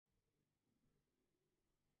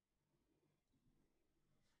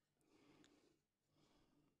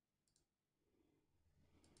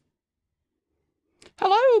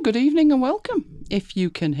Hello, good evening and welcome. If you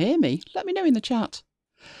can hear me, let me know in the chat.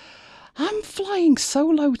 I'm flying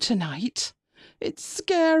solo tonight. It's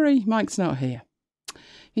scary. Mike's not here.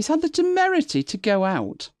 He's had the temerity to go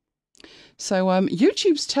out. So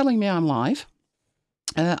YouTube's telling me I'm live.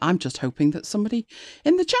 I'm just hoping that somebody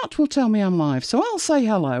in the chat will tell me I'm live. So I'll say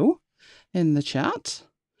hello in the chat.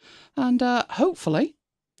 And hopefully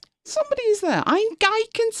somebody is there. I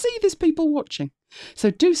can see there's people watching. So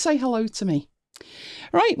do say hello to me.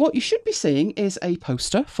 Right, what you should be seeing is a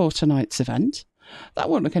poster for tonight's event. That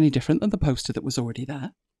won't look any different than the poster that was already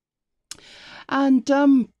there. And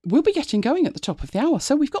we'll be getting going at the top of the hour,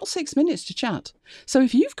 so we've got 6 minutes to chat. So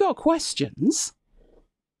if you've got questions,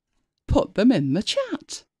 put them in the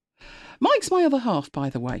chat. Mike's my other half, by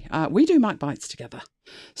the way. We do Mike Bites together.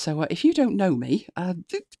 So if you don't know me,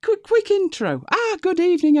 quick intro. Good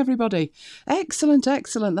evening, everybody. Excellent,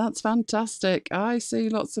 excellent. That's fantastic. I see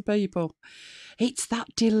lots of people. It's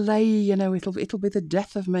that delay, you know, it'll be the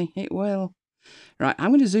death of me. It will. Right, I'm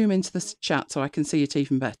going to zoom into this chat so I can see it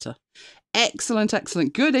even better. Excellent,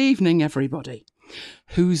 excellent. Good evening, everybody.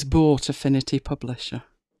 Who's bought Affinity Publisher?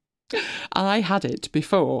 I had it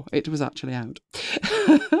before it was actually out.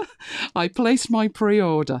 I placed my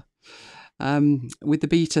pre-order with the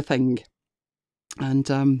beta thing.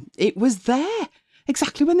 And it was there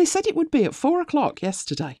exactly when they said it would be at 4 o'clock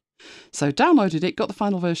yesterday. So downloaded it, got the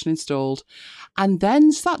final version installed, and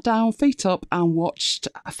then sat down, feet up, and watched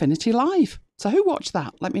Affinity Live. So who watched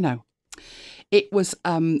that? Let me know. It was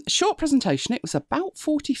a short presentation. It was about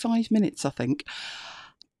 45 minutes, I think.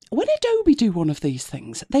 When Adobe do one of these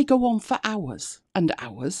things, they go on for hours and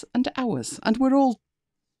hours and hours, and we're all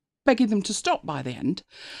begging them to stop by the end.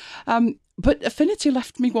 But Affinity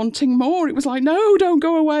left me wanting more. It was like, no, don't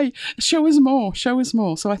go away. Show us more, show us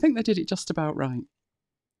more. So I think they did it just about right.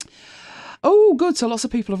 Oh, good. So lots of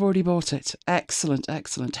people have already bought it. Excellent,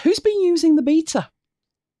 excellent. Who's been using the beta?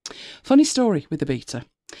 Funny story with the beta.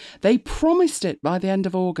 They promised it by the end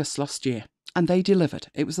of August last year, and they delivered.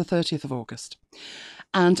 It was the 30th of August.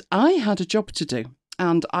 And I had a job to do,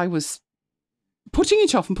 and I was putting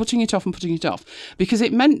it off and putting it off and putting it off because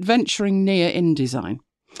it meant venturing near InDesign,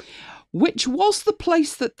 which was the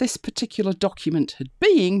place that this particular document had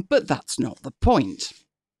been, but that's not the point.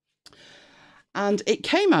 And it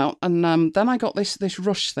came out, and then I got this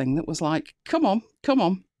rush thing that was like, come on, come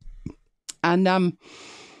on. And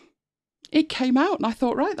it came out, and I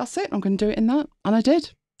thought, right, that's it. I'm going to do it in that. And I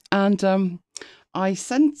did. And I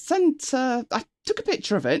I took a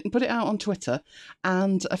picture of it and put it out on Twitter,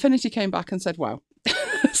 and Affinity came back and said, wow.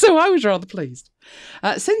 So I was rather pleased.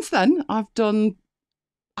 Since then,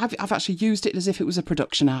 I've actually used it as if it was a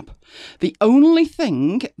production app. The only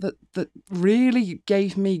thing that really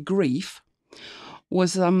gave me grief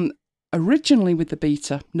was originally with the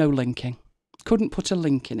beta, no linking. Couldn't put a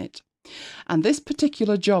link in it. And this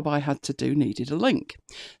particular job I had to do needed a link.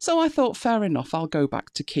 So I thought, fair enough, I'll go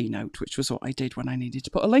back to Keynote, which was what I did when I needed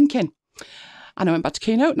to put a link in. And I went back to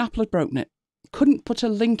Keynote and Apple had broken it. Couldn't put a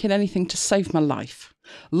link in anything to save my life.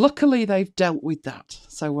 Luckily, they've dealt with that.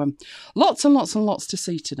 So lots and lots and lots to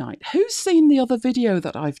see tonight. Who's seen the other video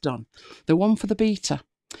that I've done? The one for the beta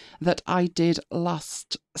that I did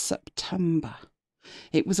last September.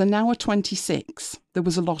 It was an hour 26. There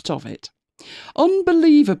was a lot of it.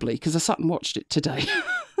 Unbelievably, because I sat and watched it today,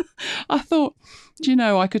 I thought, do you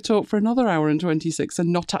know, I could talk for another hour and 26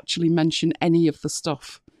 and not actually mention any of the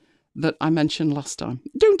stuff that I mentioned last time.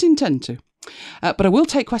 Don't intend to. But I will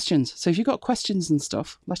take questions. So if you've got questions and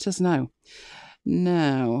stuff, let us know.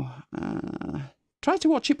 Now, try to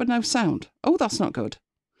watch it with no sound. Oh, that's not good.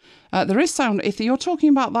 There is sound. If you're talking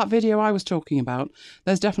about that video I was talking about,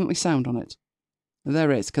 there's definitely sound on it.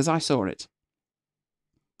 There is, because I saw it.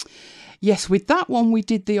 Yes, with that one, we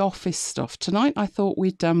did the office stuff. Tonight, I thought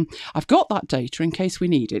we'd... I've got that data in case we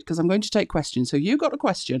need it, because I'm going to take questions. So you got a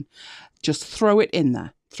question, just throw it in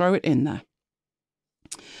there. Throw it in there.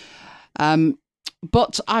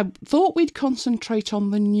 But I thought we'd concentrate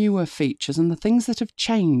on the newer features and the things that have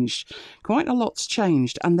changed. Quite a lot's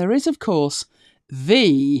changed. And there is, of course,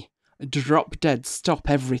 the drop dead stop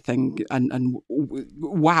everything and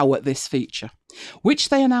wow at this feature, which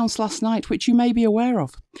they announced last night, which you may be aware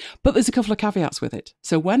of. But there's a couple of caveats with it.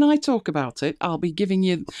 So when I talk about it, I'll be giving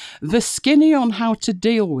you the skinny on how to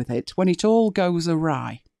deal with it when it all goes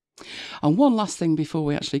awry. And one last thing before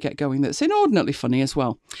we actually get going that's inordinately funny as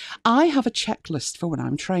well. I have a checklist for when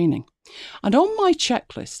I'm training. And on my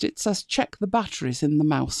checklist, it says check the batteries in the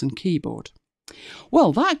mouse and keyboard.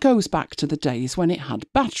 Well, that goes back to the days when it had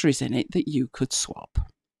batteries in it that you could swap.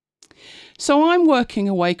 So I'm working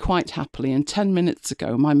away quite happily, and 10 minutes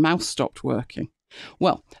ago my mouse stopped working.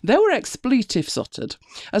 Well, there were expletives uttered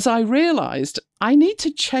as I realised I need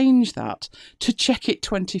to change that to check it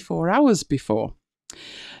 24 hours before.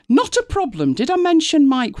 Not a problem. Did I mention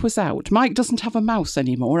Mike was out? Mike doesn't have a mouse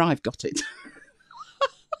anymore. I've got it.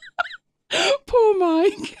 Poor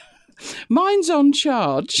Mike. Mine's on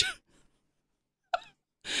charge.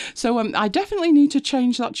 So I definitely need to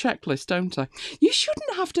change that checklist, don't I? You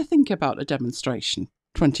shouldn't have to think about a demonstration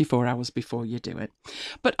 24 hours before you do it.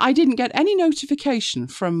 But I didn't get any notification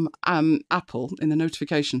from Apple in the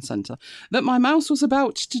notification centre that my mouse was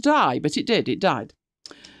about to die, but it did. It died.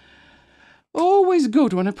 Always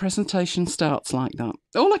good when a presentation starts like that.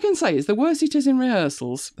 All I can say is the worse it is in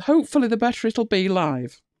rehearsals, hopefully the better it'll be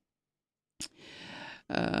live.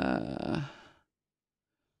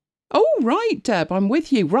 Oh, right, Deb, I'm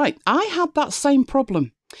with you. Right, I had that same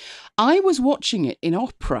problem. I was watching it in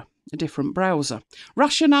Opera, a different browser.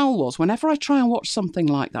 Rationale was, whenever I try and watch something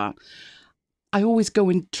like that, I always go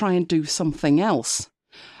and try and do something else.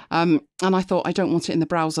 And I thought, I don't want it in the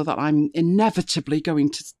browser that I'm inevitably going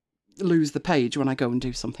to lose the page when I go and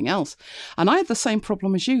do something else. And I had the same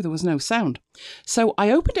problem as you. There was no sound. So I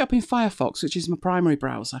opened it up in Firefox, which is my primary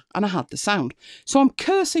browser, and I had the sound. So I'm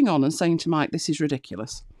cursing on and saying to Mike, this is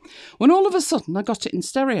ridiculous. When all of a sudden I got it in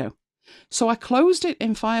stereo. So I closed it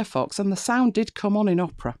in Firefox and the sound did come on in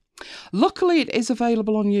Opera. Luckily, it is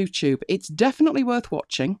available on YouTube. It's definitely worth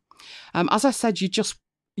watching. As I said,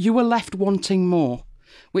 you were left wanting more,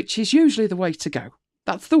 which is usually the way to go.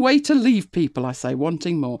 That's the way to leave people, I say,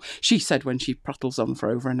 wanting more. She said when she prattles on for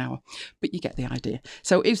over an hour. But you get the idea.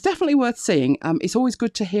 So it's definitely worth seeing. It's always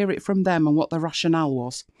good to hear it from them and what the rationale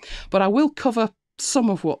was. But I will cover some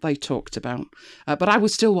of what they talked about. But I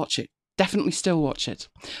would still watch it. Definitely still watch it.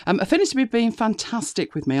 Affinity have been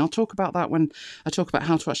fantastic with me. I'll talk about that when I talk about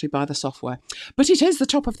how to actually buy the software. But it is the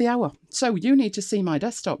top of the hour. So you need to see my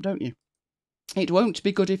desktop, don't you? It won't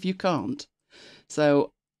be good if you can't.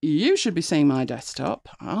 So you should be seeing my desktop.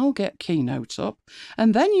 I'll get Keynote up.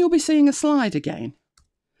 And then you'll be seeing a slide again.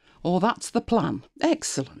 Or that's the plan.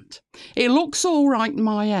 Excellent. It looks all right on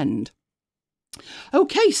my end.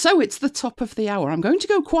 Okay, so it's the top of the hour. I'm going to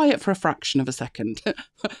go quiet for a fraction of a second.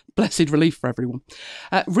 Blessed relief for everyone.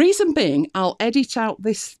 Reason being, I'll edit out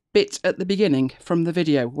this bit at the beginning from the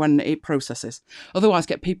video when it processes. Otherwise,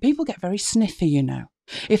 people get very sniffy, you know.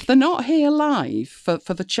 If they're not here live for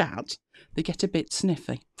the chat, they get a bit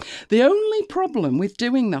sniffy. The only problem with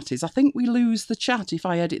doing that is I think we lose the chat if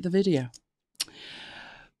I edit the video.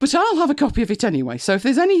 But I'll have a copy of it anyway. So if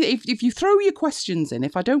there's if you throw your questions in,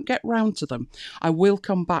 if I don't get round to them, I will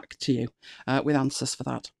come back to you with answers for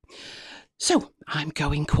that. So I'm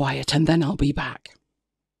going quiet and then I'll be back.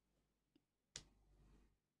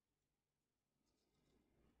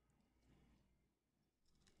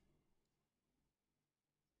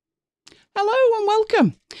 Hello and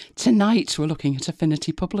welcome. Tonight we're looking at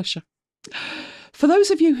Affinity Publisher. For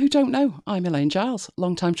those of you who don't know, I'm Elaine Giles,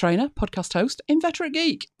 long-time trainer, podcast host, inveterate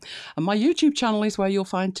geek. And my YouTube channel is where you'll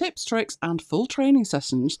find tips, tricks and full training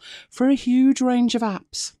sessions for a huge range of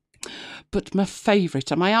apps. But my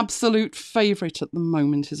favourite, and my absolute favourite at the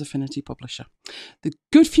moment is Affinity Publisher. The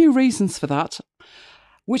good few reasons for that,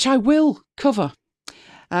 which I will cover.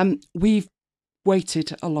 We've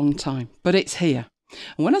waited a long time, but it's here.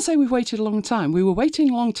 And when I say we've waited a long time, we were waiting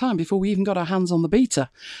a long time before we even got our hands on the beta.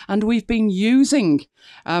 And we've been using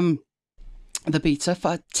the beta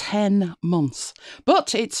for 10 months.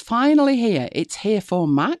 But it's finally here. It's here for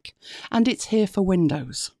Mac and it's here for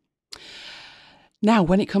Windows. Now,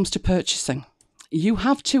 when it comes to purchasing, you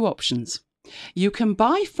have two options. You can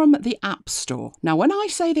buy from the App Store. Now, when I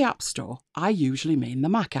say the App Store, I usually mean the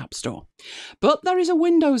Mac App Store. But there is a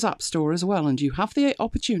Windows App Store as well, and you have the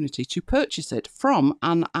opportunity to purchase it from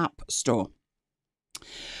an App Store.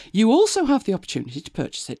 You also have the opportunity to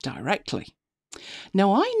purchase it directly.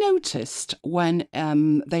 Now, I noticed when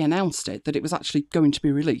they announced it that it was actually going to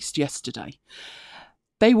be released yesterday.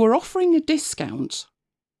 They were offering a discount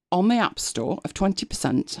on the App Store of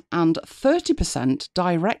 20% and 30%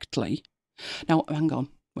 directly. Now, hang on.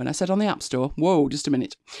 When I said on the App Store, whoa, just a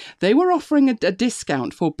minute. They were offering a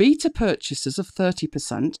discount for beta purchases of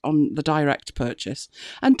 30% on the direct purchase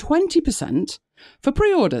and 20% for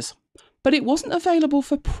pre-orders. But it wasn't available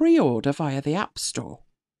for pre-order via the App Store,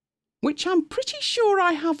 which I'm pretty sure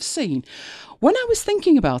I have seen. When I was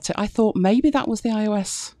thinking about it, I thought maybe that was the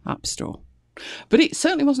iOS App Store. But it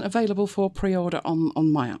certainly wasn't available for pre-order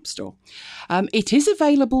on my App Store. It is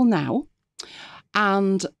available now,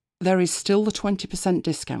 and there is still the 20%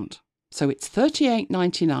 discount. So it's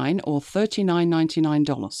 $38.99 or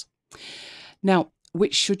 $39.99. Now,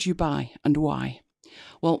 which should you buy and why?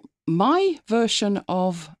 Well, my version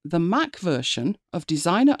of the Mac version of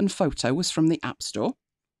Designer and Photo was from the App Store.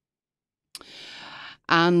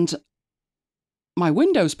 And my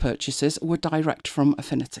Windows purchases were direct from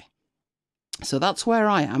Affinity. So that's where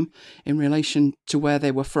I am in relation to where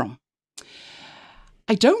they were from.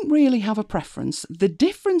 I don't really have a preference. The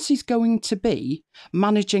difference is going to be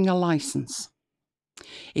managing a license.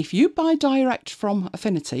 If you buy direct from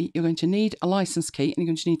Affinity, you're going to need a license key and you're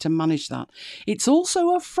going to need to manage that. It's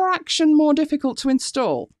also a fraction more difficult to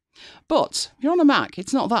install. But if you're on a Mac,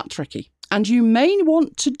 it's not that tricky. And you may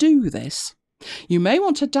want to do this. You may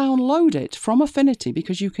want to download it from Affinity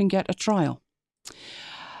because you can get a trial.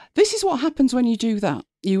 This is what happens when you do that.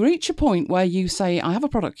 You reach a point where you say, I have a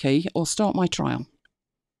product key or start my trial.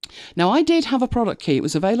 Now, I did have a product key. It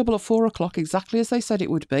was available at 4 o'clock, exactly as they said it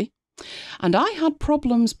would be. And I had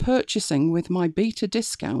problems purchasing with my beta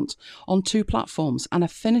discount on 2 platforms, and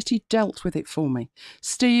Affinity dealt with it for me.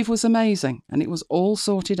 Steve was amazing, and it was all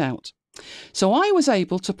sorted out. So I was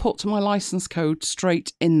able to put my license code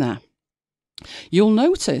straight in there. You'll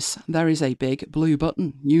notice there is a big blue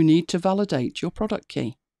button. You need to validate your product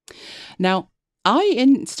key. Now, I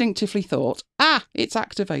instinctively thought, it's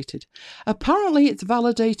activated. Apparently, it's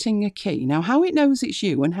validating a key. Now, how it knows it's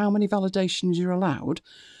you and how many validations you're allowed,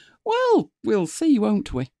 well, we'll see,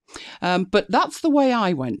 won't we? But that's the way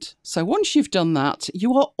I went. So once you've done that,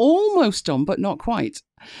 you are almost done, but not quite.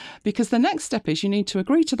 Because the next step is you need to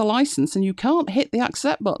agree to the license, and you can't hit the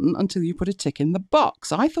accept button until you put a tick in the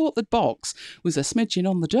box. I thought the box was a smidgen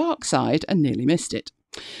on the dark side and nearly missed it.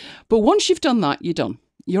 But once you've done that, you're done.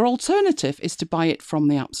 Your alternative is to buy it from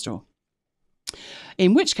the App Store.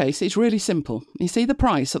 In which case, it's really simple. You see the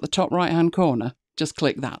price at the top right-hand corner? Just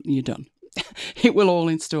click that and you're done. It will all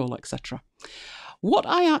install, etc. What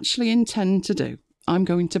I actually intend to do, I'm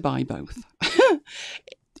going to buy both.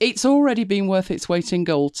 It's already been worth its weight in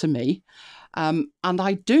gold to me. And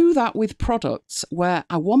I do that with products where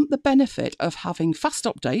I want the benefit of having fast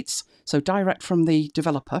updates, so direct from the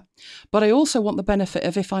developer, but I also want the benefit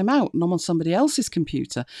of, if I'm out and I'm on somebody else's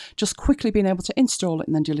computer, just quickly being able to install it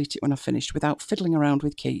and then delete it when I've finished without fiddling around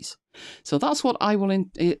with keys. So that's what I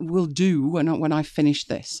will do when I finish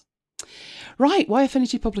this. Right, why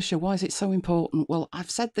Affinity Publisher? Why is it so important? Well, I've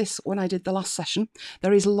said this when I did the last session.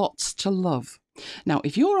 There is lots to love. Now,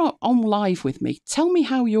 if you're on live with me, tell me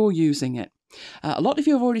how you're using it. A lot of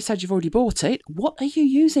you have already said you've already bought it. What are you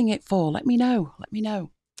using it for? Let me know. Let me know.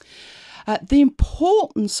 The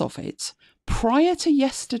importance of it prior to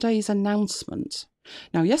yesterday's announcement.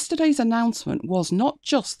 Now, yesterday's announcement was not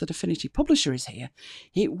just that Affinity Publisher is here.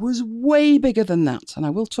 It was way bigger than that, and I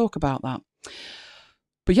will talk about that.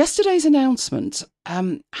 But yesterday's announcement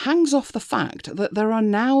hangs off the fact that there are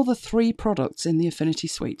now the 3 products in the Affinity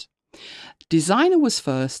suite. Designer was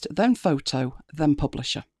first, then Photo, then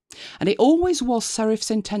Publisher. And it always was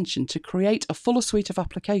Serif's intention to create a fuller suite of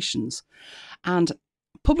applications. And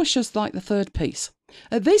Publisher's like the third piece.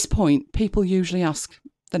 At this point, people usually ask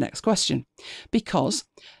the next question. Because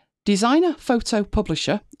Designer, Photo,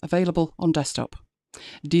 Publisher, available on desktop.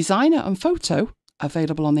 Designer and Photo,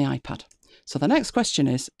 available on the iPad. So the next question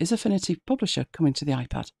is Affinity Publisher coming to the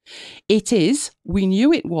iPad? It is. We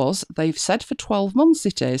knew it was. They've said for 12 months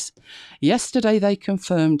it is. Yesterday they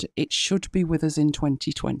confirmed it should be with us in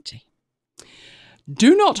 2020.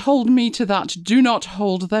 Do not hold me to that. Do not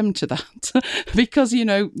hold them to that. Because you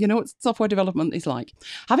know what software development is like.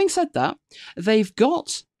 Having said that, they've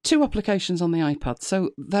got 2 applications on the iPad, so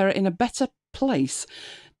they're in a better place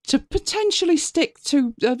to potentially stick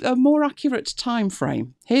to a more accurate time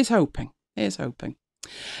frame. Here's hoping. Here's hoping.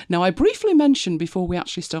 Now, I briefly mentioned before we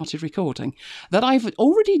actually started recording that I've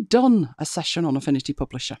already done a session on Affinity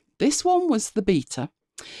Publisher. This one was the beta.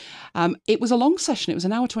 It was a long session. It was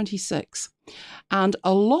 1 hour 26. And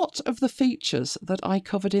a lot of the features that I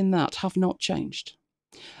covered in that have not changed.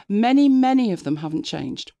 Many, many of them haven't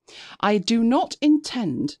changed. I do not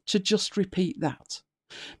intend to just repeat that.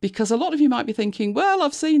 Because a lot of you might be thinking, well,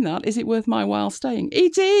 I've seen that. Is it worth my while staying?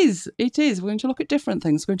 It is. It is. We're going to look at different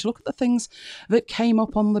things. We're going to look at the things that came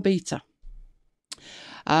up on the beta.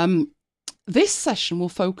 This session will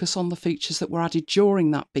focus on the features that were added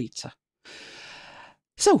during that beta.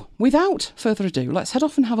 So, without further ado, let's head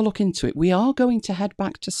off and have a look into it. We are going to head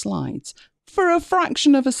back to slides for a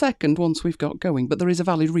fraction of a second once we've got going, but there is a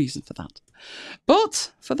valid reason for that.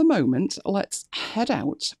 But for the moment, let's head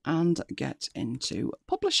out and get into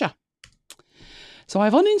Publisher. So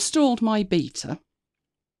I've uninstalled my beta,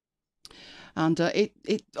 and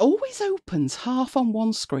it always opens half on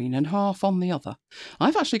one screen and half on the other.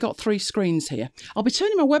 I've actually got 3 screens here. I'll be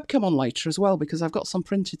turning my webcam on later as well because I've got some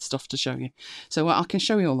printed stuff to show you. So I can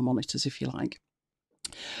show you all the monitors if you like.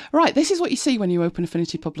 Right, this is what you see when you open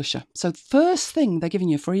Affinity Publisher. So first thing, they're giving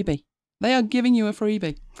you a freebie. They are giving you a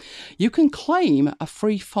freebie. You can claim a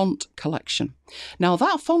free font collection. Now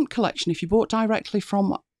that font collection, if you bought directly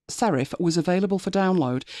from Serif, was available for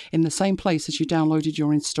download in the same place as you downloaded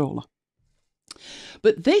your installer.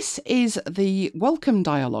 But this is the welcome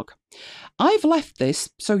dialog. I've left this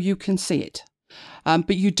so you can see it.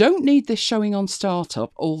 But you don't need this showing on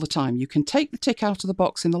startup all the time. You can take the tick out of the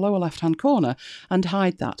box in the lower left-hand corner and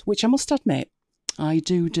hide that, which I must admit, I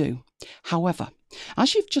do. However,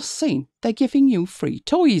 as you've just seen, they're giving you free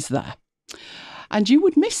toys there. And you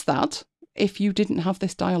would miss that if you didn't have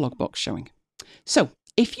this dialog box showing. So,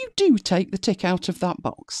 if you do take the tick out of that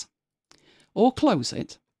box or close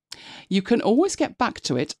it, you can always get back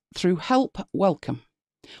to it through Help Welcome.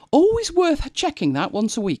 Always worth checking that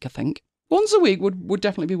once a week, I think. Once a week would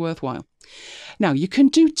definitely be worthwhile. Now, you can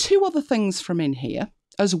do two other things from in here,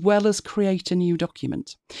 as well as create a new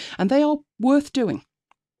document. And they are worth doing.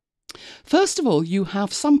 First of all, you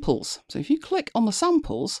have samples. So if you click on the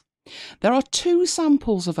samples, there are two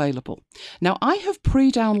samples available. Now, I have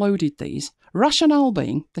pre-downloaded these, rationale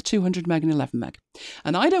being the 200 meg and 11 meg.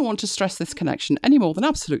 And I don't want to stress this connection any more than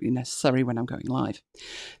absolutely necessary when I'm going live.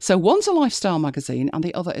 So one's a lifestyle magazine and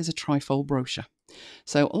the other is a trifold brochure.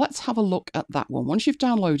 So let's have a look at that one. Once you've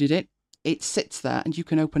downloaded it, it sits there and you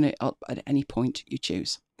can open it up at any point you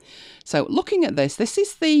choose. So looking at this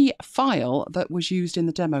is the file that was used in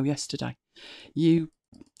the demo yesterday. You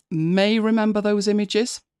may remember those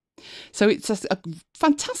images. So it's a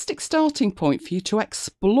fantastic starting point for you to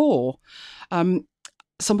explore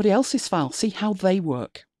somebody else's file, see how they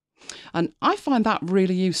work. And I find that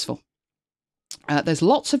really useful. There's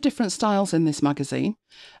lots of different styles in this magazine,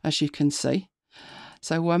 as you can see.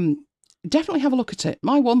 So definitely have a look at it.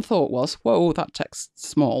 My one thought was, whoa, that text's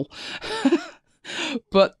small.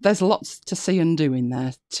 But there's lots to see and do in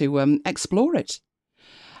there to explore it.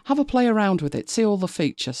 Have a play around with it, see all the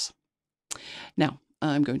features. Now,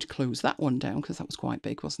 I'm going to close that one down because that was quite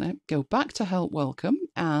big, wasn't it? Go back to Help Welcome,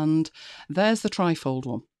 and there's the trifold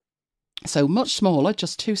one. So much smaller,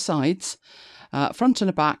 just two sides, front and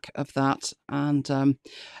a back of that, and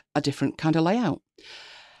a different kind of layout.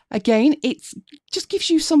 Again, it just gives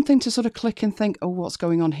you something to sort of click and think, oh, what's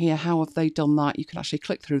going on here? How have they done that? You can actually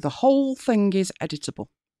click through. The whole thing is editable.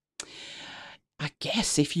 I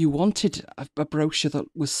guess if you wanted a brochure that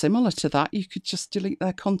was similar to that, you could just delete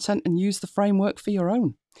their content and use the framework for your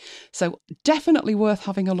own. So definitely worth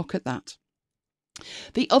having a look at that.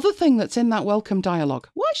 The other thing that's in that welcome dialog,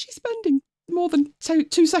 why is she spending more than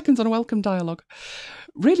 2 seconds on a welcome dialog?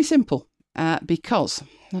 Really simple, because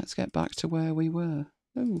let's get back to where we were.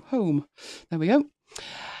 Oh, home. There we go.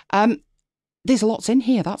 There's lots in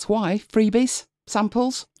here. That's why. Freebies,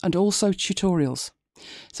 samples, and also tutorials.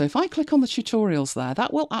 So if I click on the tutorials there,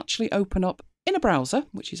 that will actually open up in a browser,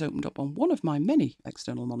 which is opened up on one of my many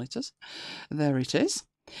external monitors. There it is.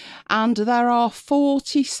 And there are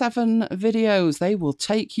 47 videos. They will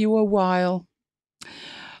take you a while.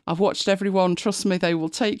 I've watched every one. Trust me, they will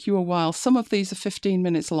take you a while. Some of these are 15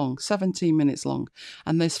 minutes long, 17 minutes long,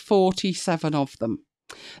 and there's 47 of them.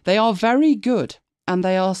 They are very good, and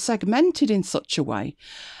they are segmented in such a way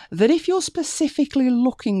that if you're specifically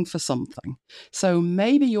looking for something, so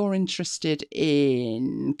maybe you're interested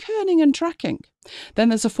in kerning and tracking, then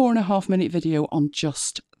there's a 4.5-minute video on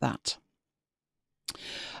just that.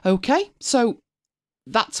 Okay, so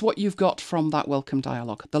that's what you've got from that welcome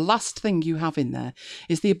dialog. The last thing you have in there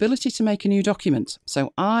is the ability to make a new document.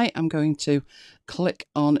 So I am going to click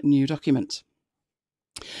on New Document.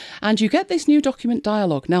 And you get this new document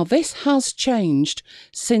dialog. Now, this has changed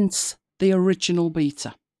since the original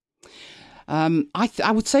beta.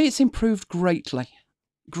 I would say it's improved greatly.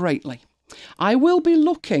 I will be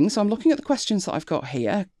looking, so I'm looking at the questions that I've got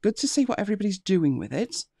here. Good to see what everybody's doing with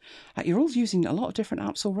it. You're all using a lot of different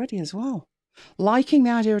apps already as well. Liking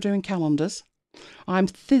the idea of doing calendars. I'm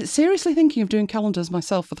seriously thinking of doing calendars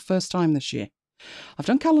myself for the first time this year. I've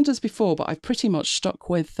done calendars before, but I've pretty much stuck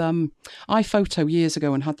with iPhoto years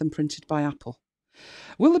ago and had them printed by Apple.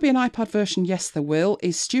 Will there be an iPad version? Yes, there will.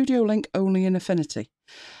 Is StudioLink only in Affinity?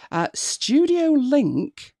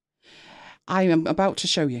 StudioLink, I am about to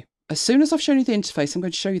show you. As soon as I've shown you the interface, I'm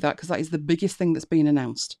going to show you that because that is the biggest thing that's been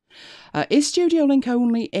announced. Is StudioLink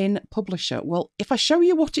only in Publisher? Well, if I show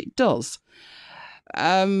you what it does,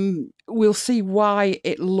 we'll see why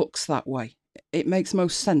it looks that way. It makes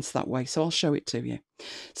most sense that way, so I'll show it to you.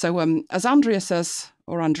 So as Andrea says,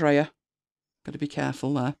 or Andrea, got to be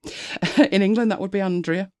careful there. In England, that would be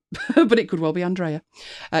Andrea, but it could well be Andrea.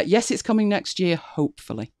 Yes, it's coming next year,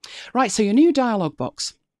 hopefully. Right, so your new dialog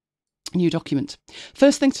box. New document.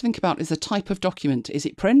 First thing to think about is the type of document. Is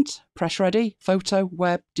it print, press ready, photo,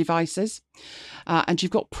 web, devices? And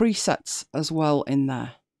you've got presets as well in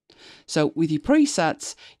there. So with your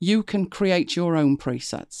presets, you can create your own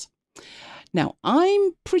presets. Now,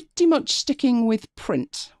 I'm pretty much sticking with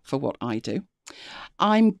print for what I do.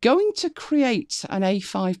 I'm going to create an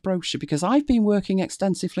A5 brochure because I've been working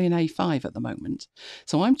extensively in A5 at the moment.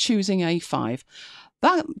 So I'm choosing A5.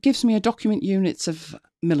 That gives me a document units of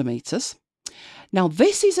millimeters. Now,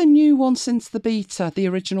 this is a new one since the beta, the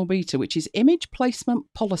original beta, which is image placement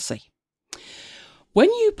policy. When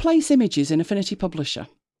you place images in Affinity Publisher,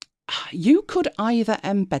 you could either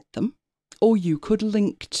embed them or you could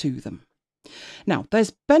link to them. Now,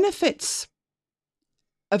 there's benefits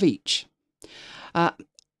of each.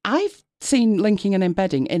 I've seen linking and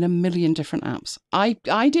embedding in a million different apps. I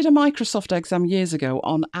did a Microsoft exam years ago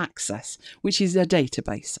on Access, which is a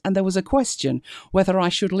database, and there was a question whether I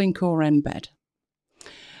should link or embed.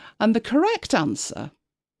 And the correct answer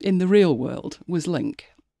in the real world was link.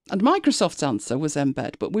 And Microsoft's answer was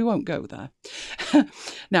embed, but we won't go there.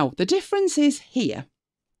 Now, the difference is here.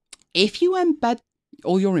 If you embed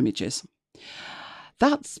all your images,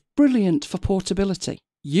 that's brilliant for portability.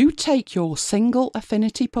 You take your single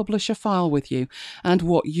Affinity Publisher file with you, and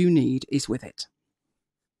what you need is with it.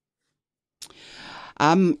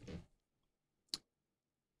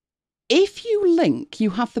 If you link,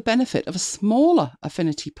 you have the benefit of a smaller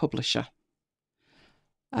Affinity Publisher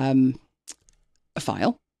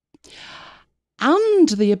file and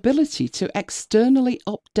the ability to externally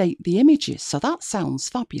update the images. So that sounds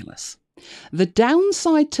fabulous. The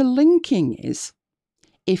downside to linking is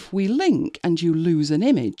if we link and you lose an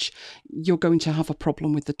image, you're going to have a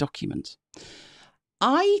problem with the document.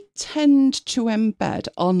 I tend to embed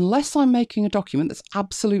unless I'm making a document that's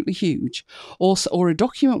absolutely huge, or a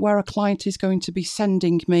document where a client is going to be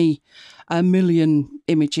sending me 1 million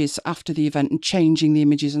images after the event and changing the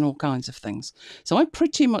images and all kinds of things. So I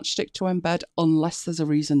pretty much stick to embed unless there's a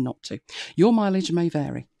reason not to. Your mileage may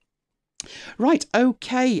vary. Right,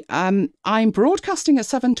 okay, I'm broadcasting at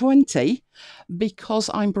 7:20 because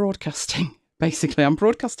I'm broadcasting. Basically, I'm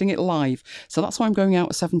broadcasting it live, so that's why I'm going out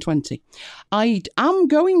at 7:20. I am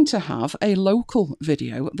going to have a local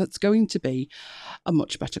video that's going to be a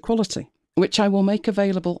much better quality, which I will make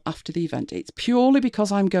available after the event. It's purely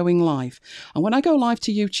because I'm going live. And when I go live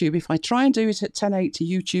to YouTube, if I try and do it at 1080,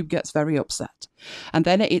 YouTube gets very upset. And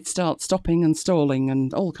then it starts stopping and stalling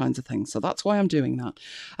and all kinds of things. So that's why I'm doing that.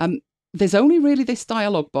 There's only really this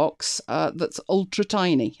dialog box that's ultra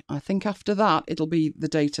tiny. I think after that, it'll be the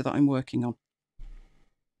data that I'm working on.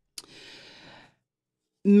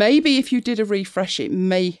 Maybe if you did a refresh, it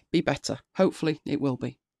may be better. Hopefully it will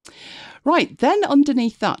be. Right, then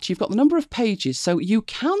underneath that, you've got the number of pages. So you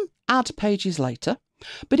can add pages later.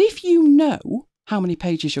 But if you know how many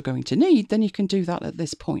pages you're going to need, then you can do that at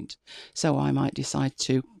this point. So I might decide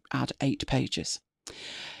to add 8 pages.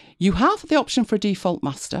 You have the option for a default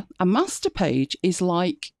master. A master page is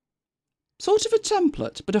like sort of a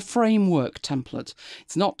template, but a framework template.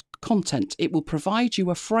 It's not content. It will provide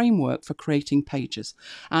you a framework for creating pages,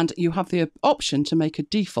 and you have the option to make a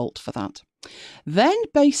default for that. Then,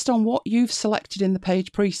 based on what you've selected in the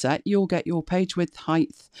page preset, you'll get your page width,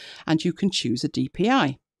 height, and you can choose a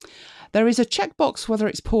DPI. There is a checkbox whether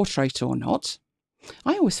it's portrait or not.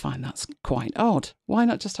 I always find that's quite odd. Why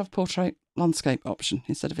not just have portrait landscape option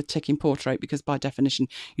instead of a tick in portrait, because by definition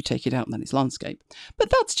you take it out and then it's landscape. But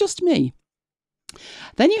that's just me.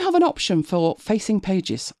 Then you have an option for facing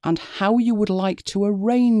pages and how you would like to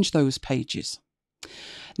arrange those pages.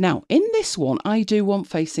 Now, in this one, I do want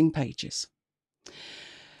facing pages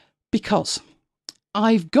because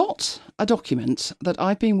I've got a document that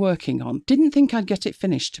I've been working on. Didn't think I'd get it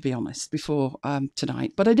finished, to be honest, before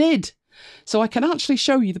tonight, but I did. So I can actually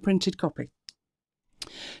show you the printed copy.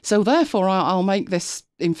 So therefore, I'll make this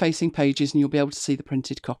in facing pages and you'll be able to see the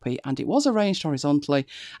printed copy. And it was arranged horizontally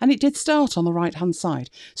and it did start on the right-hand side.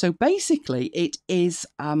 So basically, it is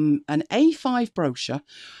an A5 brochure.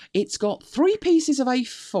 It's got 3 pieces of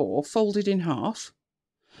A4 folded in half.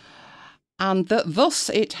 And thus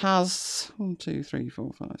it has 1, 2, 3,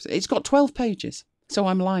 4, 5. It's got 12 pages. So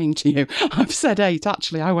I'm lying to you. I've said 8.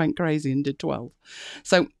 Actually, I went crazy and did 12.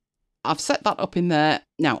 So I've set that up in there.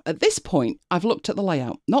 Now, at this point, I've looked at the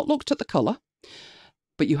layout, not looked at the colour,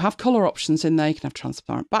 but you have colour options in there. You can have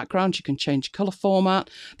transparent background. You can change colour format.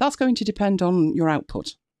 That's going to depend on your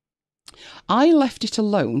output. I left it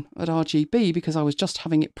alone at RGB because I was just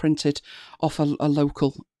having it printed off a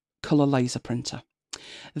local colour laser printer.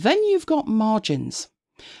 Then you've got margins.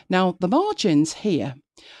 Now, the margins here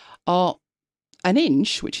are an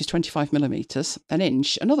inch, which is 25 millimeters, an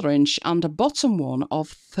inch, another inch, and a bottom one of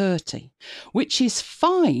 30, which is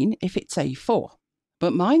fine if it's A4.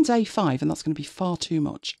 But mine's A5, and that's going to be far too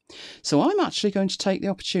much. So I'm actually going to take the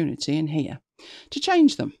opportunity in here to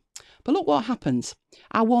change them. But look what happens.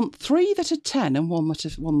 I want 3 that are 10 and one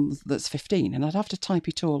that's 15, and I'd have to type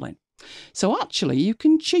it all in. So actually, you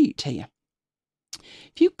can cheat here.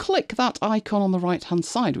 If you click that icon on the right-hand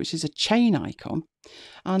side, which is a chain icon,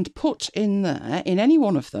 and put in there, in any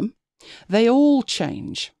one of them, they all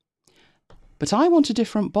change. But I want a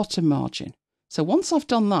different bottom margin. So once I've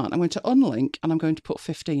done that, I'm going to unlink and I'm going to put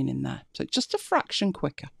 15 in there. So it's just a fraction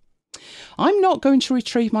quicker. I'm not going to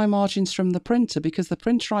retrieve my margins from the printer because the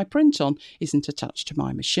printer I print on isn't attached to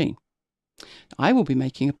my machine. I will be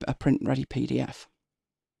making a print-ready PDF.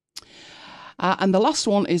 And the last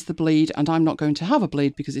one is the bleed, and I'm not going to have a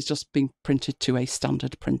bleed because it's just been printed to a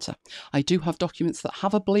standard printer. I do have documents that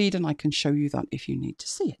have a bleed, and I can show you that if you need to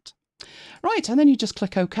see it. Right, and then you just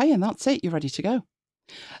click OK, and that's it. You're ready to go.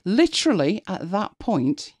 Literally, at that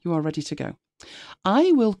point, you are ready to go.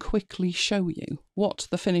 I will quickly show you what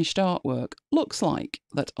the finished artwork looks like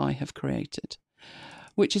that I have created,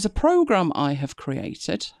 which is a program I have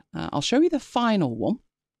created. I'll show you the final one.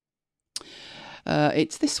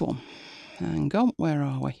 It's this one. Hang on, where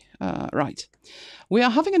are we? Right. We are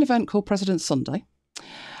having an event called President's Sunday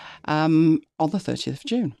on the 30th of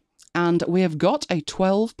June. And we have got a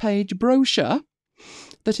 12-page brochure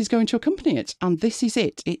that is going to accompany it. And this is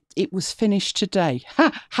it. It was finished today.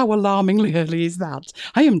 Ha! How alarmingly early is that?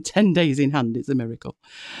 I am 10 days in hand. It's a miracle.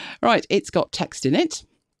 Right. It's got text in it.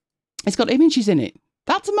 It's got images in it.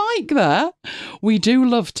 That's Mike there. We do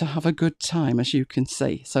love to have a good time, as you can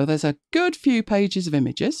see. So there's a good few pages of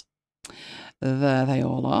images. There they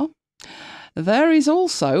all are. There is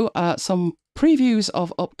also some previews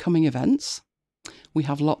of upcoming events. We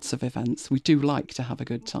have lots of events. We do like to have a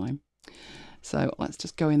good time. So let's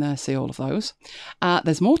just go in there and see all of those.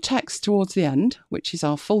 There's more text towards the end, which is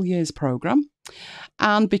our full year's programme.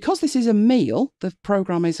 And because this is a meal, the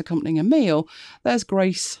programme is accompanying a meal, there's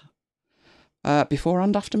grace before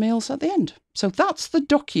and after meals at the end. So that's the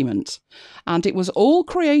document. And it was all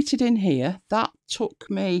created in here. That took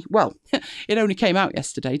me, well, it only came out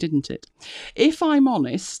yesterday, didn't it? If I'm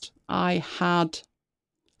honest, I had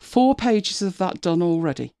 4 pages of that done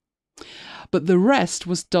already. But the rest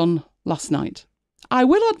was done last night. I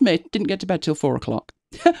will admit, didn't get to bed till 4 o'clock.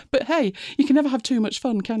 But hey, you can never have too much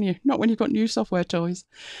fun, can you? Not when you've got new software toys.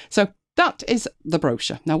 So that is the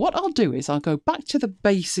brochure. Now what I'll do is I'll go back to the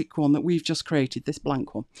basic one that we've just created, this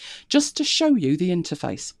blank one, just to show you the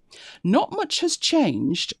interface. Not much has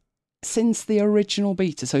changed since the original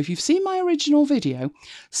beta. So if you've seen my original video,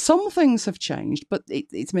 some things have changed, but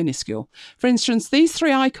it's minuscule. For instance, these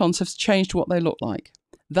 3 icons have changed what they look like.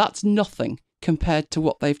 That's nothing compared to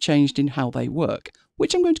what they've changed in how they work,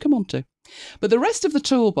 which I'm going to come on to. But the rest of the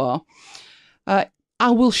toolbar, I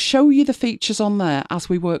will show you the features on there as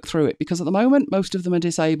we work through it, because at the moment, most of them are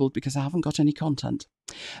disabled because I haven't got any content.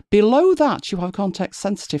 Below that, you have a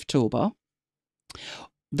context-sensitive toolbar,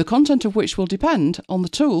 the content of which will depend on the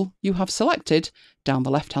tool you have selected down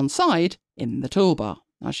the left-hand side in the toolbar.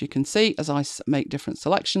 As you can see, as I make different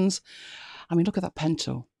selections, I mean, look at that pen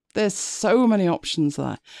tool. There's so many options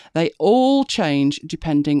there. They all change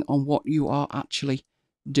depending on what you are actually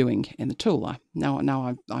doing in the tool there.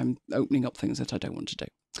 Now I'm opening up things that I don't want to do.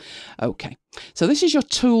 Okay, so this is your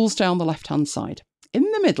tools down the left-hand side. In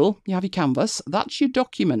the middle, you have your canvas. That's your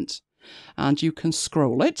document. And you can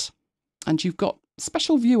scroll it. And you've got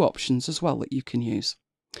special view options as well that you can use.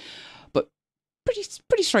 But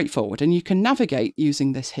pretty straightforward. And you can navigate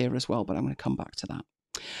using this here as well, but I'm going to come back to that.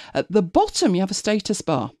 At the bottom, you have a status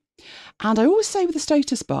bar. And I always say with the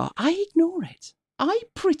status bar, I ignore it. I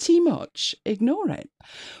pretty much ignore it.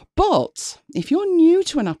 But if you're new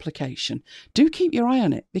to an application, do keep your eye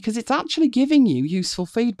on it because it's actually giving you useful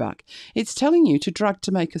feedback. It's telling you to drag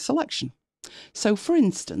to make a selection. So for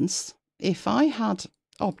instance, if I had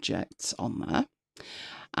objects on there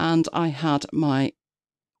and I had my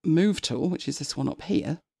move tool, which is this one up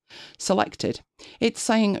here, selected, it's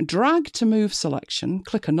saying drag to move selection,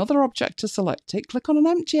 click another object to select it, click on an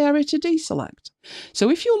empty area to deselect.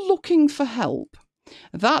 So if you're looking for help,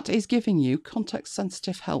 that is giving you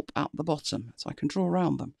context-sensitive help at the bottom. So I can draw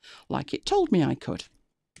around them like it told me I could.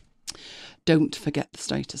 Don't forget the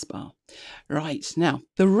status bar. Right, now,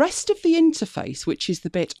 the rest of the interface, which is the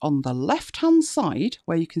bit on the left-hand side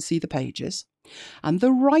where you can see the pages, and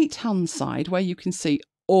the right-hand side where you can see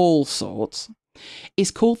all sorts,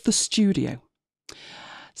 is called the Studio.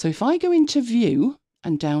 So if I go into View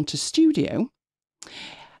and down to Studio,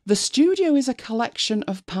 the Studio is a collection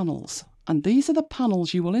of panels. And these are the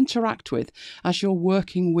panels you will interact with as you're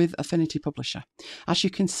working with Affinity Publisher. As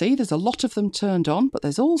you can see, there's a lot of them turned on, but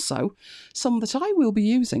there's also some that I will be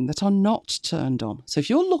using that are not turned on. So if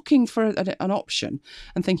you're looking for an option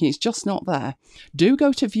and thinking it's just not there, do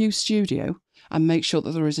go to View Studio and make sure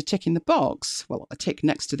that there is a tick in the box, well, a tick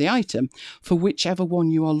next to the item, for whichever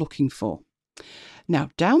one you are looking for. Now,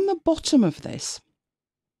 down the bottom of this,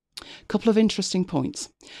 a couple of interesting points.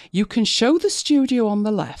 You can show the studio on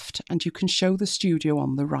the left and you can show the studio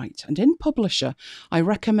on the right. And in Publisher, I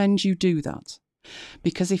recommend you do that.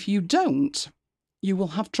 Because if you don't, you will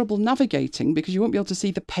have trouble navigating because you won't be able to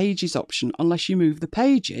see the Pages option unless you move the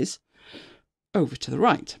Pages over to the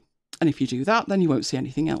right. And if you do that, then you won't see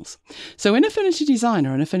anything else. So in Affinity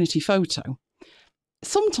Designer and Affinity Photo,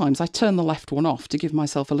 sometimes I turn the left one off to give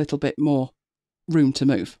myself a little bit more room to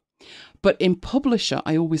move. But in Publisher,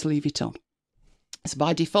 I always leave it on. So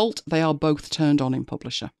by default, they are both turned on in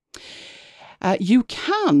Publisher. You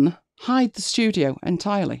can hide the studio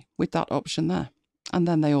entirely with that option there, and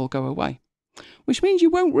then they all go away, which means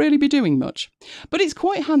you won't really be doing much. But it's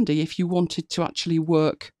quite handy if you wanted to actually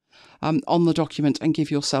work on the document and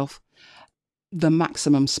give yourself the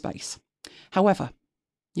maximum space. However,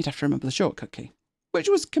 you'd have to remember the shortcut key, which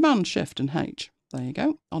was Command, Shift and H. There you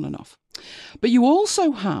go, on and off. But you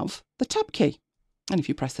also have the Tab key. And if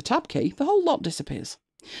you press the Tab key, the whole lot disappears,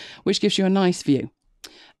 which gives you a nice view.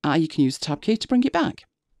 You can use the Tab key to bring it back.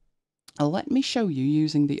 Let me show you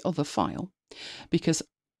using the other file, because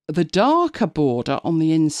the darker border on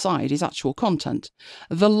the inside is actual content.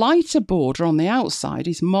 The lighter border on the outside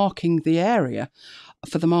is marking the area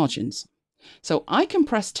for the margins. So I can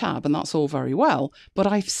press Tab and that's all very well, but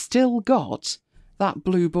I've still got that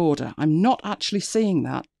blue border. I'm not actually seeing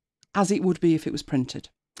that as it would be if it was printed.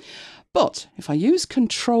 But if I use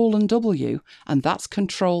Control and W, and that's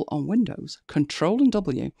Control on Windows, Control and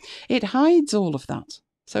W, it hides all of that.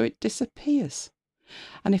 So it disappears.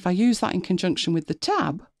 And if I use that in conjunction with the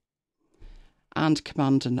Tab and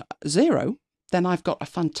Command and 0, then I've got a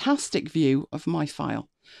fantastic view of my file.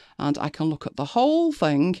 And I can look at the whole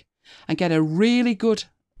thing and get a really good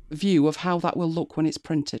view of how that will look when it's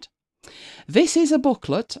printed. This is a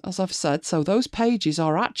booklet, as I've said, so those pages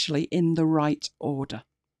are actually in the right order.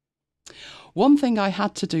 One thing I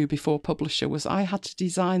had to do before Publisher was I had to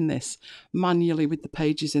design this manually with the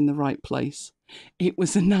pages in the right place. It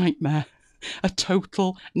was a nightmare, a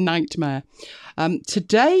total nightmare.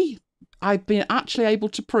 Today, I've been actually able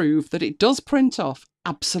to prove that it does print off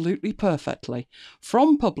absolutely perfectly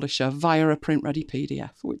from Publisher via a print-ready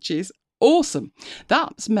PDF, which is awesome.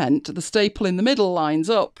 That's meant the staple in the middle lines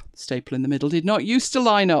up. The staple in the middle did not used to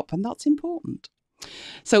line up, and that's important.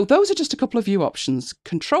 So those are just a couple of view options.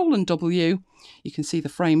 Control and W, you can see the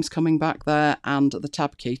frames coming back there, and the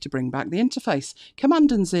Tab key to bring back the interface.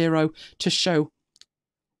 Command and 0 to show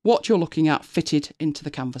what you're looking at fitted into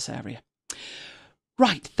the canvas area.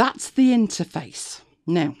 Right, that's the interface.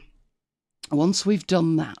 Now, once we've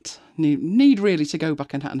done that, need really to go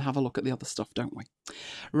back and have a look at the other stuff, don't we?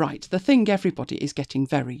 Right, the thing everybody is getting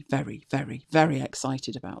very, very, very, very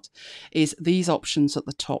excited about is these options at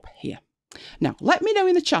the top here. Now, let me know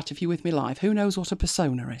in the chat if you're with me live, who knows what a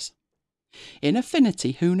persona is? In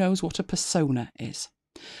Affinity, who knows what a persona is?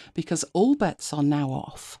 Because all bets are now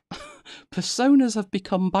off. Personas have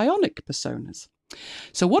become bionic personas.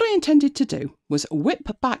 So what I intended to do was whip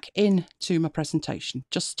back into my presentation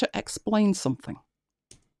just to explain something.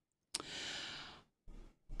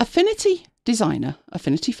 Affinity Designer,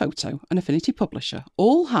 Affinity Photo and Affinity Publisher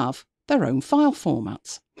all have their own file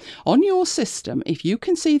formats. On your system, if you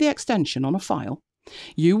can see the extension on a file,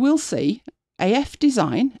 you will see AF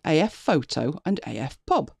Design, AF Photo and AF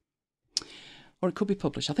Pub. Or it could be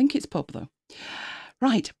Publish. I think it's Pub though.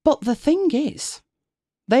 Right, but the thing is,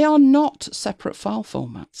 they are not separate file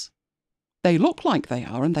formats. They look like they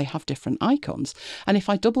are and they have different icons. And if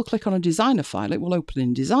I double click on a Designer file, it will open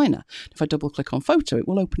in Designer. If I double click on Photo, it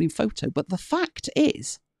will open in Photo. But the fact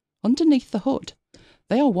is, underneath the hood,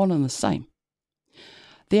 they are one and the same.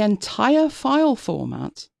 The entire file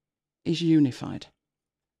format is unified.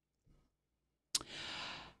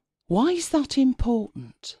 Why is that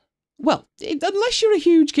important? Well, unless you're a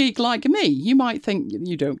huge geek like me, you might think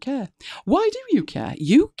you don't care. Why do you care?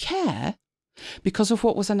 You care because of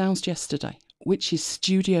what was announced yesterday, which is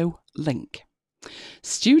StudioLink.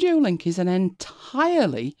 StudioLink is an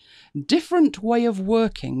entirely different way of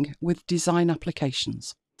working with design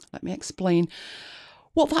applications. Let me explain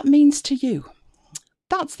what that means to you.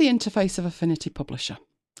 That's the interface of Affinity Publisher.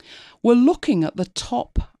 We're looking at the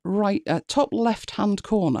top left-hand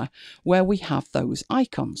corner where we have those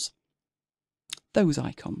icons.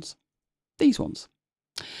 These ones.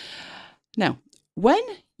 Now, when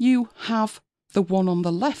you have the one on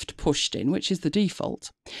the left pushed in, which is the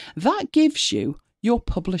default, that gives you your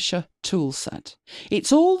publisher toolset.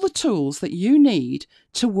 It's all the tools that you need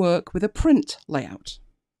to work with a print layout.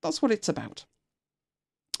 That's what it's about.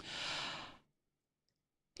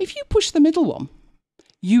 If you push the middle one,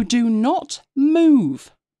 you do not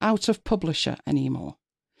move out of publisher anymore.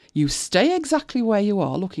 You stay exactly where you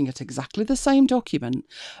are, looking at exactly the same document,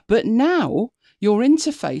 but now your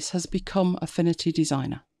interface has become Affinity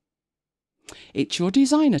Designer. It's your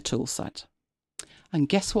designer toolset. And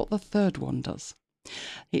guess what the third one does?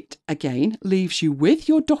 It, again, leaves you with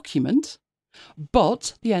your document,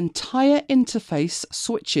 but the entire interface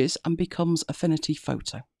switches and becomes Affinity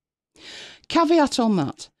Photo. Caveat on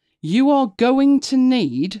that, you are going to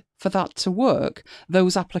need, for that to work,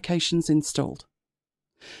 those applications installed.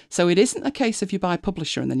 So it isn't a case of you buy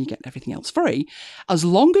Publisher and then you get everything else free. As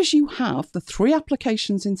long as you have the 3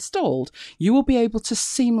 applications installed, you will be able to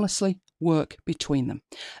seamlessly work between them.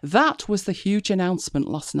 That was the huge announcement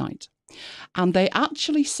last night. And they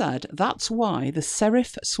actually said that's why the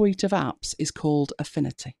Serif suite of apps is called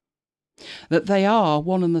Affinity. That they are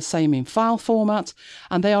one and the same in file format,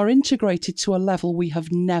 and they are integrated to a level we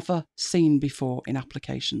have never seen before in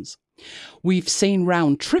applications. We've seen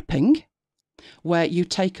round tripping, where you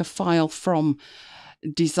take a file from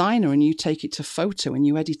Designer and you take it to Photo and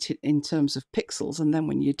you edit it in terms of pixels, and then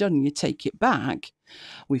when you're done you take it back.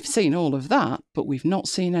 We've seen all of that, but we've not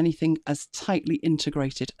seen anything as tightly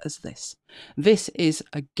integrated as this. This is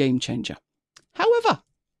a game changer. However,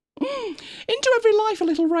 into every life a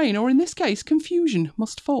little rain, or in this case confusion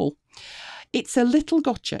must fall. It's a little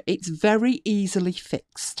gotcha. It's very easily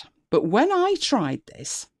fixed. But when I tried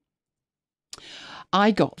this,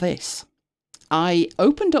 I got this. I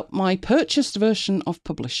opened up my purchased version of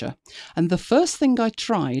Publisher, and the first thing I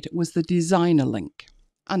tried was the Designer link.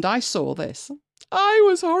 And I saw this. I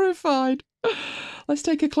was horrified. Let's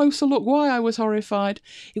take a closer look why I was horrified.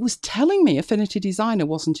 It was telling me Affinity Designer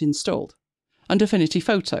wasn't installed, and Affinity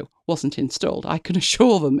Photo wasn't installed. I can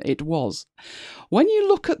assure them it was. When you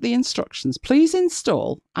look at the instructions, please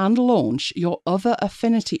install and launch your other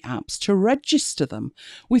Affinity apps to register them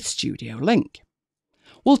with StudioLink.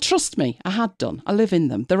 Well, trust me, I had done. I live in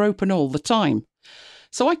them. They're open all the time.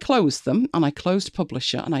 So I closed them, and I closed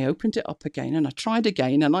Publisher, and I opened it up again, and I tried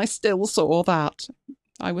again, and I still saw that.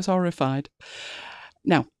 I was horrified.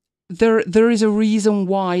 Now, there is a reason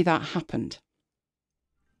why that happened.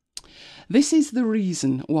 This is the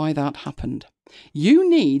reason why that happened. You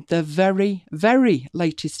need the very, very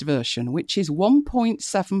latest version, which is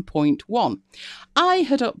 1.7.1. I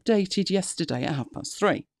had updated yesterday at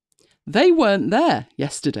 3:30. They weren't there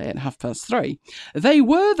yesterday at 3:30. They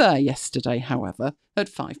were there yesterday, however, at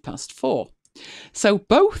 4:05. So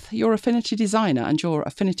both your Affinity Designer and your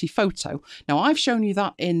Affinity Photo, now I've shown you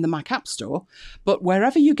that in the Mac App Store, but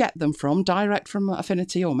wherever you get them from, direct from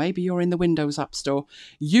Affinity, or maybe you're in the Windows App Store,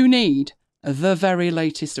 you need the very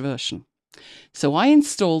latest version. So I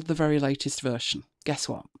installed the very latest version. Guess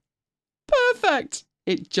what? Perfect!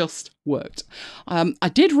 It just worked. I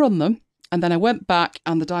did run them, and then I went back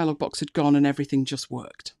and the dialog box had gone and everything just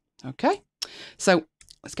worked. Okay, so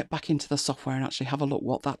let's get back into the software and actually have a look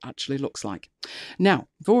what that actually looks like. Now,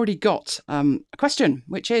 I've already got a question,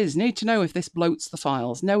 which is, need to know if this bloats the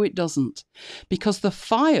files. No, it doesn't, because the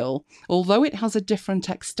file, although it has a different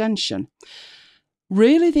extension,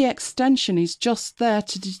 really the extension is just there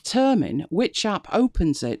to determine which app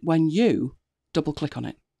opens it when you double click on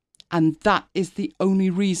it. And that is the only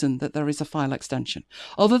reason that there is a file extension.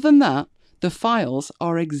 Other than that, the files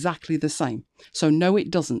are exactly the same. So no, it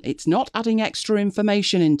doesn't. It's not adding extra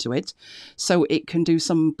information into it so it can do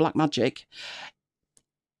some black magic.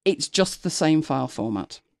 It's just the same file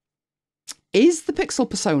format. Is the pixel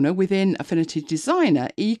persona within Affinity Designer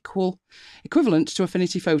equivalent to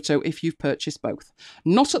Affinity Photo if you've purchased both?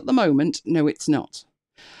 Not at the moment. No, it's not.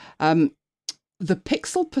 The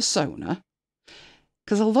pixel persona,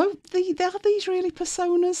 because although are these really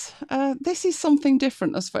personas, this is something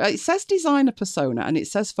different. It says Designer persona and it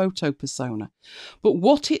says Photo persona, but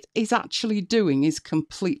what it is actually doing is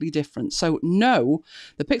completely different. So no,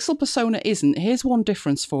 the pixel persona isn't. Here's one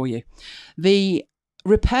difference for you. The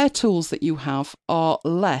repair tools that you have are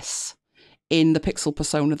less in the pixel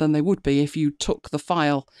persona than they would be if you took the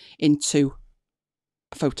file into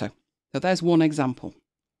Photo. So there's one example.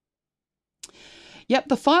 Yep,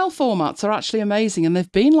 the file formats are actually amazing, and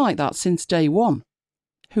they've been like that since day one.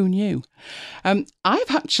 Who knew? I've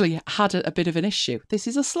actually had a bit of an issue. This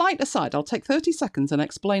is a slight aside. I'll take 30 seconds and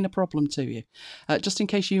explain a problem to you, just in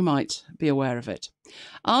case you might be aware of it.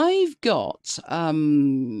 I've got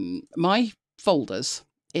my folders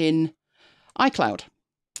in iCloud.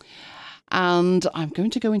 And I'm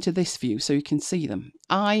going to go into this view so you can see them.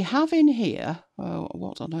 I have in here, oh,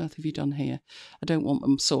 what on earth have you done here? I don't want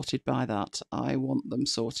them sorted by that. I want them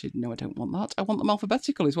sorted. No, I don't want that. I want them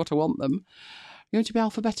alphabetical is what I want them. You're going to be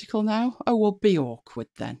alphabetical now? Oh, well, be awkward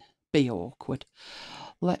then. Be awkward.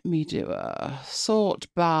 Let me do a sort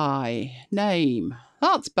by name.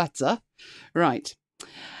 That's better. Right.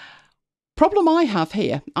 Problem I have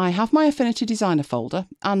here, I have my Affinity Designer folder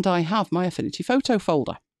and I have my Affinity Photo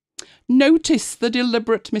folder. Notice the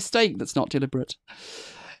deliberate mistake that's not deliberate.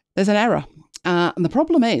 There's an error. And the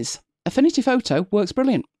problem is, Affinity Photo works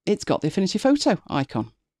brilliant. It's got the Affinity Photo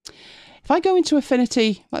icon. If I go into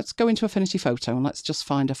Affinity, let's go into Affinity Photo and let's just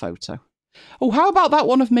find a photo. Oh, how about that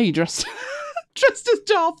one of me dressed, dressed as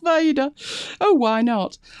Darth Vader? Oh, why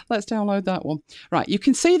not? Let's download that one. Right, you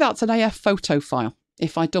can see that's an AF photo file.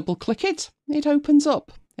 If I double click it, it opens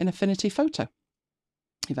up in Affinity Photo.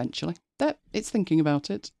 Eventually. There, it's thinking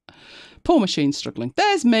about it. Poor machine struggling.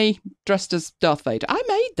 There's me, dressed as Darth Vader. I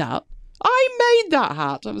made that. I made that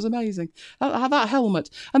hat. That was amazing. That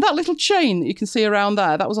helmet. And that little chain that you can see around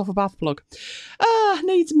there, that was off a bath plug.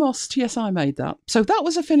 Needs must. Yes, I made that. So that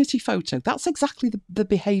was Affinity Photo. That's exactly the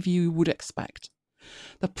behaviour you would expect.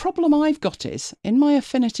 The problem I've got is, in my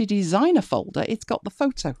Affinity Designer folder, it's got the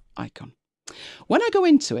photo icon. When I go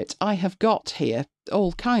into it, I have got here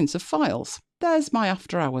all kinds of files. There's my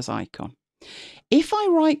After Hours icon. If I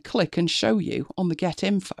right click and show you on the Get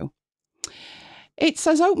Info, it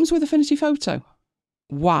says opens with Affinity Photo.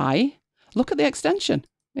 Why? Look at the extension.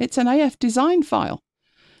 It's an AF design file.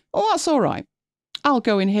 Well, that's all right. I'll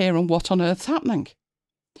go in here and what on earth's happening?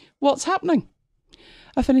 What's happening?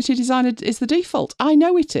 Affinity Designer is the default. I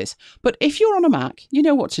know it is. But if you're on a Mac, you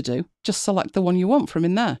know what to do. Just select the one you want from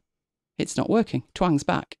in there. It's not working. Twang's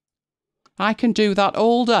back. I can do that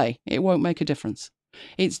all day. It won't make a difference.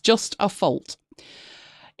 It's just a fault.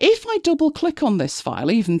 If I double click on this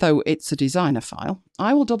file, even though it's a designer file,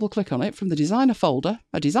 I will double click on it from the designer folder,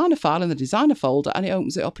 a designer file in the designer folder, and it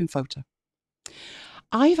opens it up in Photo.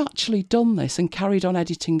 I've actually done this and carried on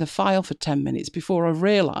editing the file for 10 minutes before I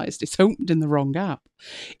realised it's opened in the wrong app.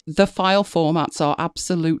 The file formats are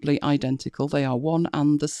absolutely identical. They are one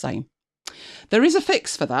and the same. There is a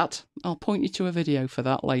fix for that. I'll point you to a video for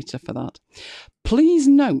that later for that. Please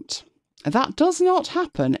note, that does not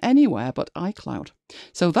happen anywhere but iCloud.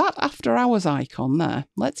 So that After Hours icon there,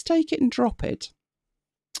 let's take it and drop it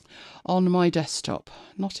on my desktop.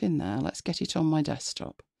 Not in there. Let's get it on my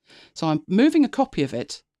desktop. So I'm moving a copy of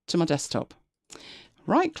it to my desktop.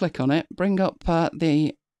 Right click on it, bring up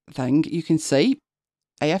the thing. You can see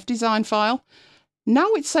AF design file.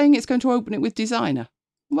 Now it's saying it's going to open it with Designer.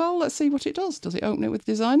 Well, let's see what it does. Does it open it with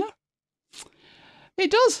Designer?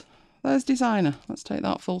 It does. There's Designer. Let's take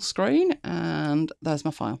that full screen and there's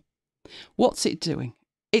my file. What's it doing?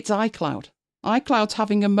 It's iCloud. iCloud's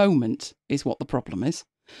having a moment is what the problem is.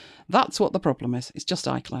 That's what the problem is. It's just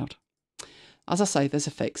iCloud. As I say, there's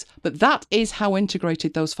a fix. But that is how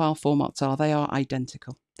integrated those file formats are. They are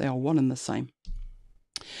identical. They are one and the same.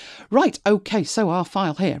 Right, okay, so our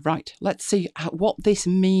file here. Right, let's see what this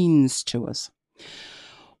means to us.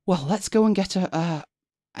 Well, let's go and get an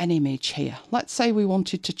image here. Let's say we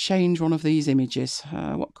wanted to change one of these images.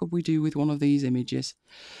 What could we do with one of these images?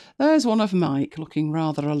 There's one of Mike looking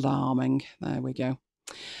rather alarming. There we go.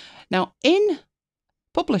 Now, in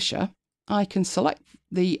Publisher, I can select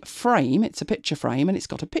the frame. It's a picture frame and it's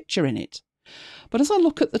got a picture in it. But as I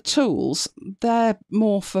look at the tools, they're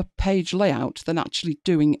more for page layout than actually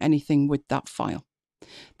doing anything with that file,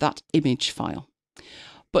 that image file.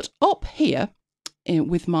 But up here,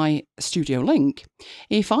 with my StudioLink,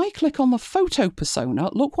 if I click on the photo persona,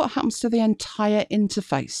 look what happens to the entire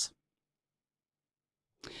interface.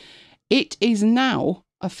 It is now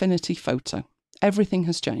Affinity Photo. Everything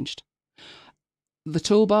has changed. The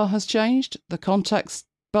toolbar has changed, the context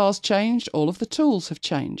bar's changed, all of the tools have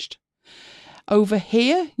changed. Over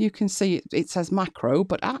here, you can see it says macro,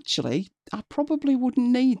 but actually, I probably wouldn't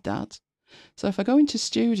need that. So if I go into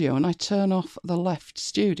Studio and I turn off the left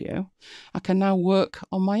Studio, I can now work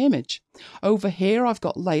on my image. Over here, I've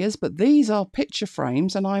got layers, but these are picture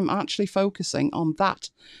frames, and I'm actually focusing on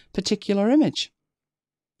that particular image.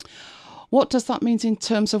 What does that mean in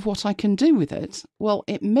terms of what I can do with it? Well,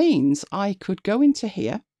 it means I could go into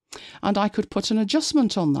here and I could put an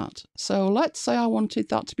adjustment on that. So let's say I wanted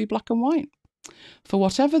that to be black and white. For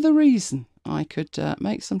whatever the reason, I could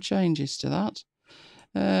make some changes to that.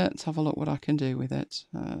 Let's have a look what I can do with it.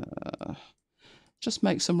 Just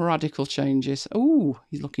make some radical changes. Oh,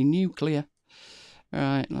 he's looking nuclear.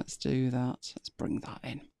 Right, let's do that. Let's bring that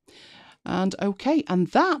in. And OK, and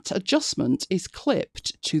that adjustment is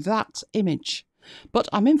clipped to that image. But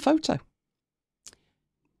I'm in Photo.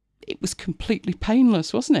 It was completely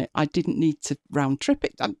painless, wasn't it? I didn't need to round trip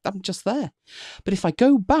it. I'm just there. But if I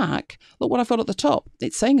go back, look what I've got at the top.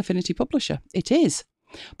 It's saying Affinity Publisher. It is.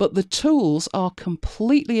 But the tools are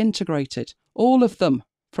completely integrated, all of them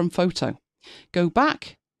from Photo. Go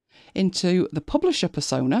back into the Publisher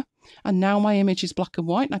persona, and now my image is black and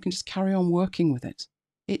white, and I can just carry on working with it.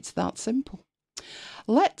 It's that simple.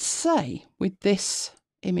 Let's say with this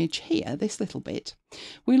image here, this little bit,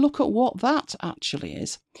 we look at what that actually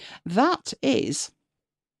is. That is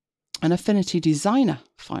an Affinity Designer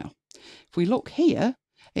file. If we look here,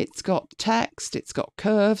 it's got text, it's got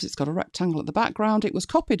curves, it's got a rectangle at the background. It was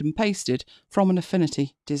copied and pasted from an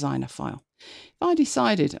Affinity Designer file. If I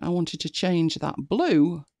decided I wanted to change that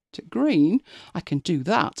blue to green, I can do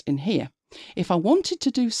that in here. If I wanted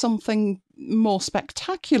to do something more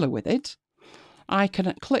spectacular with it, I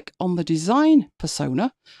can click on the design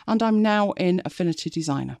persona, and I'm now in Affinity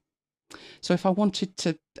Designer. So if I wanted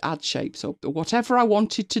to add shapes or whatever I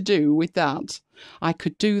wanted to do with that, I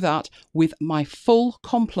could do that with my full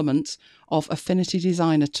complement of Affinity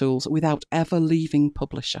Designer tools without ever leaving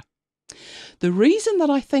Publisher. The reason that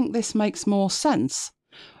I think this makes more sense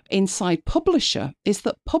inside Publisher is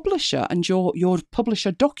that Publisher and your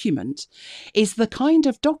Publisher document is the kind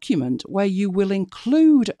of document where you will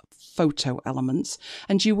include photo elements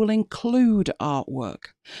and you will include artwork.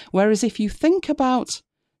 Whereas if you think about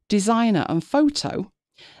Designer and Photo,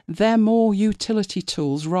 they're more utility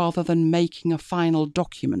tools rather than making a final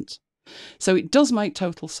document. So it does make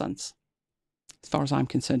total sense. As far as I'm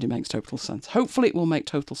concerned, it makes total sense. Hopefully it will make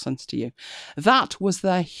total sense to you. That was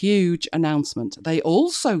their huge announcement. They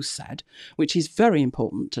also said, which is very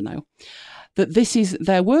important to know, that this is,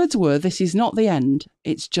 their words were, this is not the end,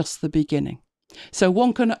 it's just the beginning. So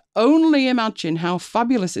one can only imagine how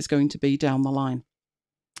fabulous it's going to be down the line.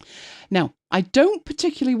 Now, I don't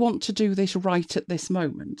particularly want to do this right at this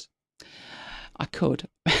moment. I could,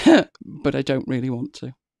 but I don't really want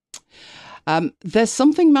to. There's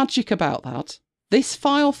something magic about that. This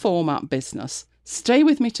file format business, stay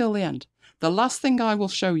with me till the end. The last thing I will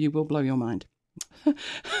show you will blow your mind.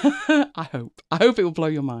 I hope it will blow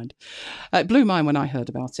your mind. It blew mine when I heard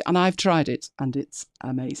about it, and I've tried it, and it's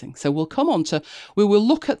amazing. So we'll come on to, we will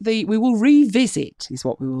revisit, is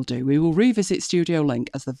what we will do. We will revisit StudioLink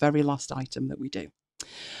as the very last item that we do.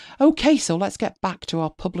 Okay, so let's get back to our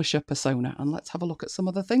Publisher persona, and let's have a look at some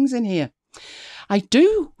of the things in here. I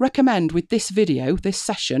do recommend with this video, this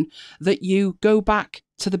session, that you go back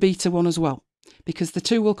to the beta one as well, because the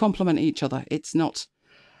two will complement each other. It's not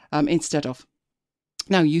instead of.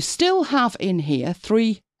 Now, you still have in here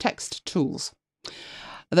 3 text tools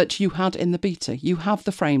that you had in the beta. You have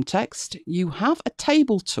the frame text, you have a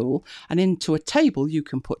table tool, and into a table you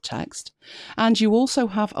can put text, and you also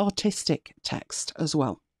have artistic text as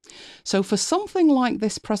well. So for something like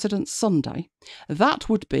this President's Sunday, that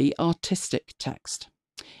would be artistic text.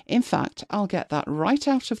 In fact, I'll get that right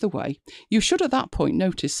out of the way. You should at that point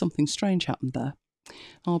notice something strange happened there.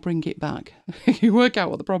 I'll bring it back. You work out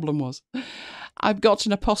what the problem was. I've got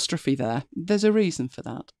an apostrophe there. There's a reason for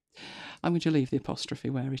that. I'm going to leave the apostrophe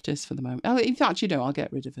where it is for the moment. In fact, I'll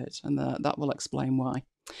get rid of it, and that will explain why.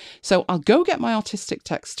 So I'll go get my artistic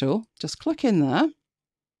text tool. Just click in there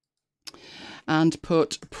and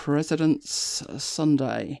put President's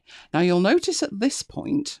Sunday. Now you'll notice at this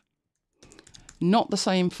point, not the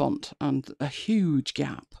same font and a huge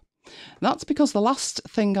gap. That's because the last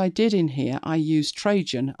thing I did in here, I used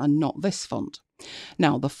Trajan and not this font.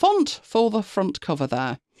 Now, the font for the front cover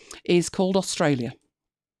there is called Australia.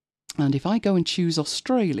 And if I go and choose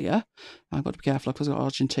Australia, I've got to be careful because I've got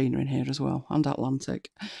Argentina in here as well, and Atlantic.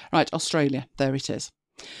 Right, Australia, there it is.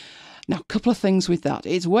 Now, a couple of things with that.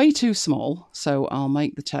 It's way too small, so I'll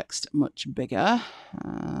make the text much bigger.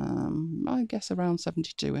 I guess around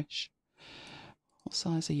 72-ish. What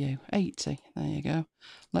size are you? 80. There you go.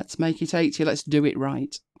 Let's make it 80. Let's do it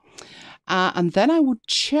right. And then I would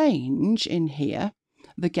change in here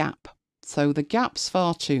the gap. So the gap's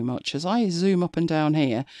far too much. As I zoom up and down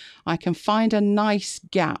here, I can find a nice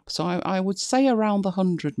gap. So I would say around the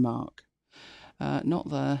 100 mark. Not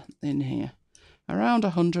there, in here. Around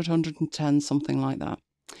 100, 110, something like that.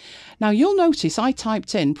 Now you'll notice I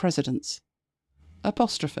typed in President's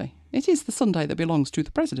apostrophe. It is the Sunday that belongs to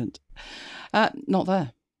the President. Not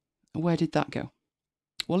there. Where did that go?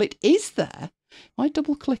 Well, it is there. If I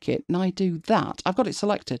double click it and I do that, I've got it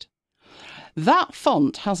selected. That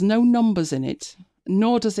font has no numbers in it,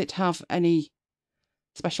 nor does it have any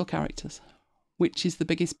special characters, which is the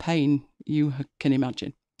biggest pain you can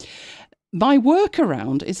imagine. My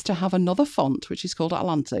workaround is to have another font, which is called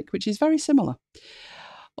Atlantic, which is very similar.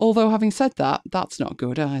 Although having said that, that's not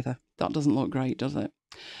good either. That doesn't look great, does it?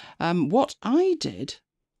 What I did,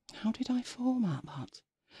 how did I format that?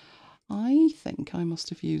 I think I must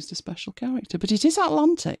have used a special character, but it is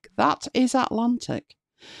Atlantic. That is Atlantic.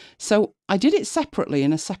 So I did it separately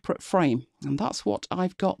in a separate frame, and that's what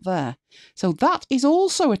I've got there. So that is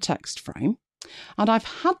also a text frame, and I've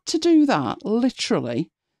had to do that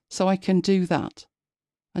literally so I can do that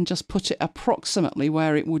and just put it approximately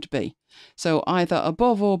where it would be. So either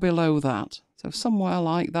above or below that. So somewhere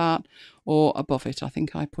like that or above it. I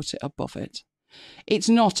think I put it above it. It's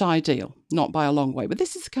not ideal, not by a long way, but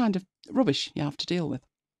this is the kind of rubbish you have to deal with.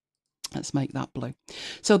 Let's make that blue.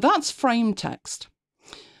 So that's frame text.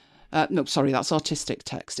 No, sorry, that's artistic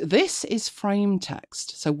text. This is frame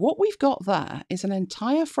text. So what we've got there is an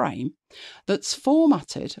entire frame that's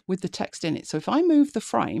formatted with the text in it. So if I move the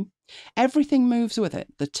frame, everything moves with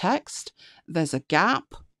it. The text, there's a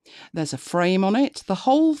gap, there's a frame on it. The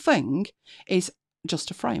whole thing is just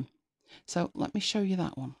a frame. So let me show you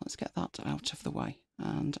that one. Let's get that out of the way,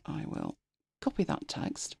 and I will copy that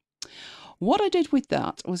text. What I did with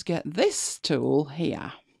that was get this tool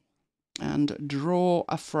here and draw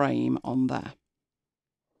a frame on there.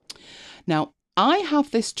 Now, I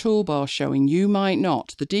have this toolbar showing, you might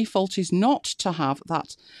not. The default is not to have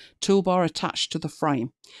that toolbar attached to the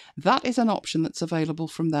frame. That is an option that's available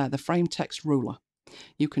from there, the frame text ruler.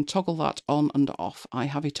 You can toggle that on and off. I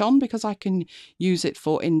have it on because I can use it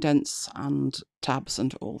for indents and tabs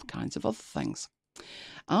and all kinds of other things.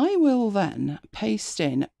 I will then paste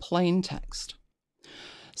in plain text.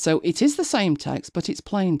 So it is the same text, but it's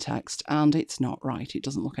plain text and it's not right. It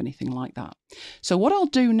doesn't look anything like that. So what I'll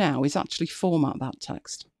do now is actually format that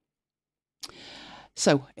text.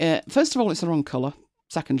 So first of all, it's the wrong colour.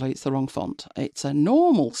 Secondly, it's the wrong font. It's a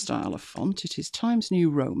normal style of font. It is Times New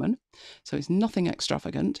Roman, so it's nothing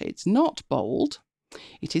extravagant. It's not bold.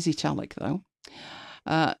 It is italic, though.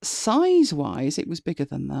 Size-wise, it was bigger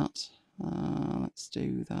than that. Let's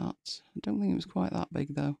do that. I don't think it was quite that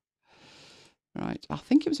big, though. Right, I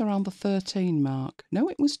think it was around the 13 mark. No,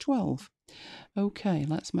 it was 12. Okay,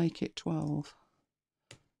 let's make it 12.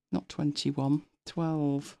 Not 21,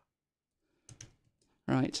 12.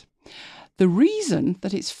 Right. The reason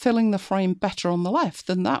that it's filling the frame better on the left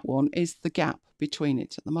than that one is the gap between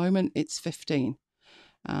it. At the moment, it's 15.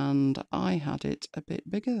 And I had it a bit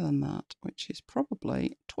bigger than that, which is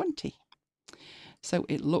probably 20. So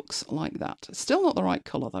it looks like that. Still not the right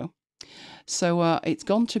colour, though. So it's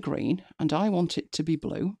gone to green, and I want it to be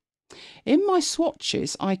blue. In my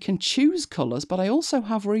swatches, I can choose colours, but I also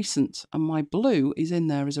have recent, and my blue is in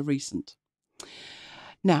there as a recent.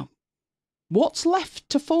 Now, what's left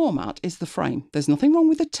to format is the frame. There's nothing wrong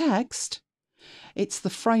with the text. It's the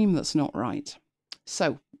frame that's not right.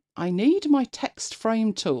 So I need my text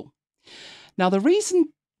frame tool. Now, the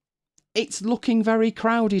reason it's looking very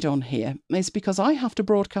crowded on here is because I have to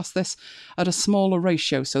broadcast this at a smaller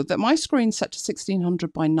ratio, so that my screen's set to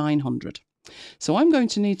 1600 by 900. So I'm going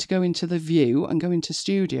to need to go into the view and go into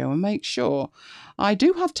Studio and make sure I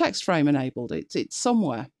do have text frame enabled. It's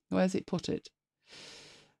somewhere. Where's it put it?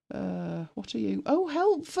 What are you? Oh,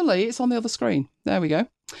 helpfully, it's on the other screen. There we go.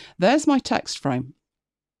 There's my text frame.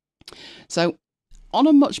 So on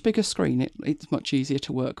a much bigger screen, it's much easier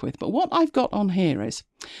to work with. But what I've got on here is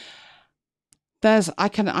I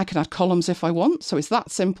can add columns if I want. So it's that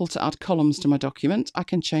simple to add columns to my document. I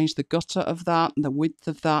can change the gutter of that and the width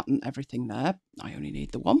of that and everything there. I only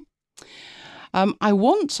need the one. I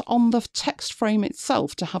want on the text frame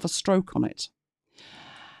itself to have a stroke on it.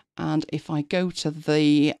 And if I go to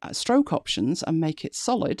the stroke options and make it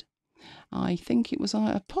solid, I think it was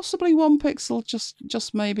possibly 1 pixel,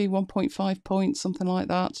 just maybe 1.5 points, something like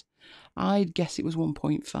that. I'd guess it was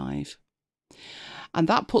 1.5. And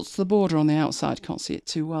that puts the border on the outside. Can't see it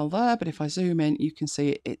too well there, but if I zoom in, you can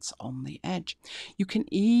see it's on the edge. You can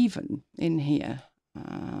even, in here,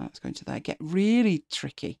 let's go into there, get really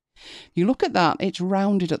tricky. You look at that, it's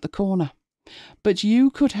rounded at the corner. But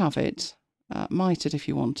you could have it mitered if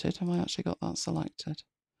you wanted. Have I actually got that selected?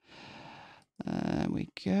 There we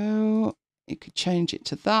go. You could change it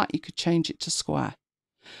to that. You could change it to square.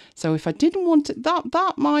 So if I didn't want it,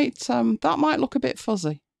 that might look a bit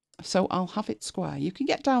fuzzy. So I'll have it square. You can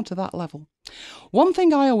get down to that level. One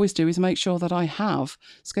thing I always do is make sure that I have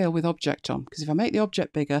scale with object on, because if I make the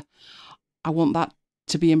object bigger, I want that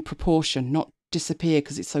to be in proportion, not disappear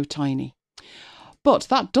because it's so tiny. But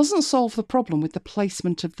that doesn't solve the problem with the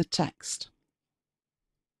placement of the text.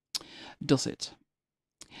 Does it?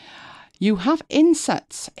 You have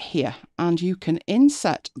insets here, and you can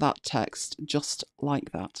inset that text just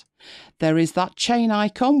like that. There is that chain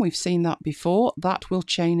icon, we've seen that before, that will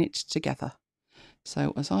chain it together.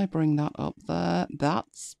 So as I bring that up there,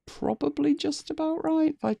 that's probably just about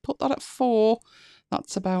right. If I put that at 4,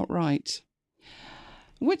 that's about right.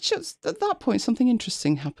 Which at that point something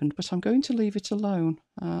interesting happened, but I'm going to leave it alone.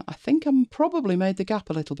 I think I probably made the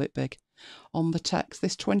gap a little bit big on the text.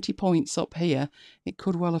 This 20 points up here, it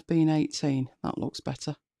could well have been 18. That looks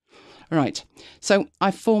better. Right, so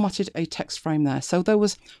I've formatted a text frame there. So there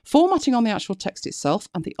was formatting on the actual text itself,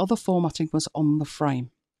 and the other formatting was on the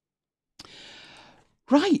frame.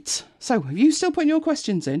 Right, so have you still putting your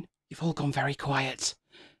questions in? You've all gone very quiet.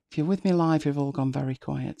 If you're with me live, you've all gone very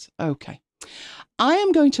quiet. Okay. I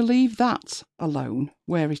am going to leave that alone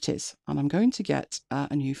where it is, and I'm going to get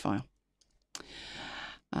a new file.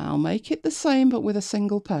 I'll make it the same, but with a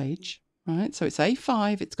single page. Right, so it's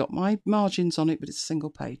A5, it's got my margins on it, but it's a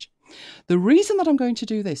single page. The reason that I'm going to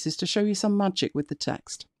do this is to show you some magic with the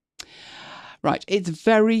text. Right, it's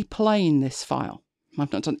very plain, this file.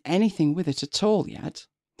 I've not done anything with it at all yet,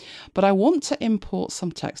 but I want to import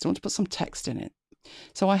some text. I want to put some text in it.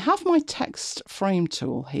 So I have my text frame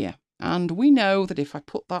tool here, and we know that if I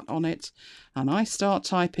put that on it and I start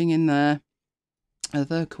typing in there,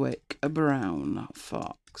 the quick brown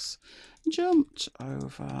fox jumped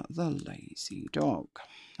over the lazy dog.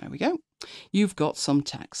 There we go. You've got some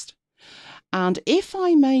text. And if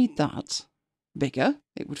I made that bigger,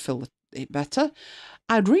 it would fill it better.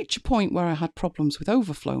 I'd reach a point where I had problems with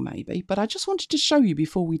overflow maybe, but I just wanted to show you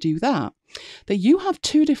before we do that you have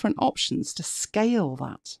 2 different options to scale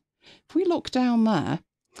that. If we look down there,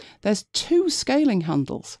 there's 2 scaling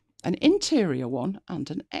handles, an interior one and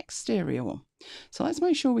an exterior one. So let's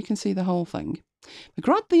make sure we can see the whole thing. We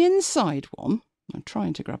grab the inside one. I'm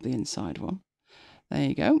trying to grab the inside one. There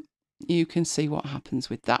you go. You can see what happens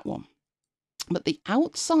with that one. But the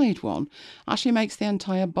outside one actually makes the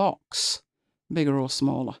entire box bigger or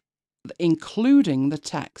smaller, including the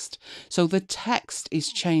text. So the text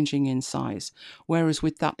is changing in size, whereas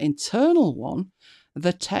with that internal one,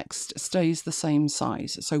 the text stays the same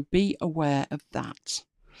size. So be aware of that.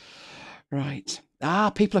 Right.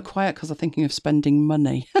 People are quiet because they're thinking of spending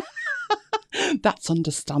money. That's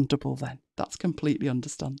understandable then. That's completely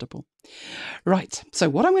understandable. Right, so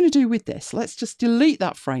what I'm going to do with this, let's just delete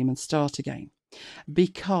that frame and start again.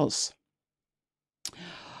 Because I'm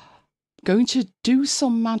going to do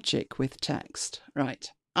some magic with text. Right,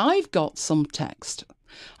 I've got some text.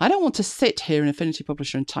 I don't want to sit here in Affinity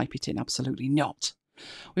Publisher and type it in, absolutely not.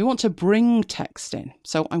 We want to bring text in.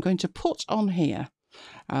 So I'm going to put on here,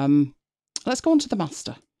 let's go on to the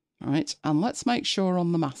master. Right, and let's make sure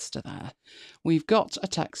on the master there, we've got a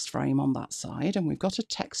text frame on that side and we've got a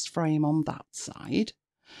text frame on that side.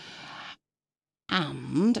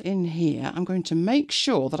 And in here, I'm going to make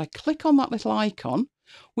sure that I click on that little icon,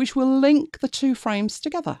 which will link the 2 frames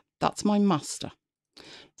together. That's my master.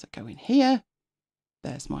 So go in here,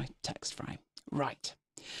 there's my text frame. Right,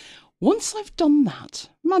 once I've done that,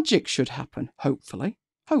 magic should happen, hopefully.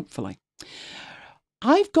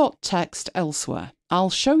 I've got text elsewhere. I'll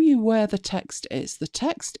show you where the text is. The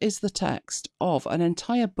text is the text of an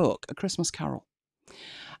entire book, A Christmas Carol.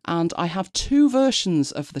 And I have 2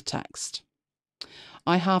 versions of the text.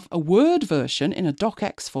 I have a Word version in a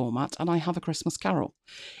DOCX format, and I have A Christmas Carol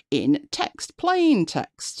in text, plain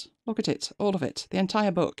text. Look at it, all of it, the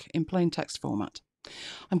entire book in plain text format.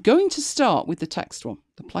 I'm going to start with the text one,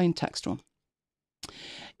 the plain text one.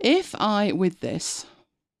 If I, with this,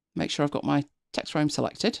 make sure I've got my text frame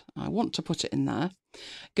selected, I want to put it in there,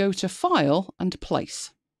 go to File and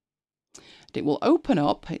Place. It will open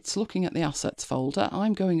up, it's looking at the Assets folder,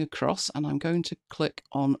 I'm going across and I'm going to click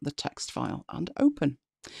on the text file and open.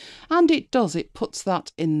 And it does, it puts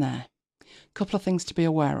that in there. A couple of things to be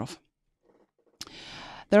aware of.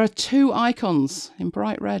 There are 2 icons in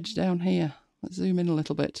bright red down here. Let's zoom in a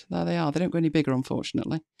little bit. There they are, they don't go any bigger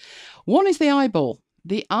unfortunately. One is the eyeball.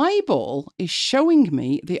 The eyeball is showing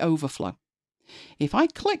me the overflow. If I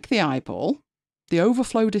click the eyeball, the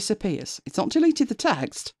overflow disappears. It's not deleted the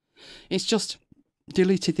text, it's just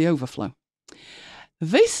deleted the overflow.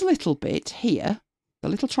 This little bit here, the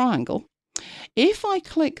little triangle, if I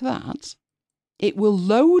click that, it will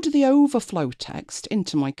load the overflow text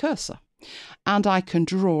into my cursor, and I can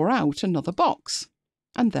draw out another box.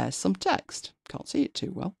 And there's some text. Can't see it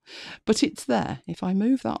too well, but it's there. If I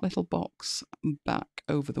move that little box back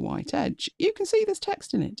over the white edge, you can see there's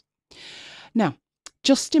text in it. Now,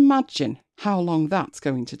 just imagine how long that's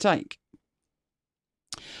going to take.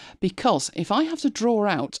 Because if I have to draw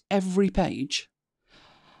out every page,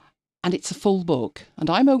 and it's a full book. And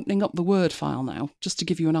I'm opening up the Word file now, just to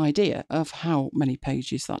give you an idea of how many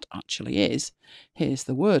pages that actually is. Here's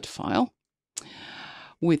the Word file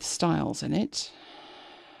with styles in it.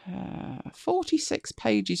 46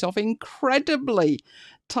 pages of incredibly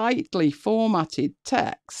tightly formatted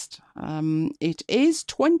text. It is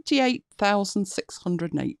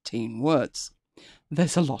 28,618 words.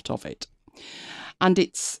 There's a lot of it. And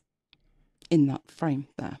it's in that frame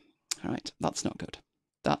there. All right, that's not good.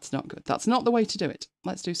 That's not good. That's not the way to do it.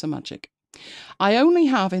 Let's do some magic. I only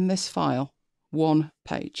have in this file one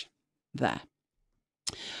page there.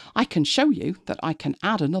 I can show you that I can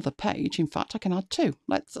add another page. In fact, I can add two.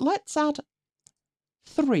 Let's add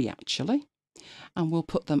three actually, and we'll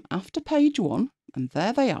put them after page one, and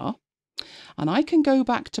there they are. And I can go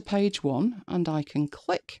back to page one and I can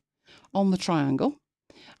click on the triangle.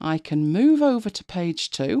 I can move over to page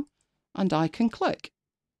two and I can click.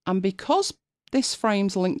 And because this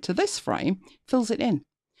frame's linked to this frame, fills it in.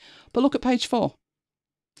 But look at page 4.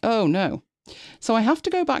 Oh no. So I have to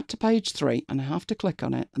go back to page 3 and I have to click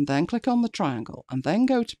on it and then click on the triangle and then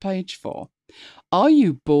go to page 4. Are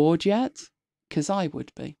you bored yet? Because I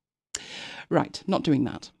would be. Right, not doing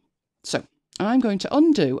that. So I'm going to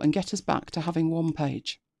undo and get us back to having one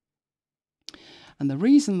page. And the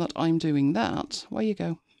reason that I'm doing that, where you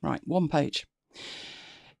go, right, one page,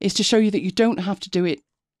 is to show you that you don't have to do it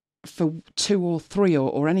for 2 or 3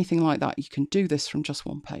 or anything like that. You can do this from just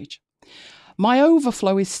one page. My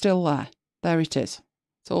overflow is still there. There it is.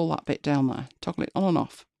 It's all that bit down there. Toggle it on and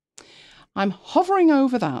off. I'm hovering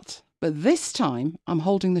over that, but this time I'm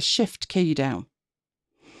holding the Shift key down.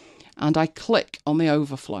 And I click on the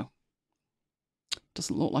overflow.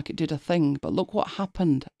 Doesn't look like it did a thing, but look what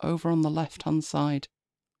happened over on the left-hand side.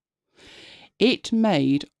 It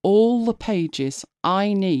made all the pages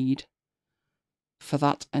I need for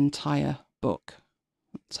that entire book.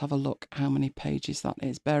 Let's have a look how many pages that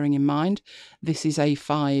is. Bearing in mind, this is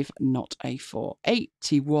A5, not A4.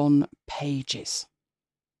 81 pages.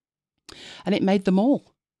 And it made them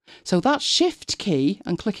all. So that Shift key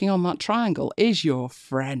and clicking on that triangle is your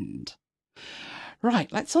friend.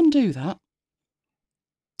 Right, let's undo that.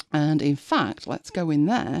 And in fact, let's go in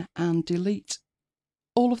there and delete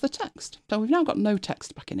all of the text. So we've now got no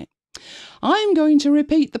text back in it. I'm going to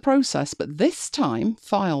repeat the process, but this time,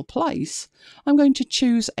 File Place, I'm going to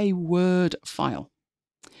choose a Word file.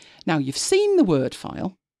 Now, you've seen the Word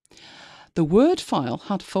file. The Word file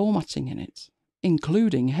had formatting in it,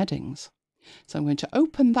 including headings. So I'm going to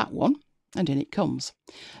open that one, and in it comes.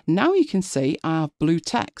 Now you can see I have blue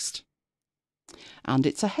text, and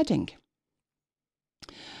it's a heading,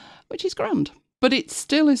 which is grand, but it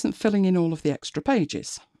still isn't filling in all of the extra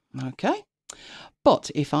pages. Okay, but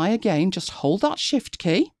if I again just hold that Shift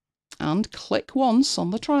key and click once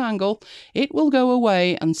on the triangle, it will go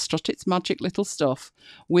away and strut its magic little stuff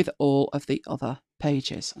with all of the other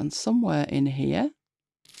pages. And somewhere in here,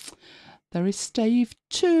 there is stave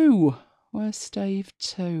 2. Where's stave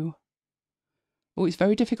 2? Oh, it's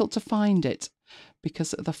very difficult to find it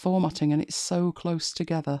because of the formatting and it's so close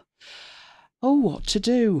together. Oh, what to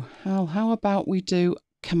do? Well, how about we do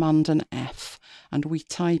Command and F and we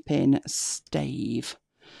type in stave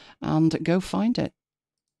and go find it.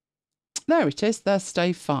 There it is, there's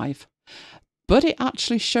stave 5. But it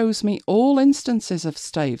actually shows me all instances of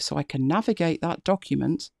stave, so I can navigate that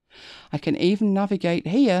document. I can even navigate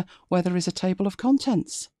here where there is a table of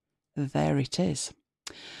contents. There it is.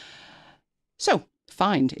 So,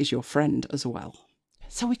 find is your friend as well.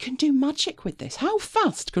 So we can do magic with this. How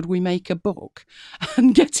fast could we make a book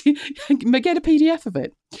and get a PDF of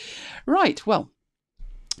it? Right, well,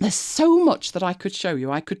 there's so much that I could show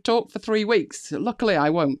you. I could talk for 3 weeks. Luckily, I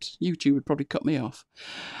won't. YouTube would probably cut me off.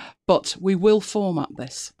 But we will format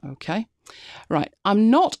this, okay? Right, I'm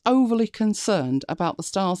not overly concerned about the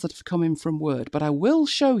styles that have come in from Word, but I will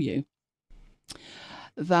show you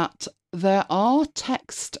that there are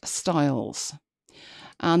text styles.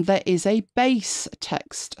 And there is a base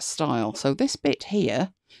text style. So this bit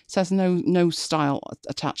here says no style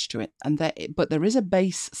attached to it, but there is a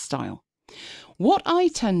base style. What I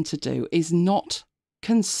tend to do is not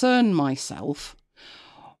concern myself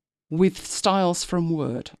with styles from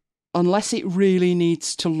Word unless it really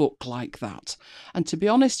needs to look like that. And to be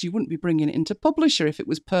honest, you wouldn't be bringing it into Publisher if it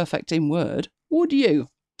was perfect in Word, would you?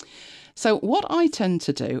 So what I tend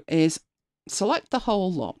to do is select the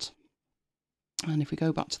whole lot. And if we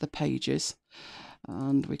go back to the pages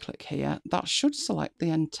and we click here, that should select the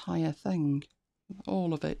entire thing,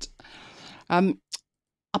 all of it.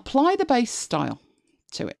 Apply the base style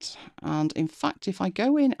to it. And in fact, if I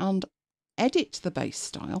go in and edit the base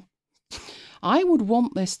style, I would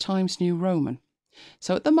want this Times New Roman.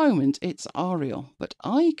 So at the moment it's Arial, but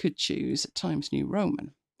I could choose Times New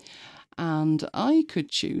Roman. And I could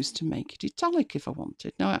choose to make it italic if I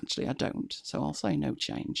wanted. No, actually I don't, so I'll say no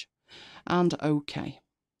change. And OK.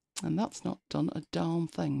 And that's not done a darn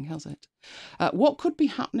thing, has it? What could be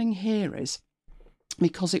happening here is,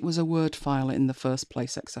 because it was a Word file in the first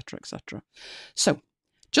place, etc., etc. So,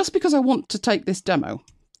 just because I want to take this demo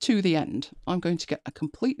to the end, I'm going to get a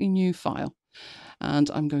completely new file, and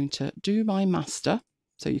I'm going to do my master,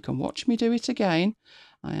 so you can watch me do it again.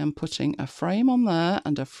 I am putting a frame on there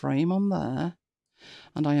and a frame on there,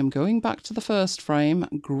 and I am going back to the first frame,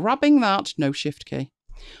 grabbing that, no shift key,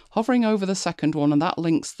 hovering over the second one, and that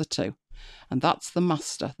links the two. And that's the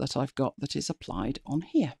master that I've got that is applied on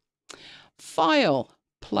here. File,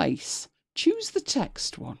 place, choose the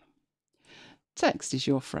text one. Text is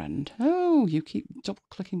your friend. Oh, you keep double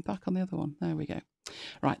clicking back on the other one. There we go.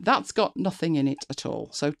 Right, that's got nothing in it at all.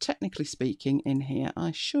 So technically speaking in here,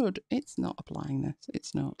 it's not applying this.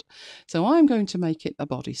 It's not. So I'm going to make it a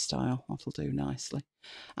body style. That'll do nicely.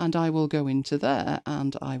 And I will go into there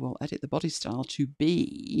and I will edit the body style to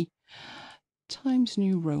be Times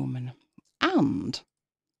New Roman and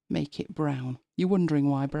make it brown. You're wondering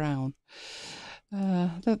why brown?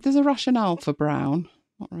 There's a rationale for brown.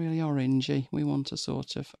 Not really orangey. We want a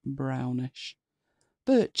sort of brownish,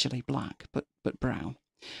 virtually black, but brown.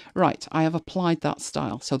 Right, I have applied that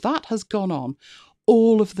style. So that has gone on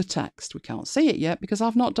all of the text. We can't see it yet because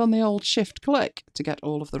I've not done the old shift click to get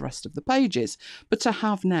all of the rest of the pages, but to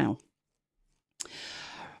have now.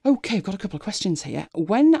 Okay, I've got a couple of questions here.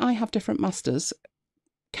 When I have different masters,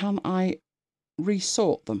 can I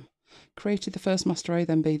resort them? Created the first master A,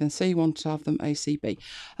 then B, then C, want to have them A, C, B.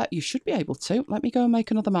 You should be able to. Let me go and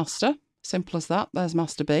make another master. Simple as that. There's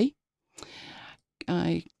master B.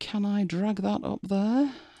 Can I drag that up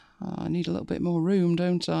there? Oh, I need a little bit more room,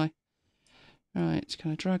 don't I? Right,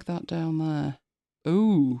 can I drag that down there?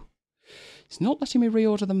 Ooh, it's not letting me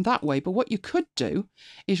reorder them that way, but what you could do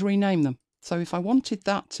is rename them. So if I wanted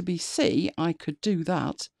that to be C, I could do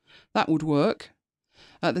that. That would work.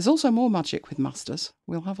 There's also more magic with masters.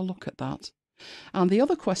 We'll have a look at that. And the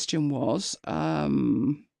other question was,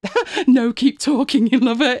 no, keep talking, you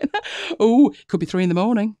love it. Oh, could be 3 in the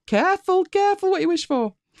morning. Careful, careful what you wish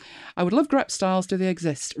for. I would love grep styles. Do they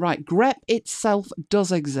exist? Right, grep itself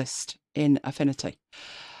does exist in Affinity.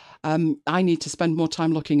 I need to spend more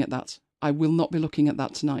time looking at that. I will not be looking at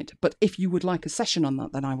that tonight. But if you would like a session on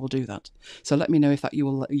that, then I will do that. So let me know if that you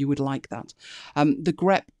would like that. The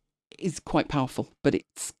grep is quite powerful, but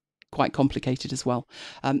it's quite complicated as well.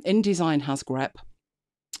 InDesign has grep.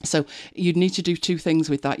 So you'd need to do 2 things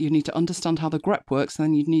with that. You need to understand how the grep works, and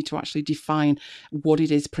then you'd need to actually define what it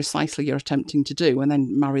is precisely you're attempting to do, and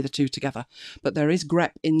then marry the 2 together. But there is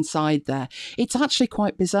grep inside there. It's actually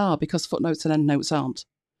quite bizarre because footnotes and endnotes aren't.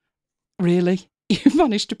 Really? You've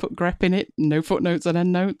managed to put grep in it, no footnotes and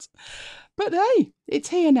endnotes. But hey, it's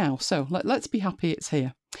here now, so let's be happy it's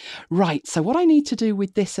here. Right, so what I need to do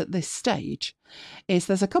with this at this stage is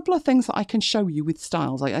there's a couple of things that I can show you with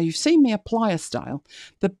styles. You've seen me apply a style.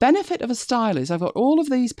 The benefit of a style is I've got all of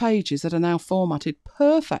these pages that are now formatted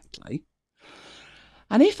perfectly.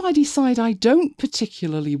 And if I decide I don't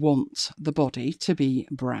particularly want the body to be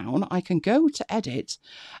brown, I can go to edit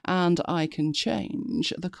and I can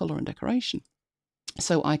change the colour and decoration.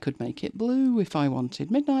 So I could make it blue if I wanted,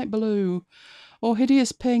 midnight blue, or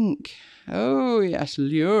hideous pink. Oh yes,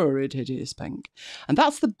 lurid hideous pink. And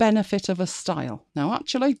that's the benefit of a style. Now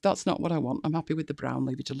actually, that's not what I want. I'm happy with the brown,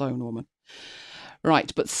 leave it alone, woman.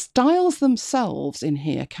 Right, but styles themselves in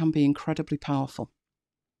here can be incredibly powerful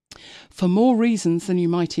for more reasons than you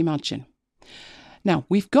might imagine. Now,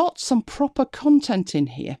 we've got some proper content in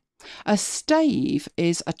here. A stave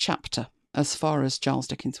is a chapter, as far as Charles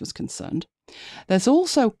Dickens was concerned. There's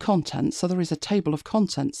also content, so there is a table of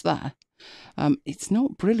contents there. It's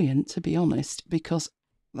not brilliant, to be honest, because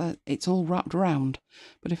it's all wrapped around.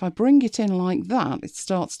 But if I bring it in like that, it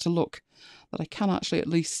starts to look that I can actually at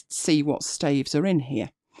least see what staves are in here.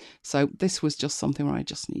 So this was just something where I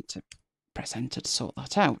just need to press enter to sort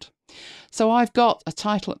that out. So I've got a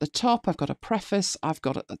title at the top, I've got a preface, I've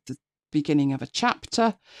got at the beginning of a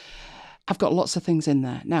chapter. I've got lots of things in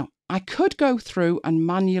there. Now, I could go through and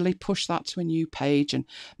manually push that to a new page and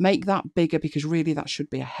make that bigger because really that should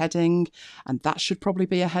be a heading and that should probably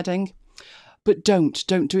be a heading. But don't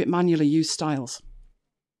do it manually, use styles.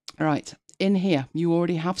 All right, in here, you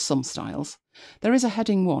already have some styles. There is a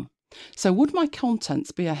heading 1. So would my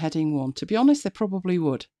contents be a heading 1? To be honest, they probably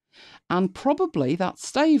would. And probably that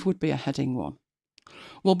stave would be a heading 1.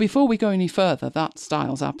 Well, before we go any further, that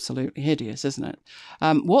style's absolutely hideous, isn't it?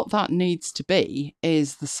 What that needs to be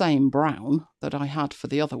is the same brown that I had for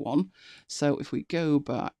the other one. So if we go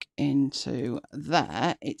back into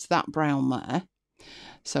there, it's that brown there.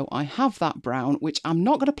 So I have that brown, which I'm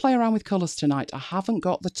not going to play around with colours tonight. I haven't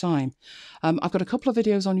got the time. I've got a couple of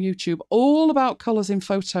videos on YouTube all about colours in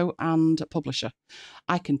Photo and Publisher.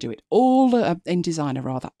 I can do it all in Designer,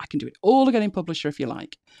 rather. I can do it all again in Publisher if you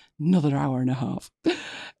like. Another hour and a half. The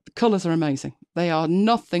colours are amazing. They are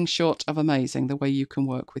nothing short of amazing, the way you can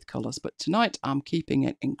work with colours. But tonight I'm keeping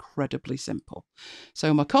it incredibly simple.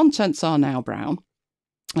 So my contents are now brown.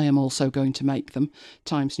 I am also going to make them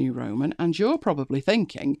Times New Roman, and you're probably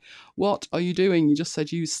thinking, what are you doing? You just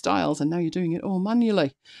said use styles and now you're doing it all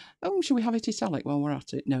manually. Oh, should we have it italic while we're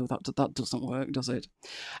at it? No, that doesn't work, does it?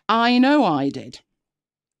 I know I did.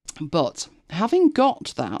 But having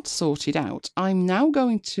got that sorted out, I'm now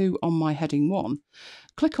going to, on my heading 1,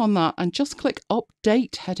 click on that and just click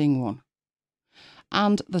Update Heading 1.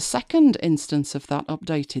 And the second instance of that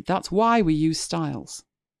updated, that's why we use styles.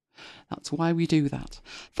 That's why we do that.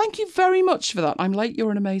 Thank you very much for that. I'm late,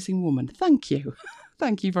 you're an amazing woman. Thank you.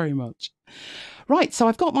 Thank you very much. Right, so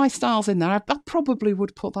I've got my styles in there. I probably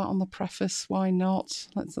would put that on the preface. Why not?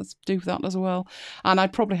 Let's do that as well. And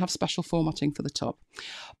I'd probably have special formatting for the top.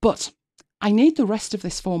 But I need the rest of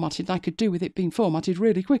this formatted, and I could do with it being formatted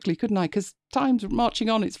really quickly, couldn't I? Because time's marching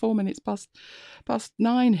on. It's 4 minutes past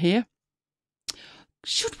 9 here.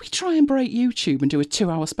 Should we try and break YouTube and do a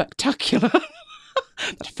 2-hour spectacular?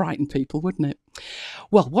 That'd frighten people, wouldn't it?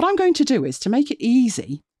 Well, what I'm going to do is to make it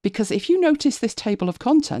easy, because if you notice this table of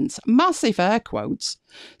contents, massive air quotes,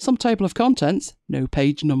 some table of contents, no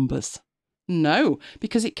page numbers. No,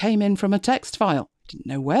 because it came in from a text file. Didn't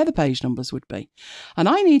know where the page numbers would be. And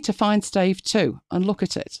I need to find stave 2 and look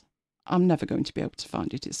at it. I'm never going to be able to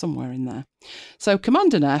find it. It's somewhere in there. So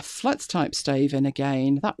Command and F, let's type stave in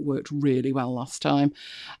again. That worked really well last time.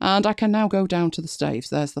 And I can now go down to the staves.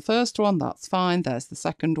 There's the first one. That's fine. There's the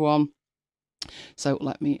second one. So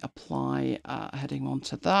let me apply a heading 1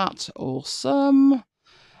 to that. Awesome.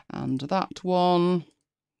 And that one.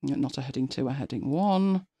 Not a heading 2, a heading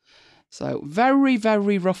 1. So very,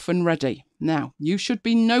 very rough and ready. Now, you should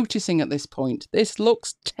be noticing at this point, this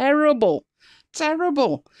looks terrible.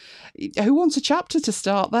 Terrible. Who wants a chapter to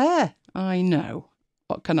start there? I know.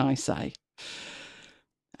 What can I say?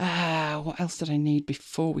 What else did I need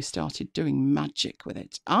before we started doing magic with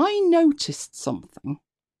it? I noticed something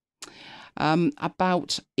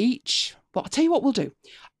about each... Well, I'll tell you what we'll do.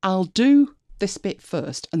 I'll do this bit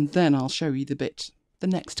first, and then I'll show you the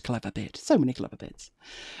next clever bit. So many clever bits.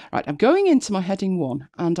 Right, I'm going into my heading 1,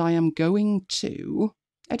 and I am going to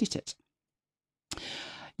edit it.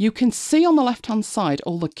 You can see on the left-hand side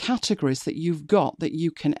all the categories that you've got that you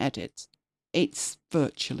can edit. It's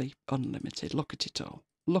virtually unlimited. Look at it all.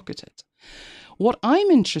 Look at it. What I'm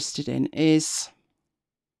interested in is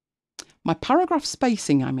my paragraph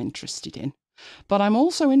spacing I'm interested in, but I'm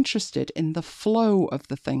also interested in the flow of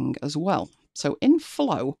the thing as well. So in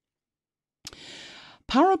flow,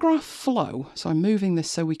 paragraph flow, so I'm moving this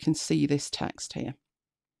so we can see this text here.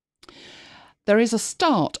 There is a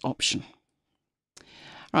start option.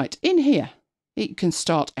 Right, in here, it can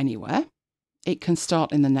start anywhere. It can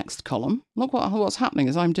start in the next column. Look what's happening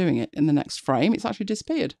as I'm doing it in the next frame. It's actually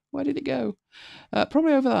disappeared. Where did it go?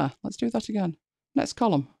 Probably over there. Let's do that again. Next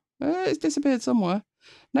column. It's disappeared somewhere.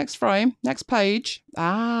 Next frame. Next page.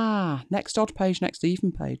 Next odd page. Next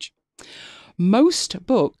even page. Most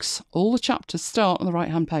books, all the chapters start on the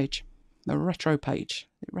right-hand page. The retro page.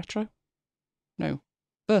 Is it retro? No.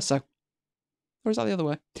 Verso. Or is that the other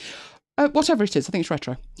way? Whatever it is, I think it's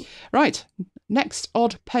retro. Right, next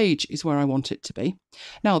odd page is where I want it to be.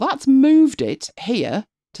 Now that's moved it here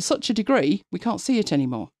to such a degree we can't see it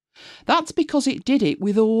anymore. That's because it did it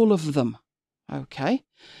with all of them. Okay,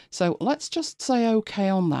 so let's just say okay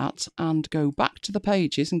on that and go back to the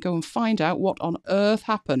pages and go and find out what on earth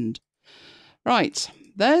happened. Right,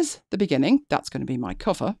 there's the beginning. That's going to be my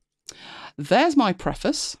cover. There's my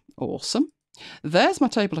preface. Awesome. There's my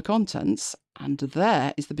table of contents, and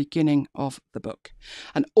there is the beginning of the book.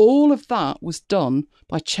 And all of that was done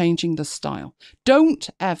by changing the style. Don't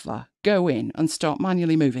ever go in and start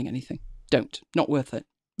manually moving anything. Don't. Not worth it.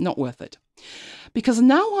 Not worth it. Because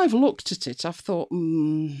now I've looked at it, I've thought,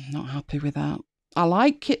 not happy with that. I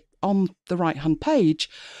like it on the right-hand page,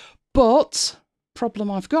 but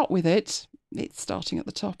problem I've got with it, it's starting at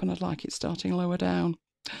the top and I'd like it starting lower down.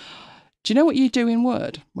 Do you know what you do in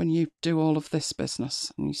Word when you do all of this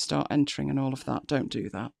business and you start entering and all of that? Don't do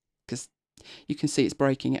that, because you can see it's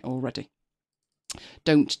breaking it already.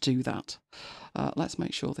 Don't do that. Let's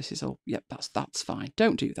make sure this is all, yep, that's fine.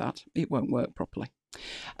 Don't do that. It won't work properly.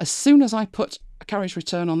 As soon as I put a carriage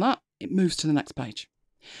return on that, it moves to the next page.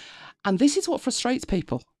 And this is what frustrates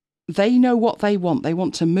people. They know what they want. They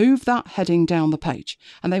want to move that heading down the page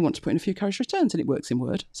and they want to put in a few carriage returns, and it works in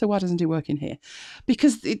Word. So why doesn't it work in here?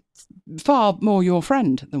 Because it's far more your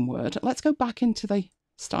friend than Word. Let's go back into the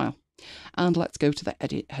style and let's go to the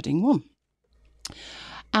edit heading 1.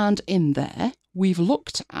 And in there, we've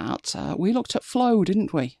looked at, flow,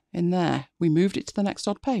 didn't we? In there, we moved it to the next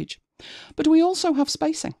odd page. But we also have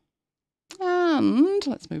spacing. And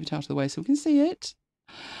let's move it out of the way so we can see it.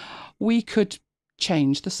 We could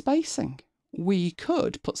change the spacing. We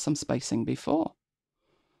could put some spacing before.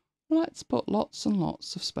 Let's put lots and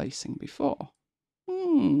lots of spacing before.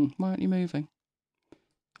 Why aren't you moving?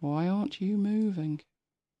 Why aren't you moving?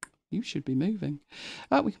 You should be moving.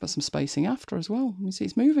 We can put some spacing after as well. You see,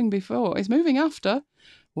 it's moving before. It's moving after.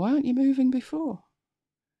 Why aren't you moving before?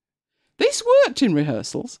 This worked in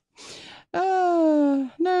rehearsals. No,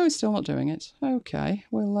 it's still not doing it. Okay,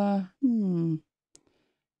 we'll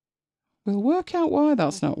work out why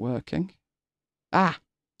that's not working. I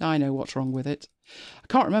know what's wrong with it. I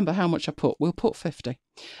can't remember how much I put. We'll put 50.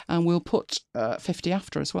 And we'll put 50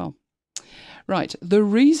 after as well. Right, the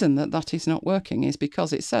reason that that is not working is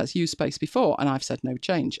because it says use space before, and I've said no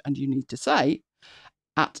change, and you need to say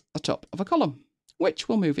at the top of a column, which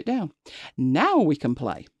will move it down. Now we can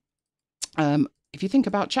play. If you think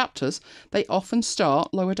about chapters, they often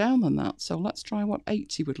start lower down than that. So let's try what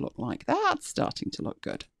 80 would look like. That's starting to look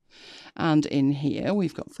good. And in here,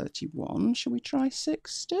 we've got 31. Shall we try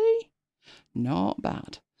 60? Not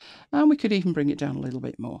bad. And we could even bring it down a little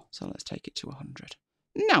bit more. So let's take it to 100.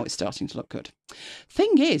 Now it's starting to look good.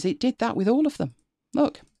 Thing is, it did that with all of them.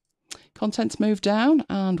 Look, contents moved down,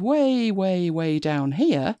 and way, way, way down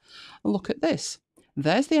here, look at this.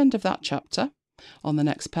 There's the end of that chapter. On the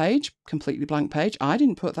next page, completely blank page. I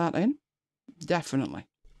didn't put that in. Definitely.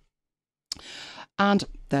 And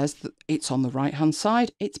it's on the right hand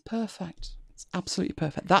side. It's perfect. It's absolutely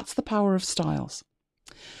perfect. That's the power of styles.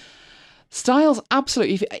 Styles,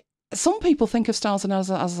 absolutely. Some people think of styles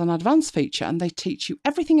as an advanced feature, and they teach you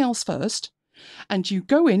everything else first, and you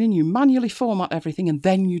go in and you manually format everything, and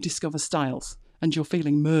then you discover styles, and you're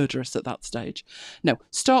feeling murderous at that stage. No,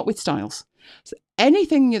 start with styles. So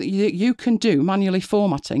anything you can do manually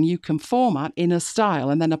formatting, you can format in a style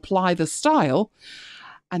and then apply the style,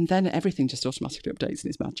 and then everything just automatically updates in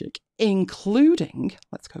its magic, including,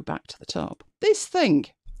 let's go back to the top, this thing.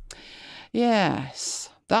 Yes,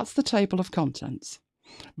 that's the table of contents,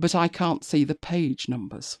 but I can't see the page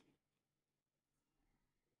numbers.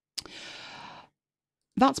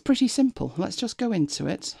 That's pretty simple. Let's just go into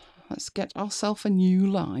it. Let's get ourselves a new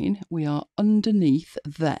line. We are underneath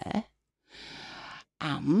there.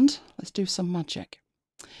 And let's do some magic.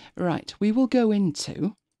 Right, we will go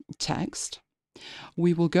into text.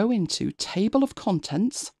 We will go into table of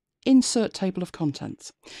contents, insert table of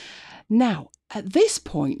contents. Now, at this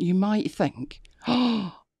point, you might think,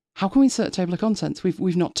 oh, how can we insert table of contents?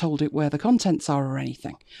 We've not told it where the contents are or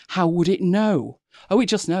anything. How would it know? Oh, it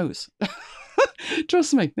just knows.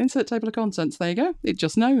 Trust me, insert table of contents. There you go. It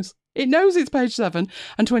just knows. It knows it's page 7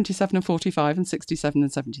 and 27 and 45 and 67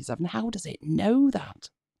 and 77. How does it know that?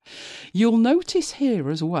 You'll notice here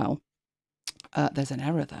as well, there's an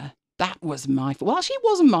error there. That was my fault. Well, actually, it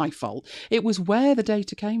wasn't my fault. It was where the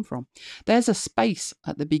data came from. There's a space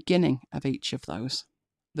at the beginning of each of those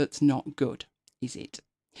that's not good, is it?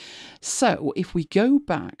 So if we go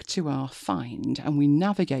back to our find and we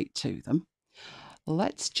navigate to them,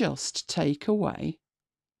 let's just take away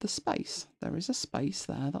the space. There is a space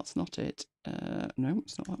there. That's not it. No,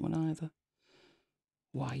 it's not that one either.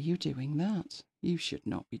 Why are you doing that? You should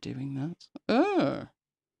not be doing that.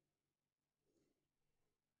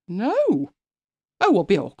 No. Oh, well,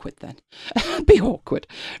 be awkward then. Be awkward.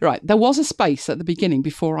 Right, there was a space at the beginning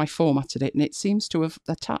before I formatted it, and it seems to have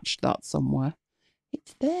attached that somewhere.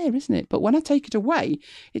 It's there, isn't it? But when I take it away,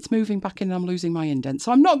 it's moving back in and I'm losing my indent.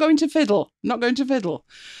 So I'm not going to fiddle. I'm not going to fiddle.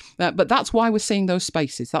 But that's why we're seeing those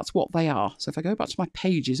spaces. That's what they are. So if I go back to my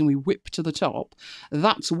pages and we whip to the top,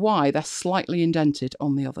 that's why they're slightly indented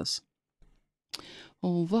on the others.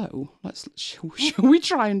 Although, shall we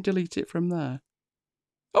try and delete it from there?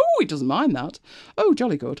 Oh, it doesn't mind that. Oh,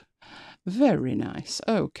 jolly good. Very nice.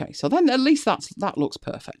 Okay, so then at least that looks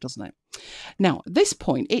perfect, doesn't it? Now, at this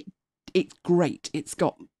point, it's great. It's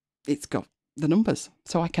got the numbers.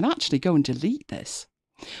 So I can actually go and delete this.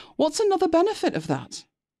 What's another benefit of that?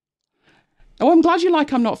 Oh, I'm glad you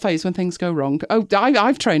like I'm not phased when things go wrong. Oh,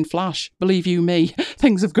 I've trained Flash. Believe you me,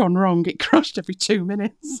 things have gone wrong. It crashed every 2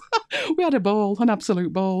 minutes. We had a ball, an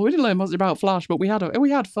absolute ball. We didn't learn much about Flash, but we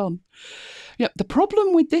had fun. Yeah, the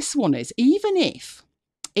problem with this one is, even if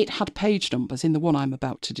it had page numbers in the one I'm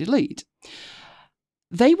about to delete,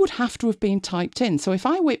 they would have to have been typed in. So if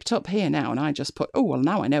I whipped up here now and I just put, oh, well,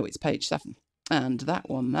 now I know it's page 7. And that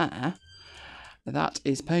one there, that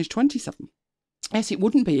is page 27. Yes, it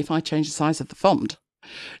wouldn't be if I changed the size of the font.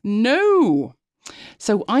 No.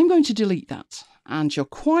 So I'm going to delete that. And you're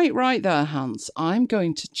quite right there, Hans. I'm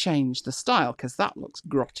going to change the style because that looks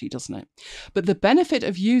grotty, doesn't it? But the benefit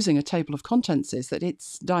of using a table of contents is that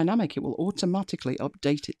it's dynamic. It will automatically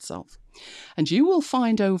update itself. And you will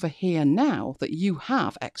find over here now that you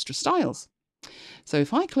have extra styles. So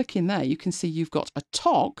if I click in there, you can see you've got a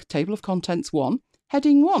TOC, table of contents 1,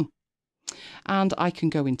 heading 1. And I can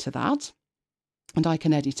go into that. And I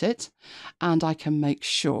can edit it, and I can make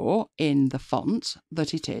sure in the font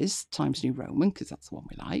that it is Times New Roman, because that's the one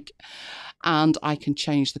we like. And I can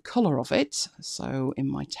change the colour of it. So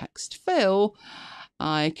in my text fill,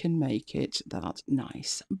 I can make it that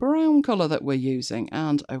nice brown colour that we're using.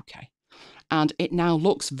 And OK. And it now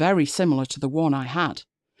looks very similar to the one I had,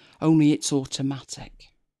 only it's automatic.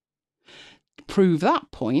 To prove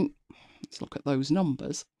that point, let's look at those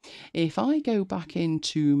numbers. If I go back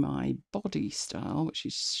into my body style, which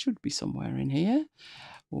should be somewhere in here.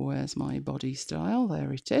 Where's my body style?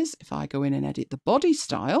 There it is. If I go in and edit the body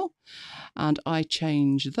style and I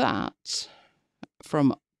change that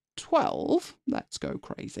from 12, let's go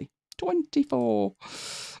crazy, 24.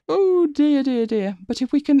 Oh dear, dear, dear. But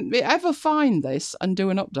if we can ever find this and do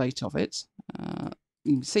an update of it,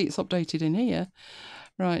 you can see it's updated in here.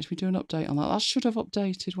 Right, we do an update on that. That should have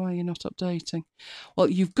updated. Why are you not updating? Well,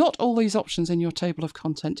 you've got all these options in your table of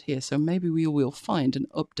content here, so maybe we will find an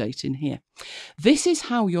update in here. This is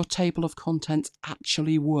how your table of contents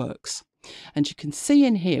actually works. And you can see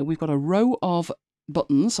in here, we've got a row of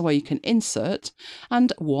buttons where you can insert,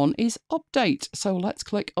 and one is update. So let's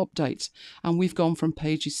click update. And we've gone from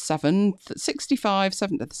pages 7, 65,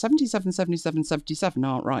 77, 77, 77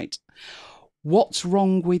 aren't right. What's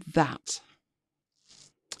wrong with that?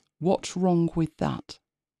 What's wrong with that?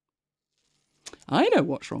 I know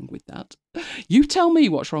what's wrong with that. You tell me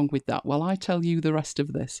what's wrong with that while I tell you the rest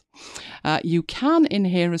of this. You can in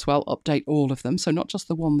here as well update all of them. So not just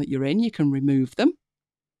the one that you're in, you can remove them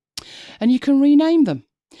and you can rename them.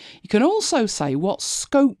 You can also say what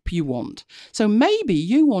scope you want. So maybe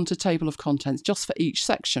you want a table of contents just for each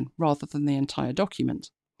section rather than the entire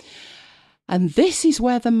document. And this is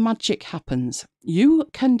where the magic happens. You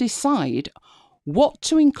can decide what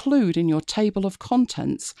to include in your table of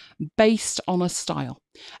contents based on a style.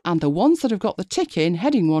 And the ones that have got the tick in,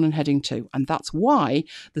 heading 1 and heading 2. And that's why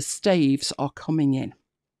the staves are coming in.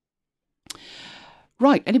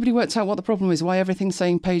 Right, anybody worked out what the problem is? Why everything's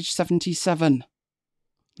saying page 77?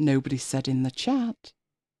 Nobody said in the chat.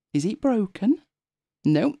 Is it broken?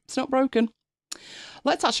 No, it's not broken.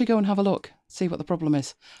 Let's actually go and have a look, see what the problem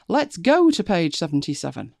is. Let's go to page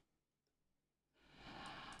 77.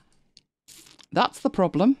 That's the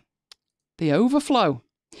problem, the overflow.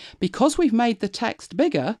 Because we've made the text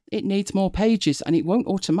bigger, it needs more pages and it won't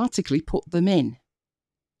automatically put them in.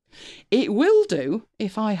 It will do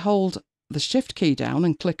if I hold the Shift key down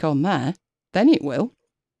and click on there, then it will.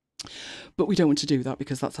 But we don't want to do that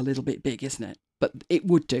because that's a little bit big, isn't it? But it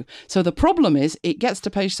would do. So the problem is it gets to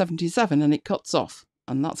page 77 and it cuts off.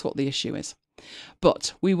 And that's what the issue is.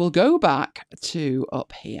 But we will go back to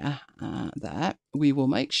up here, there. We will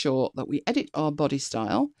make sure that we edit our body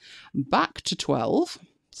style back to 12.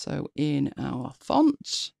 So in our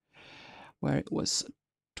font, where it was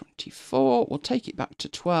 24, we'll take it back to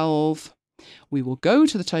 12. We will go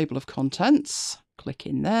to the table of contents, click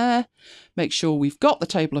in there, make sure we've got the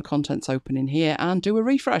table of contents open in here and do a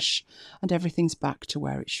refresh. And everything's back to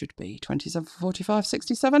where it should be, 27, 45,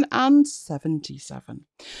 67 and 77.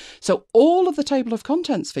 So all of the table of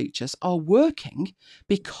contents features are working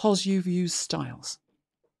because you've used styles.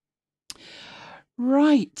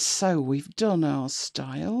 Right, so we've done our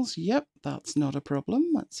styles. Yep, that's not a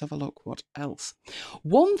problem. Let's have a look what else.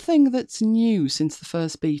 One thing that's new since the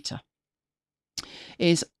first beta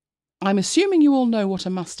is, I'm assuming you all know what a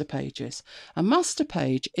master page is. A master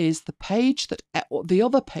page is the page that the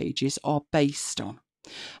other pages are based on.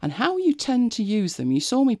 And how you tend to use them, you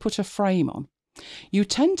saw me put a frame on. You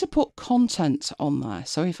tend to put content on there.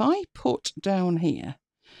 So if I put down here,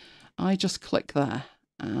 I just click there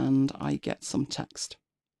and I get some text.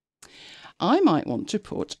 I might want to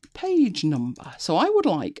put page number. So I would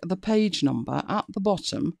like the page number at the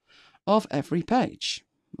bottom of every page.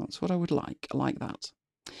 That's what I would like. I like that.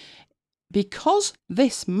 Because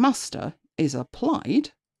this master is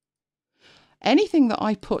applied, anything that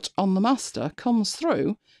I put on the master comes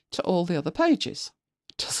through to all the other pages.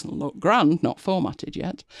 Doesn't look grand, not formatted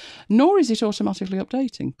yet, nor is it automatically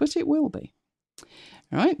updating, but it will be.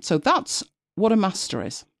 All right, so that's what a master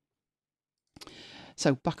is.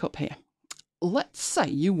 So back up here. Let's say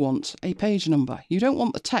you want a page number. You don't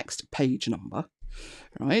want the text page number,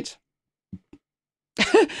 right?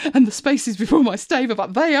 And the spaces before my stave are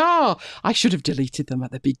back. They are! I should have deleted them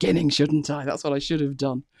at the beginning, shouldn't I? That's what I should have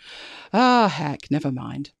done. Ah, heck, never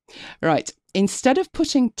mind. Right, instead of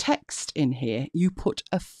putting text in here, you put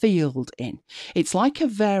a field in. It's like a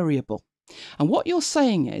variable. And what you're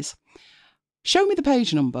saying is, show me the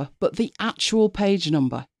page number, but the actual page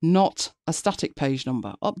number, not a static page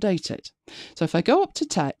number. Update it. So if I go up to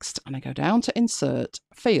text and I go down to insert,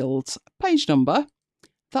 fields, page number,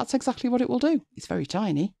 that's exactly what it will do. It's very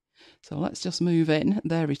tiny. So let's just move in.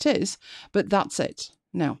 There it is. But that's it.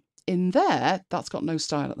 Now, in there, that's got no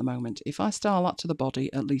style at the moment. If I style that to the body,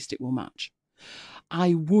 at least it will match.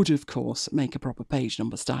 I would, of course, make a proper page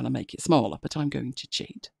number style and make it smaller, but I'm going to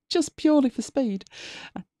cheat. Just purely for speed.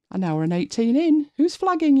 An hour and 18 in. Who's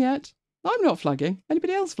flagging yet? I'm not flagging.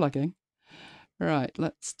 Anybody else flagging? Right,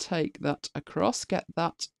 let's take that across. Get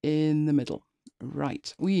that in the middle.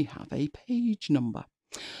 Right, we have a page number.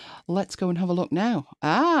 Let's go and have a look now.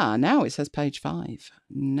 Ah, now it says page 5.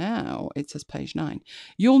 Now it says page 9.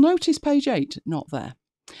 You'll notice page 8 not there.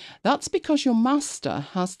 That's because your master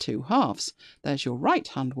has two halves. There's your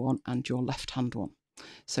right-hand one and your left-hand one.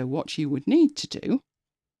 So what you would need to do,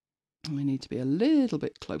 I need to be a little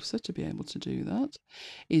bit closer to be able to do that,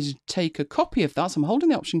 is take a copy of that. So I'm holding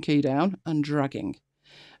the Option key down and dragging.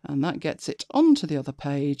 And that gets it onto the other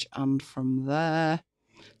page. And from there,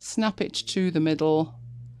 snap it to the middle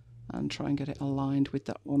and try and get it aligned with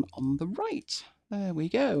that one on the right. There we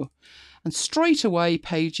go. And straight away,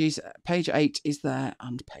 page 8 is there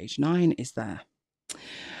and page 9 is there.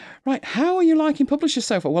 Right, how are you liking Publisher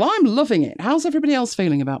so far? Well, I'm loving it. How's everybody else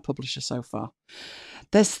feeling about Publisher so far?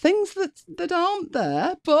 There's things that aren't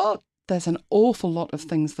there, but there's an awful lot of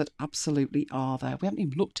things that absolutely are there. We haven't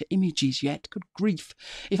even looked at images yet. Good grief.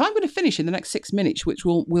 If I'm going to finish in the next 6 minutes, which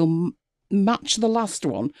will match the last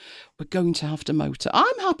one, we're going to have to motor.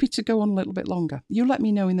 I'm happy to go on a little bit longer. You let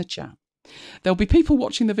me know in the chat. There'll be people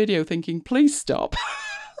watching the video thinking, please stop.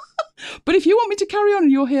 But if you want me to carry on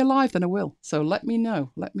and you're here live, then I will. So let me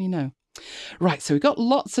know. Let me know. Right, so we've got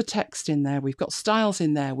lots of text in there. We've got styles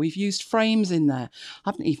in there. We've used frames in there.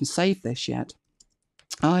 I haven't even saved this yet.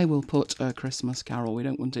 I will put a Christmas Carol. We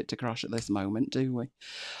don't want it to crash at this moment, do we?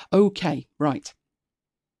 Okay, right.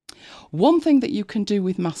 One thing that you can do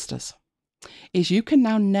with masters is you can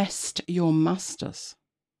now nest your masters.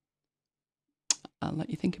 I'll let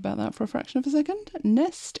you think about that for a fraction of a second.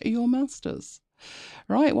 Nest your masters.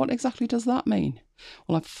 Right, what exactly does that mean?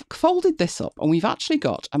 Well, I've folded this up and we've actually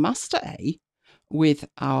got a master A with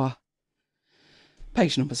our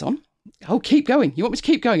page numbers on. Oh, keep going. You want me to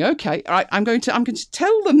keep going? Okay. All right, I'm going to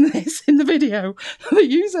tell them this in the video that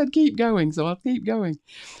you said keep going, so I'll keep going.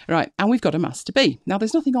 Right, and we've got a master B. Now,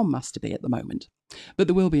 there's nothing on master B at the moment, but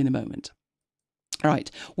there will be in a moment. All right,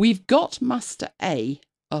 we've got master A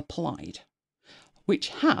applied, which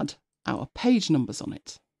had our page numbers on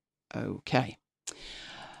it. Okay.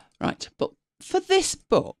 Right, but for this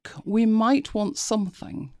book, we might want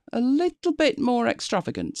something a little bit more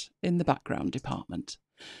extravagant in the background department.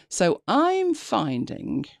 So I'm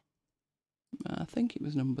finding, I think it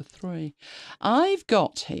was number 3, I've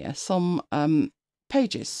got here some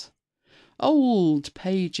pages, old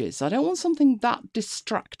pages. I don't want something that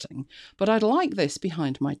distracting, but I'd like this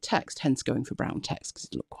behind my text, hence going for brown text because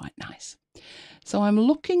it looked quite nice. So I'm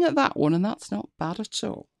looking at that one and that's not bad at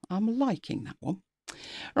all. I'm liking that one.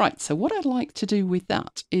 Right, so what I'd like to do with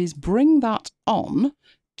that is bring that on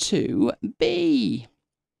to B.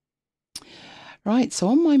 Right, so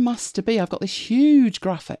on my master B, I've got this huge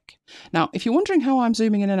graphic. Now, if you're wondering how I'm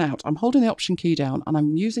zooming in and out, I'm holding the Option key down and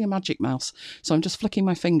I'm using a magic mouse, so I'm just flicking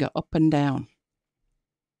my finger up and down.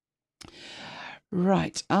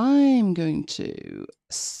 Right, I'm going to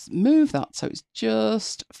move that so it's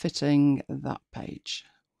just fitting that page,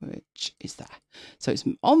 which is there. So it's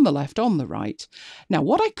on the left, on the right. Now,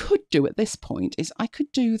 what I could do at this point is I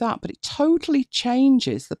could do that, but it totally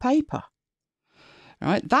changes the paper. All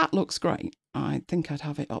right, that looks great. I think I'd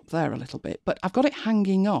have it up there a little bit, but I've got it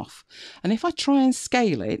hanging off. And if I try and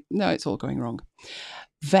scale it, no, it's all going wrong.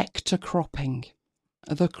 Vector cropping,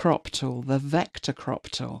 the crop tool, the vector crop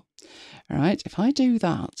tool. All right, if I do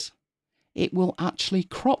that, it will actually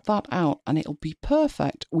crop that out and it'll be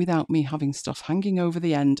perfect without me having stuff hanging over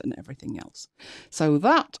the end and everything else. So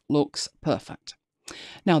that looks perfect.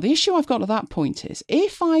 Now, the issue I've got at that point is,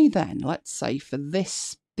 if I then, let's say for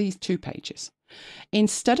these 2 pages,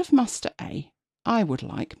 instead of Master A, I would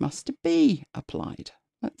like Master B applied.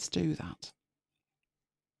 Let's do that.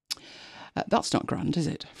 That's not grand, is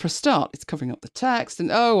it? For a start, it's covering up the text and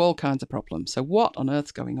all kinds of problems. So what on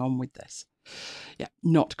earth's going on with this? Yeah,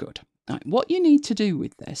 not good. Right, what you need to do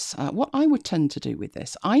with this, what I would tend to do with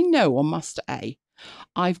this, I know on Master A,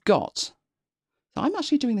 I've got, so I'm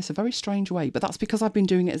actually doing this a very strange way, but that's because I've been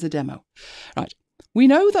doing it as a demo. Right, we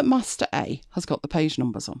know that Master A has got the page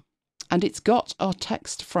numbers on, and it's got our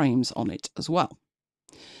text frames on it as well.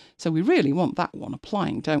 So we really want that one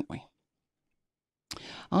applying, don't we?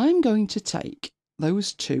 I'm going to take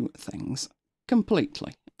those 2 things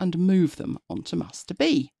completely and move them onto Master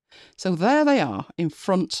B. So there they are in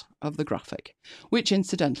front of the graphic, which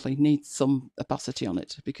incidentally needs some opacity on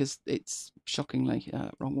it because it's shockingly,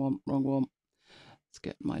 wrong one. Let's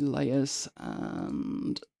get my layers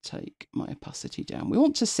and take my opacity down. We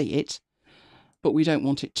want to see it, but we don't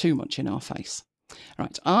want it too much in our face.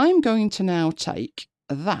 Right, I'm going to now take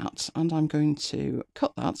that and I'm going to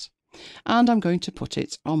cut that and I'm going to put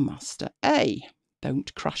it on Master A.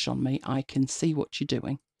 Don't crash on me. I can see what you're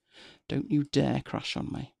doing. Don't you dare crash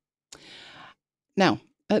on me. Now,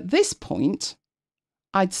 at this point,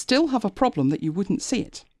 I'd still have a problem that you wouldn't see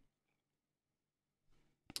it.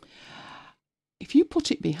 If you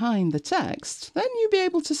put it behind the text, then you'll be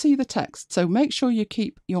able to see the text. So make sure you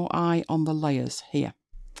keep your eye on the layers here.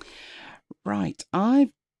 Right,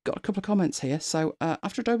 I've got a couple of comments here. So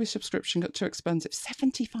after Adobe subscription got too expensive,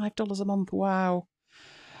 $75 a month. Wow.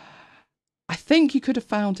 I think you could have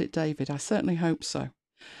found it, David. I certainly hope so.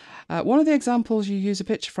 One of the examples, you use a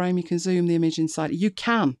picture frame, you can zoom the image inside. You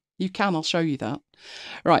can, I'll show you that.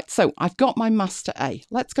 Right, so I've got my Master A.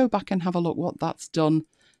 Let's go back and have a look what that's done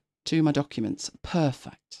to my documents.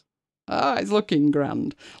 Perfect. Ah, it's looking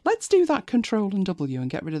grand. Let's do that Control and W and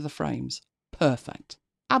get rid of the frames. Perfect.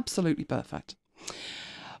 Absolutely perfect.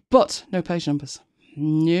 But no page numbers.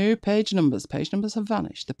 No page numbers. Page numbers have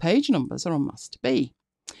vanished. The page numbers are on Master B.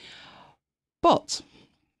 But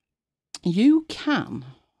you can...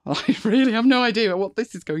 I really have no idea what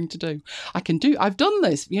this is going to do. I've done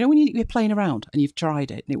this, you know, when you're playing around and you've tried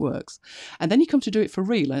it and it works. And then you come to do it for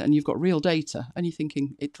real and you've got real data and you're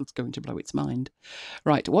thinking it's going to blow its mind.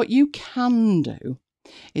 Right, what you can do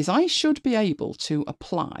is I should be able to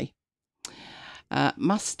apply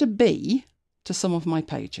Master B to some of my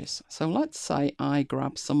pages. So let's say I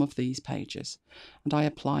grab some of these pages and I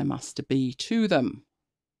apply Master B to them.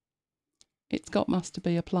 It's got Master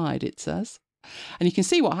B applied, it says. And you can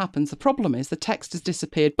see what happens. The problem is the text has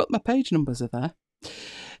disappeared, but my page numbers are there.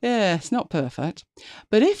 Yeah, it's not perfect.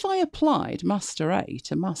 But if I applied Master A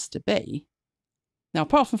to Master B, now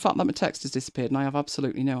apart from the fact that my text has disappeared and I have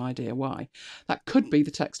absolutely no idea why, that could be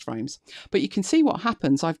the text frames. But you can see what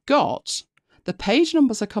happens. I've got the page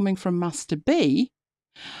numbers are coming from Master B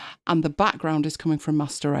and the background is coming from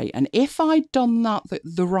Master A. And if I'd done that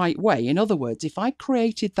the right way, in other words, if I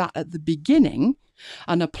created that at the beginning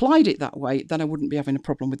and applied it that way, then I wouldn't be having a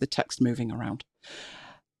problem with the text moving around.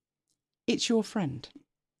 It's your friend.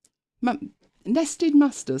 Nested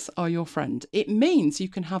masters are your friend. It means you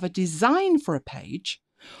can have a design for a page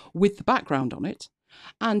with the background on it,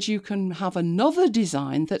 and you can have another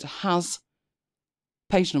design that has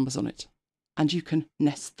page numbers on it, and you can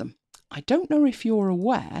nest them. I don't know if you're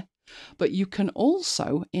aware, but you can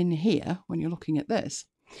also, in here, when you're looking at this,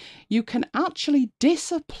 you can actually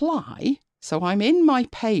disapply. So I'm in my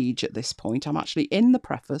page at this point. I'm actually in the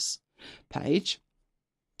preface page.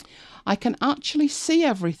 I can actually see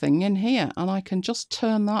everything in here and I can just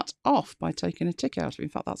turn that off by taking a tick out. In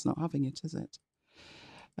fact, that's not having it, is it?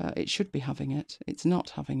 It should be having it. It's not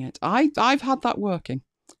having it. I've had that working.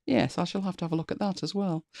 Yes, I shall have to have a look at that as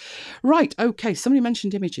well. Right, okay, somebody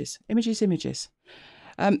mentioned images. Images.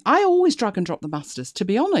 I always drag and drop the masters. To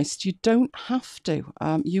be honest, you don't have to.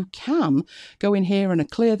 You can go in here and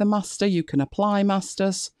clear the master. You can apply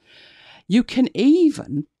masters. You can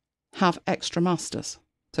even have extra masters.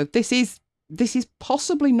 So this is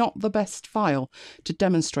possibly not the best file to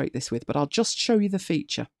demonstrate this with, but I'll just show you the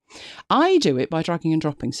feature. I do it by dragging and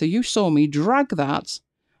dropping. So you saw me drag that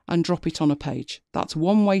and drop it on a page. That's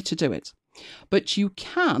one way to do it. But you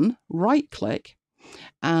can right-click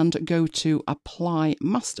and go to Apply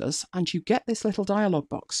Masters, and you get this little dialog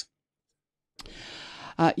box.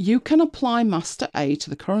 You can apply Master A to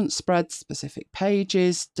the current spread, specific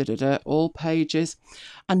pages, all pages,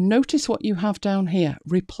 and notice what you have down here,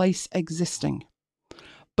 replace existing.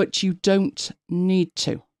 but you don't need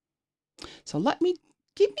to. So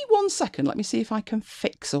give me 1 second. Let me see if I can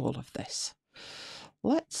fix all of this.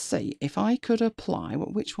 Let's see if I could apply.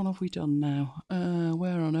 Which one have we done now?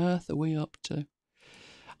 Where on earth are we up to?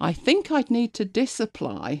 I think I'd need to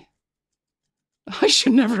disapply. I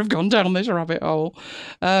should never have gone down this rabbit hole.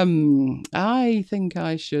 I think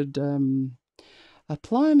I should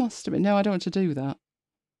apply master. No, I don't want to do that.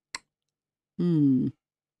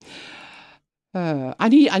 I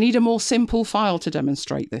need a more simple file to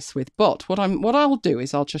demonstrate this with, but what I'll do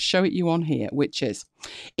is I'll just show it you on here, which is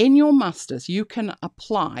in your masters you can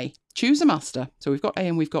choose a master. So we've got A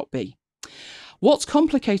and we've got B. What's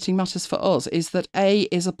complicating matters for us is that A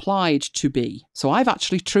is applied to B. So I've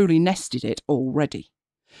actually truly nested it already.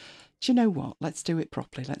 Do you know what? Let's do it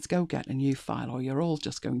properly. Let's go get a new file, or you're all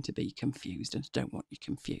just going to be confused, and I don't want you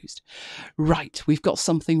confused. Right, we've got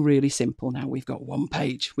something really simple now. We've got 1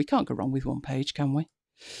 page. We can't go wrong with 1 page, can we?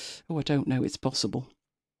 Oh, I don't know. It's possible.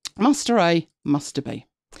 Master A, master B.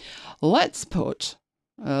 Let's put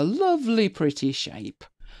a lovely, pretty shape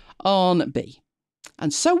on B.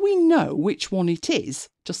 And so we know which one it is,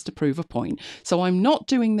 just to prove a point. So I'm not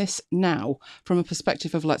doing this now from a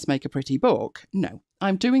perspective of let's make a pretty book. No,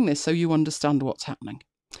 I'm doing this so you understand what's happening.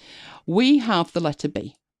 We have the letter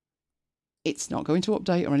B. It's not going to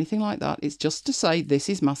update or anything like that. It's just to say this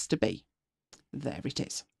is master B. There it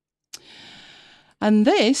is. And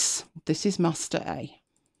this is master A.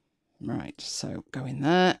 Right, so go in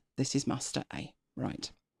there. This is master A.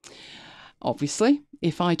 Right. Obviously,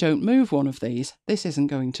 if I don't move one of these, this isn't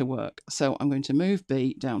going to work. So I'm going to move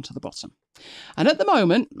B down to the bottom. And at the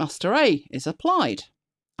moment, master A is applied.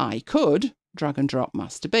 I could drag and drop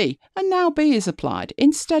master B, and now B is applied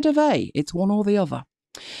instead of A. It's one or the other.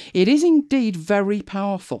 It is indeed very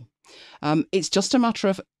powerful. It's just a matter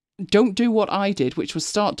of don't do what I did, which was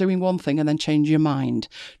start doing one thing and then change your mind.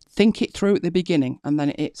 Think it through at the beginning, and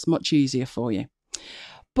then it's much easier for you.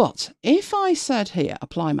 But if I said here,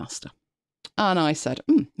 apply master, and I said,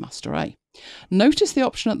 master A. Notice the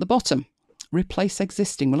option at the bottom, replace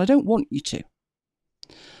existing. Well, I don't want you to.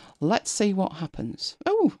 Let's see what happens.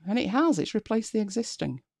 Oh, and it has. It's replaced the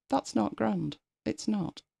existing. That's not grand. It's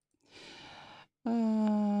not.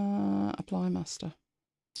 Apply master.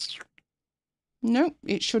 No,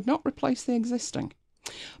 it should not replace the existing.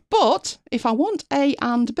 But if I want A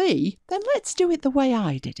and B, then let's do it the way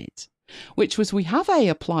I did it, which was we have A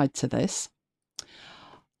applied to this.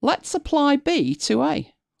 Let's apply B to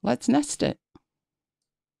A. Let's nest it.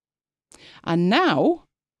 And now,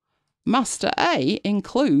 master A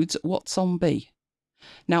includes what's on B.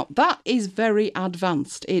 Now, that is very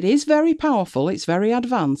advanced. It is very powerful. It's very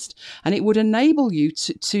advanced. And it would enable you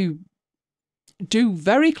to do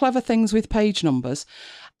very clever things with page numbers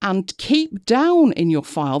and keep down in your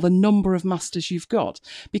file the number of masters you've got.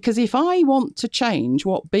 Because if I want to change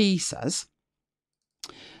what B says,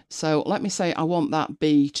 so let me say I want that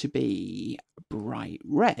B to be bright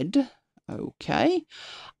red. Okay.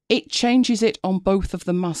 It changes it on both of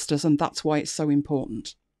the masters, and that's why it's so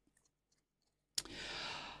important.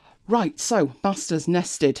 Right, so masters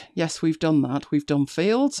nested. Yes, we've done that. We've done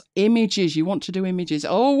fields. Images. You want to do images.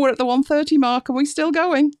 Oh, we're at the 1:30 mark. Are we still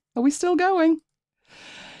going? Are we still going?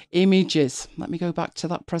 Images. Let me go back to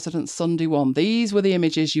that President's Sunday one. These were the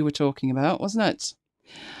images you were talking about, wasn't it?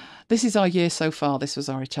 This is our year so far. This was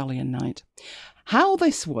our Italian night. How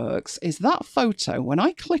this works is that photo, when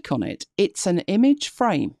I click on it, it's an image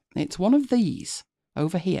frame. It's one of these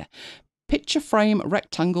over here. Picture frame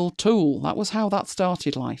rectangle tool. That was how that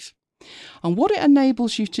started life. And what it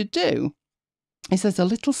enables you to do is there's a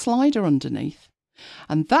little slider underneath.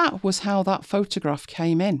 And that was how that photograph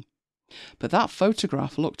came in. But that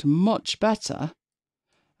photograph looked much better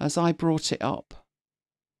as I brought it up.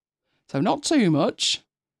 So not too much,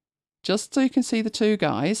 just so you can see the two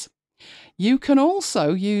guys. You can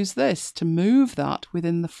also use this to move that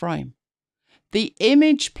within the frame. The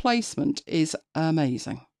image placement is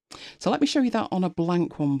amazing. So let me show you that on a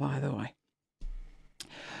blank one, by the way.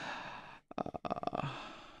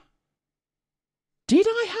 Did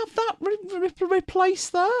I have that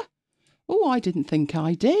replaced there? Oh, I didn't think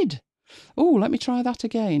I did. Oh, let me try that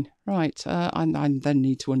again. Right, I then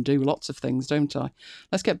need to undo lots of things, don't I?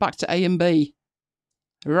 Let's get back to A and B.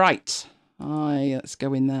 Right, let's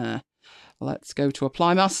go in there. Let's go to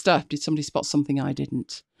apply master. Did somebody spot something I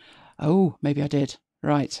didn't? Oh, maybe I did.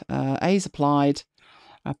 Right, A's applied.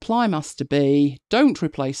 Apply master B. Don't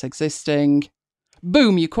replace existing.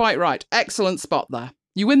 Boom, you're quite right. Excellent spot there.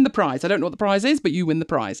 You win the prize. I don't know what the prize is, but you win the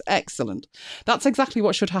prize. Excellent. That's exactly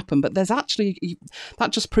what should happen. But there's actually,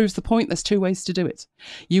 that just proves the point. There's 2 ways to do it.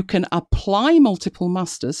 You can apply multiple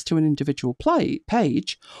masters to an individual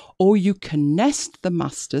page, or you can nest the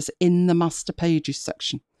masters in the master pages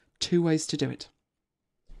section. 2 ways to do it.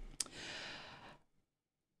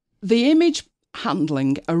 The image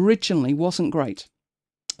handling originally wasn't great.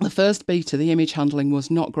 The first beta, the image handling was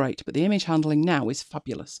not great, but the image handling now is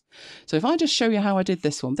fabulous. So if I just show you how I did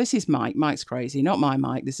this one, this is Mike. Mike's crazy, not my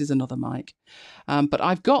Mike. This is another Mike. But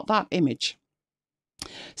I've got that image.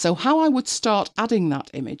 So how I would start adding that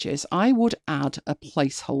image is I would add a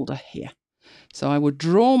placeholder here. So I would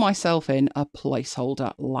draw myself in a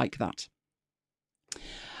placeholder like that.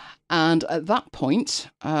 And at that point,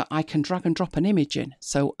 I can drag and drop an image in.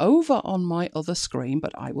 So over on my other screen,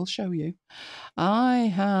 but I will show you, I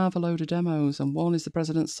have a load of demos, and one is the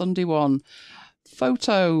President's Sunday one,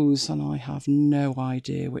 photos, and I have no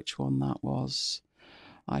idea which one that was.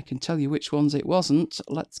 I can tell you which ones it wasn't.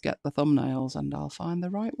 Let's get the thumbnails and I'll find the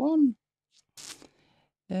right one.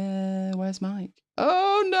 Where's Mike?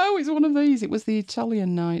 Oh no, it's one of these. It was the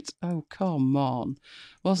Italian night. Oh, come on.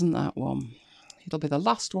 Wasn't that one? It'll be the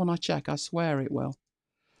last one I check. I swear it will.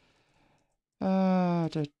 No.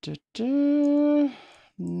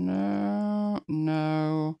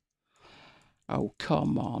 Oh,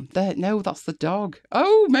 come on. There, no, that's the dog.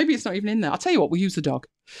 Oh, maybe it's not even in there. I'll tell you what, we'll use the dog.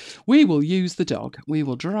 We will use the dog. We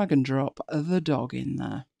will drag and drop the dog in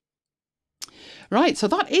there. Right, so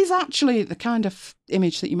that is actually the kind of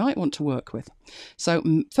image that you might want to work with. So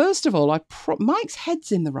first of all, Mike's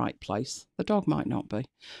head's in the right place. The dog might not be,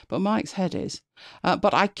 but Mike's head is.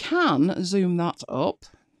 But I can zoom that up.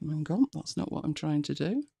 Hang on, that's not what I'm trying to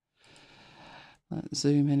do. Let's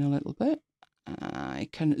zoom in a little bit. I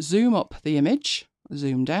can zoom up the image,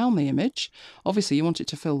 zoom down the image. Obviously, you want it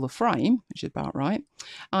to fill the frame, which is about right.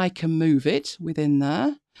 I can move it within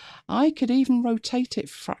there. I could even rotate it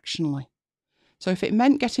fractionally. So if it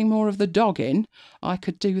meant getting more of the dog in, I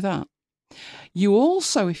could do that. You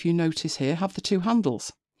also, if you notice here, have the 2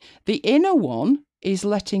 handles. The inner one is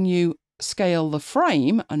letting you scale the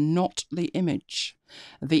frame and not the image.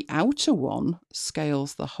 The outer one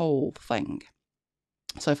scales the whole thing.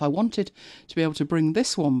 So if I wanted to be able to bring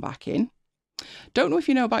this one back in, don't know if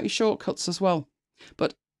you know about your shortcuts as well,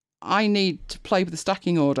 but I need to play with the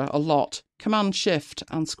stacking order a lot. Command Shift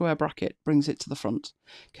and square bracket brings it to the front.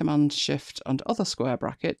 Command Shift and other square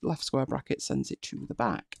bracket, left square bracket, sends it to the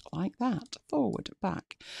back, like that, forward,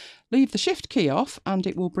 back. Leave the Shift key off and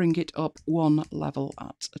it will bring it up 1 level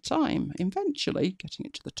at a time, eventually getting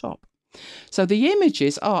it to the top. So the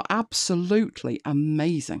images are absolutely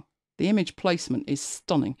amazing. The image placement is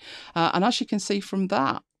stunning. And as you can see from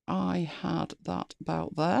that, I had that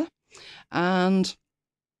about there. And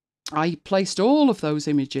I placed all of those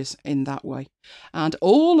images in that way. And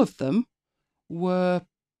all of them were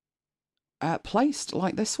placed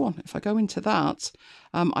like this one. If I go into that,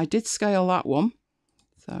 I did scale that one.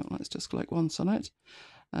 So let's just click once on it.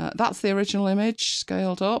 That's the original image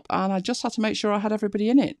scaled up, and I just had to make sure I had everybody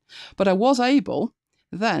in it. But I was able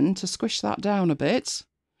then to squish that down a bit,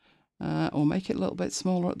 or make it a little bit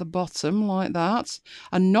smaller at the bottom like that,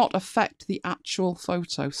 and not affect the actual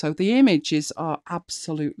photo. So the images are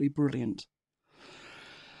absolutely brilliant.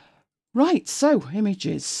 Right, so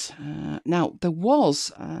images. Now there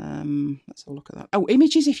was, let's have a look at that. Oh,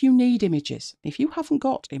 images if you need images. If you haven't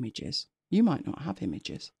got images, you might not have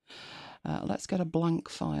images. Let's get a blank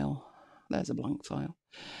file. There's a blank file.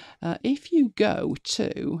 If you go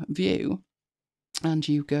to View and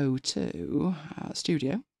you go to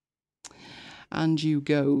Studio and you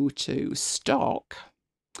go to Stock,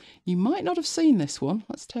 you might not have seen this one.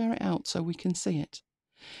 Let's tear it out so we can see it.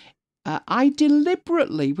 I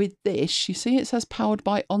deliberately, with this, you see it says powered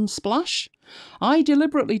by Unsplash. I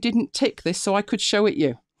deliberately didn't tick this so I could show it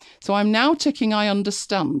you. So I'm now ticking I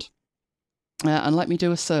understand. And let me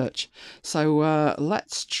do a search. So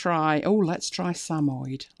let's try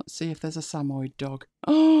Samoyed. Let's see if there's a Samoyed dog.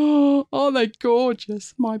 Oh, aren't they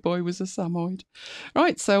gorgeous? My boy was a Samoyed.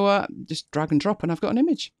 Right, so just drag and drop and I've got an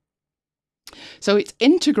image. So it's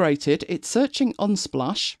integrated, it's searching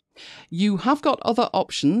Unsplash. You have got other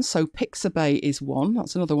options, so Pixabay is one,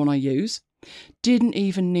 that's another one I use. Didn't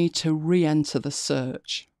even need to re-enter the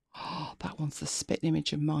search. Oh, that one's the spit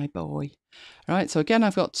image of my boy. Right, so again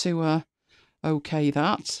I've got to OK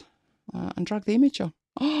that and drag the image on.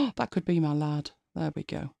 Oh, that could be my lad. There we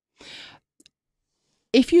go.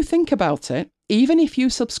 If you think about it, even if you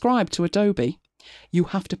subscribe to Adobe, you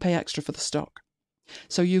have to pay extra for the stock.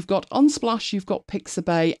 So you've got Unsplash, you've got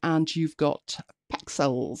Pixabay, and you've got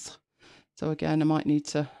Pexels. So again, I might need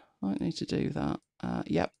to do that.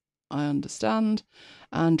 Yep, I understand.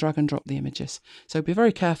 And drag and drop the images. So be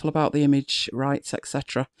very careful about the image rights,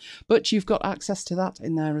 etc. But you've got access to that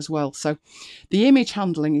in there as well. So the image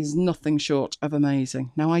handling is nothing short of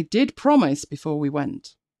amazing. Now, I did promise before we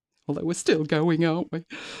went, although we're still going, aren't we?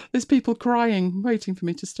 There's people crying, waiting for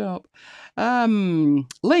me to stop.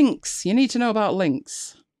 Links. You need to know about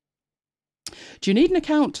links. Do you need an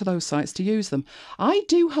account to those sites to use them? I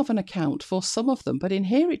do have an account for some of them, but in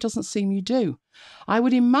here it doesn't seem you do. I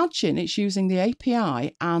would imagine it's using the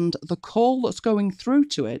API and the call that's going through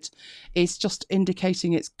to it is just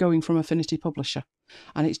indicating it's going from Affinity Publisher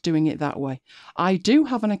and it's doing it that way. I do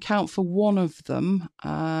have an account for one of them,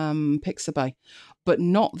 Pixabay, but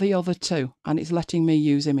not the other two, and it's letting me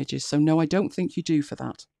use images. So no, I don't think you do for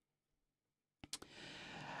that.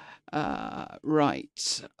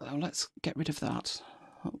 Right, let's get rid of that.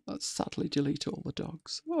 Let's sadly delete all the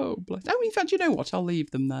dogs. Oh, bless. Oh, in fact, you know what? I'll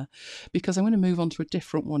leave them there because I'm going to move on to a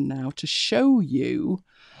different one now to show you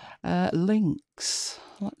links.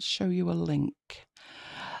 Let's show you a link.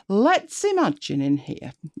 Let's imagine in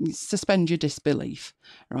here, suspend your disbelief,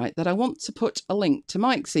 right, that I want to put a link to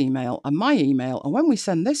Mike's email and my email, and when we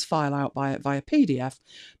send this file out via PDF,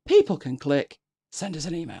 people can click, send us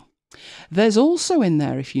an email. There's also in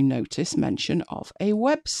there, if you notice, mention of a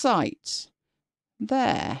website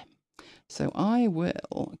there. So I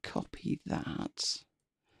will copy that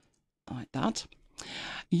like that.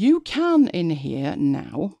 You can in here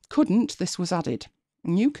now, this was added.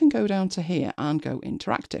 You can go down to here and go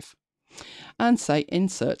interactive and say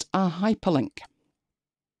insert a hyperlink.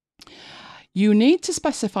 You need to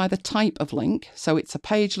specify the type of link, so it's a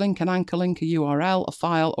page link, an anchor link, a URL, a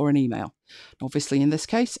file, or an email. Obviously, in this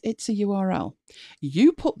case, it's a URL.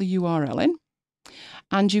 You put the URL in,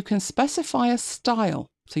 and you can specify a style.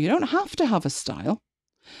 So you don't have to have a style.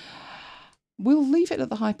 We'll leave it at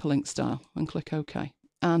the hyperlink style and click OK.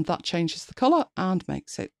 And that changes the colour and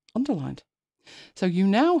makes it underlined. So you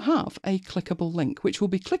now have a clickable link, which will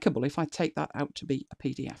be clickable if I take that out to be a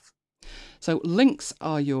PDF. So links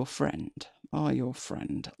are your friend.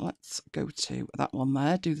 Let's go to that one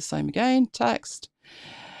there. Do the same again. Text.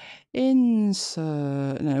 Interactive.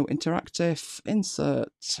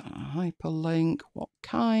 Insert hyperlink. What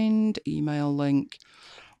kind? Email link.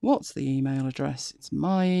 What's the email address? It's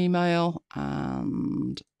my email.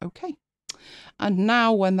 And OK. And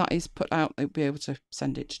now when that is put out, it'll be able to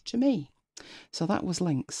send it to me. So that was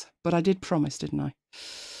links. But I did promise, didn't I?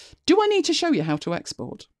 Do I need to show you how to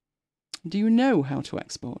export? Do you know how to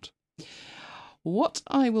export? What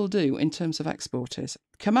I will do in terms of export is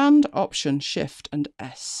Command, Option, Shift and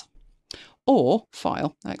S, or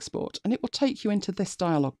File, Export, and it will take you into this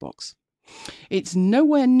dialog box. It's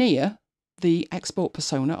nowhere near the export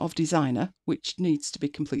persona of Designer, which needs to be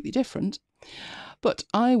completely different, but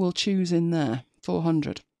I will choose in there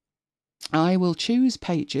 400. I will choose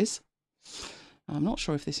Pages. I'm not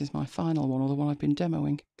sure if this is my final one or the one I've been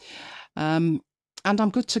demoing, and I'm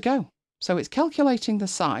good to go. So it's calculating the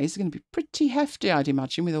size. It's going to be pretty hefty, I'd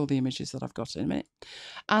imagine, with all the images that I've got in a minute.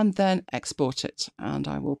 And then export it. And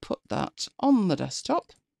I will put that on the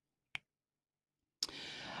desktop.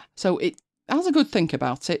 So it has a good think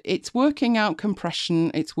about it. It's working out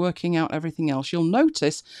compression. It's working out everything else. You'll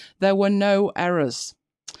notice there were no errors.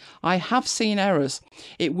 I have seen errors.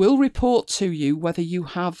 It will report to you whether you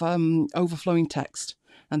have overflowing text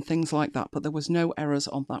and things like that. But there was no errors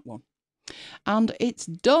on that one. And it's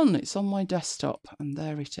done. It's on my desktop and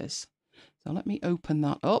there it is. So let me open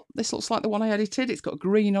that up. This looks like the one I edited. It's got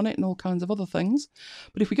green on it and all kinds of other things.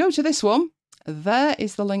 But if we go to this one, there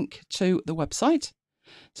is the link to the website.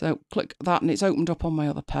 So click that and it's opened up on my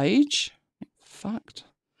other page. In fact,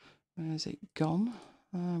 where's it gone?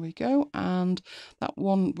 There we go. And that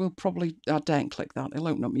one will probably, I daren't click that. It'll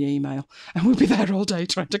open up my email and we'll be there all day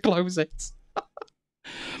trying to close it.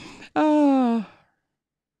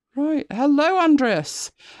 Right. Hello,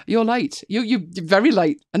 Andreas. You're late. You're very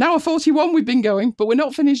late. An hour 41 we've been going, but we're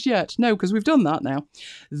not finished yet. No, because we've done that now.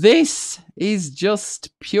 This is just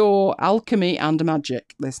pure alchemy and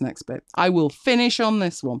magic, this next bit. I will finish on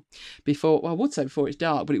this one before, well, I would say before it's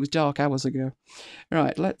dark, but it was dark hours ago.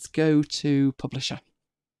 Right, let's go to Publisher.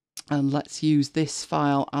 And let's use this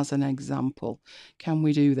file as an example. Can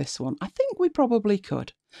we do this one? I think we probably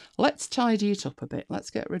could. Let's tidy it up a bit. Let's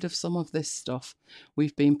get rid of some of this stuff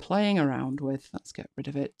we've been playing around with. Let's get rid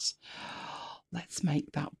of it. Let's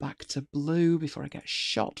make that back to blue before I get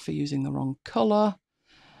shot for using the wrong colour.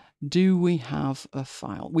 Do we have a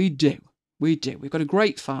file? We do. We do. We've got a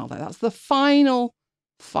great file there. That's the final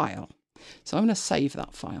file. So I'm going to save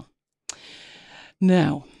that file.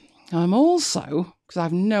 Now, I'm also, because I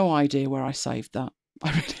have no idea where I saved that,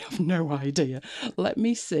 I really have no idea. Let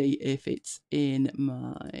me see if it's in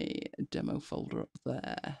my demo folder up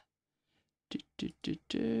there.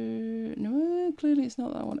 No, clearly it's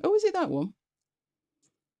not that one. Oh, is it that one?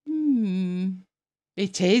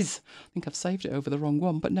 It is. I think I've saved it over the wrong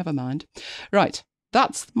one, but never mind. Right,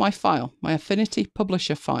 that's my file, my Affinity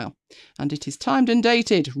Publisher file. And it is timed and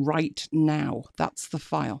dated right now. That's the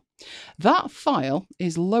file. That file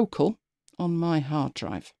is local on my hard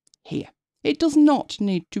drive here. It does not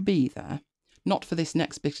need to be there. Not for this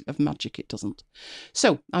next bit of magic, it doesn't.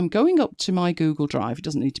 So I'm going up to my Google Drive. It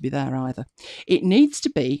doesn't need to be there either. It needs to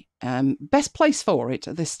be, best place for it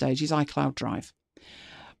at this stage is iCloud Drive.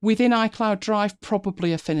 Within iCloud Drive,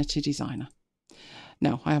 probably Affinity Designer.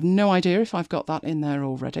 Now, I have no idea if I've got that in there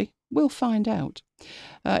already. We'll find out.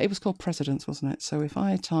 It was called Precedence, wasn't it? So if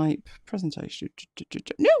I type presentation,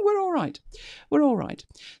 no, we're all right. We're all right.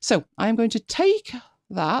 So I am going to take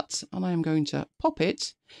that and I am going to pop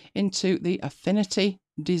it into the Affinity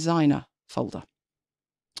Designer folder.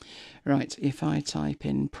 Right, if I type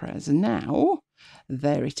in Pres now,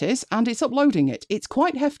 there it is, and it's uploading it. It's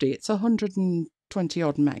quite hefty. It's 120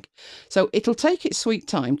 odd meg. So it'll take its sweet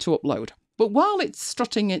time to upload. But while it's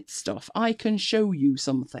strutting its stuff, I can show you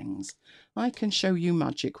some things. I can show you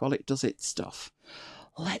magic while it does its stuff.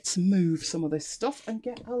 Let's move some of this stuff and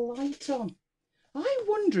get a light on. I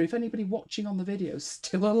wonder if anybody watching on the video is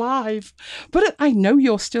still alive. But I know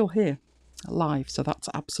you're still here, alive, so that's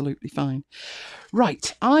absolutely fine.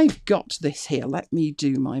 Right, I've got this here. Let me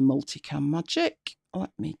do my multicam magic.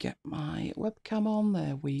 Let me get my webcam on.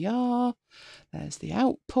 There we are. There's the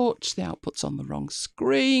output. The output's on the wrong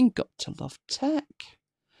screen. Got to love tech.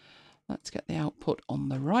 Let's get the output on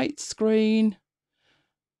the right screen.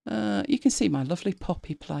 You can see my lovely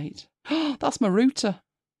poppy plate. That's my router.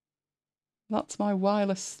 That's my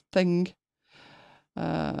wireless thing.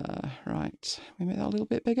 Right, we make that a little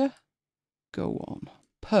bit bigger. Go on.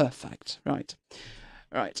 Perfect. Right.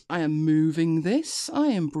 Right, I am moving this. I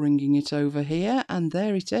am bringing it over here, and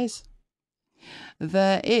there it is.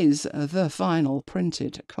 There is the final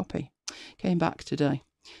printed copy. Came back today.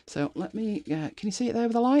 So let me, can you see it there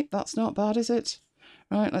with the light? That's not bad, is it?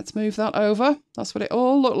 Right, let's move that over. That's what it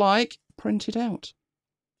all looked like printed out.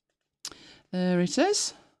 There it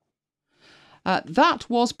is. That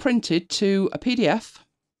was printed to a PDF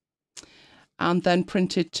and then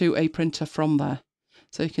printed to a printer from there.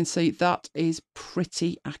 So you can see that is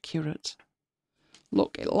pretty accurate.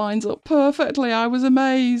 Look, it lines up perfectly. I was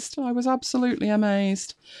amazed. I was absolutely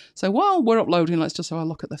amazed. So while we're uploading, let's just have a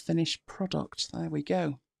look at the finished product. There we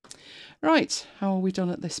go. Right, how are we done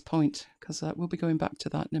at this point? Because we'll be going back to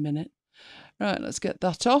that in a minute. Right, let's get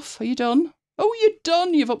that off. Are you done? Oh, you're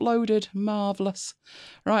done. You've uploaded. Marvellous.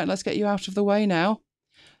 Right, let's get you out of the way now.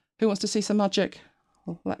 Who wants to see some magic?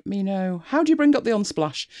 Let me know. How do you bring up the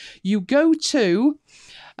Unsplash? You go to,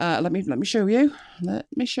 let me show you. Let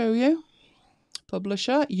me show you.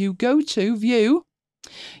 Publisher. You go to View.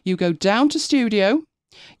 You go down to Studio.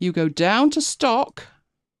 You go down to Stock.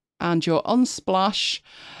 And your Unsplash,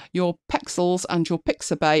 your Pexels and your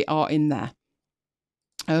Pixabay are in there.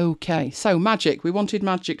 Okay, so magic. We wanted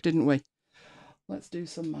magic, didn't we? Let's do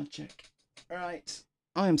some magic. Right.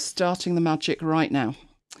 I am starting the magic right now.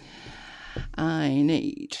 I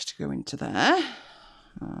need to go into there,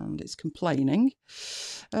 and it's complaining.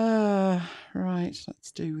 Right,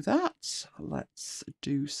 let's do that. Let's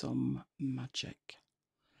do some magic.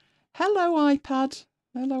 Hello, iPad.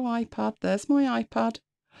 Hello, iPad. There's my iPad.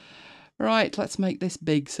 Right, let's make this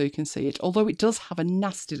big so you can see it. Although it does have a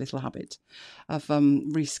nasty little habit of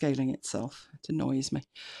rescaling itself. It annoys me.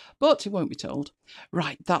 But it won't be told.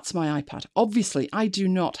 Right, that's my iPad. Obviously, I do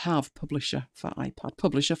not have Publisher for iPad.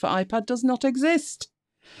 Publisher for iPad does not exist.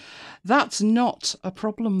 That's not a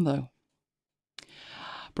problem, though.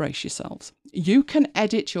 Brace yourselves. You can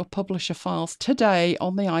edit your Publisher files today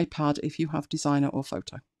on the iPad if you have Designer or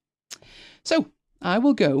Photo. So, I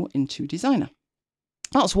will go into Designer.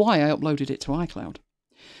 That's why I uploaded it to iCloud.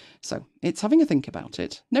 So it's having a think about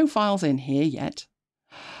it. No files in here yet.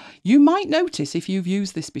 You might notice if you've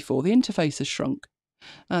used this before, the interface has shrunk.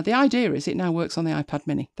 The idea is it now works on the iPad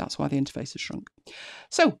mini. That's why the interface has shrunk.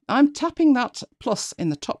 So I'm tapping that plus in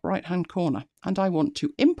the top right-hand corner, and I want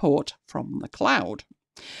to import from the cloud.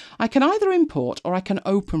 I can either import or I can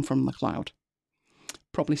open from the cloud.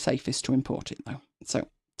 Probably safest to import it though. So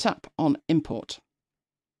tap on import.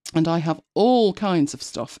 And I have all kinds of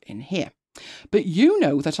stuff in here. But you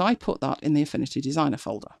know that I put that in the Affinity Designer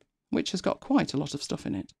folder, which has got quite a lot of stuff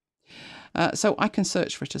in it. So I can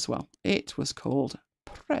search for it as well. It was called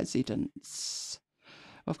Presidents.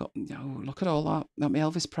 I've got, oh, look at all that. Got my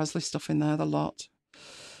Elvis Presley stuff in there, the lot.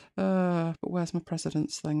 But where's my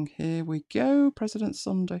President's thing? Here we go. President's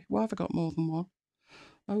Sunday. Why have I got more than one?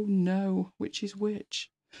 Oh no, which is which?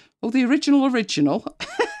 Oh, the original.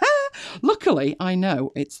 Luckily, I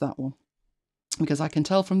know it's that one, because I can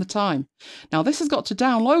tell from the time. Now, this has got to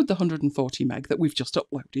download the 140 meg that we've just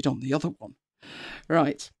uploaded on the other one.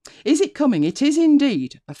 Right. Is it coming? It is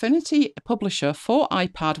indeed. Affinity Publisher for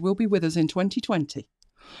iPad will be with us in 2020.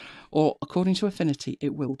 Or, according to Affinity,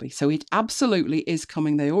 it will be. So it absolutely is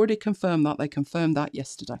coming. They already confirmed that. They confirmed that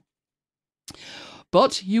yesterday.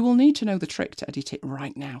 But you will need to know the trick to edit it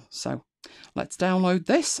right now. So let's download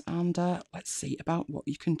this and let's see about what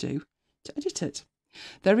you can do to edit it.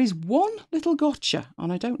 There is one little gotcha,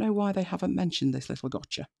 and I don't know why they haven't mentioned this little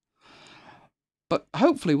gotcha. But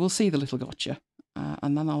hopefully we'll see the little gotcha,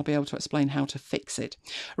 and then I'll be able to explain how to fix it.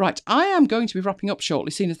 Right, I am going to be wrapping up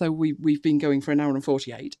shortly, seeing as though we've been going for 1 hour and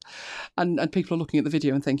 48, and people are looking at the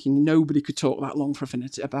video and thinking nobody could talk that long for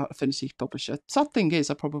about Affinity Publisher. Sad thing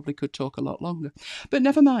is, I probably could talk a lot longer, but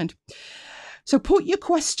never mind. So put your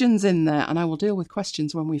questions in there, and I will deal with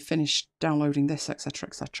questions when we finish downloading this, etc.,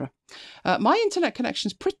 etc. My internet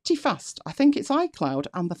connection's pretty fast. I think it's iCloud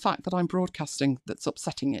and the fact that I'm broadcasting that's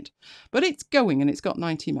upsetting it. But it's going, and it's got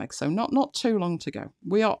 90 meg, so not too long to go.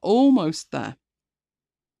 We are almost there.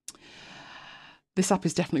 This app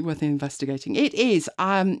is definitely worth investigating. It is.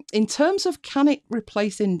 In terms of can it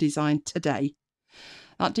replace InDesign today,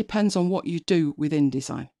 that depends on what you do with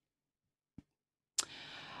InDesign.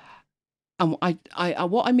 And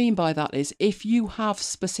what I mean by that is if you have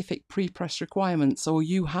specific pre-press requirements, or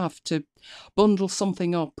you have to bundle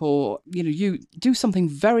something up, or you do something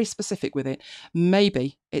very specific with it,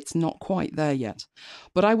 maybe it's not quite there yet.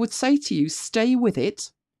 But I would say to you, stay with it.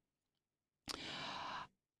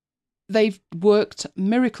 They've worked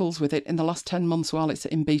miracles with it in the last 10 months while it's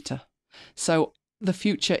in beta. So the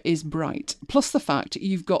future is bright. Plus the fact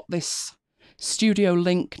you've got this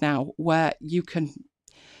StudioLink now where you can...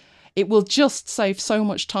 It will just save so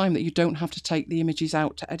much time that you don't have to take the images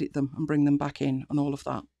out to edit them and bring them back in and all of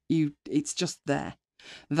that. It's just there.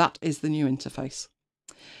 That is the new interface.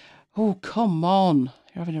 Oh, come on.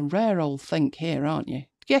 You're having a rare old think here, aren't you?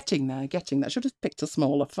 Getting there. Should have picked a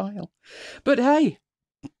smaller file. But hey,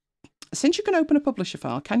 since you can open a publisher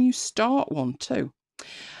file, can you start one too?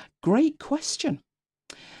 Great question.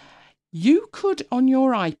 You could, on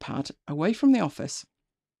your iPad, away from the office,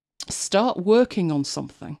 start working on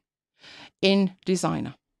something in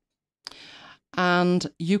Designer, and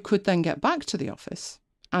you could then get back to the office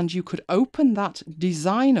and you could open that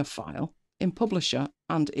Designer file in Publisher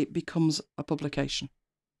and it becomes a publication.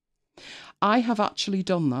 I have actually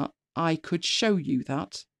done that. I could show you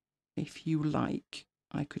that if you like.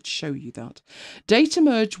 I could show you that. Data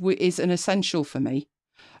merge is an essential for me.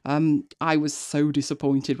 I was so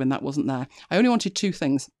disappointed when that wasn't there. I only wanted two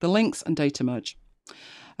things, the links and data merge.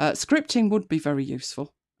 Scripting would be very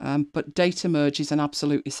useful. But data merge is an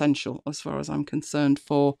absolute essential as far as I'm concerned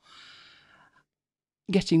for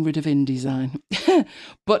getting rid of InDesign.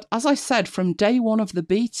 But as I said, from day one of the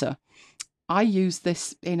beta, I use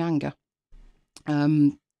this in anger,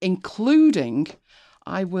 including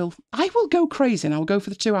I will go crazy and I'll go for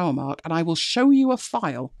the 2 hour mark and I will show you a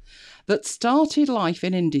file that started life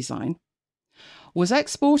in InDesign, was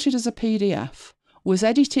exported as a PDF, was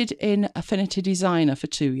edited in Affinity Designer for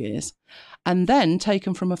 2 years, and then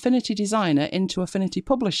taken from Affinity Designer into Affinity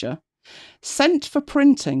Publisher, sent for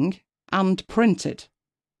printing and printed.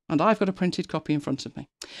 And I've got a printed copy in front of me.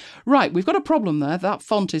 Right, we've got a problem there. That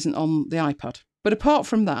font isn't on the iPad. But apart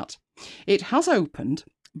from that, it has opened.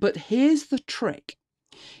 But here's the trick.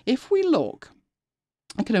 If we look,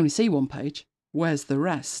 I can only see one page. Where's the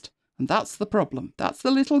rest? And that's the problem. That's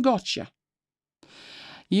the little gotcha.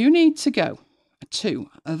 You need to go to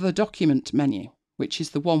the document menu, which is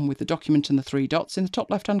the one with the document and the 3 dots in the top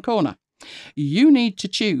left-hand corner. You need to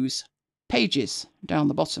choose Pages down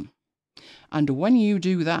the bottom. And when you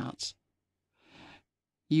do that,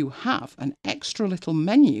 you have an extra little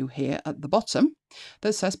menu here at the bottom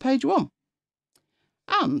that says page 1,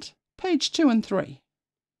 and page 2 and 3,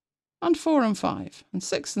 and 4 and 5, and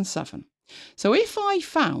 6 and 7. So if I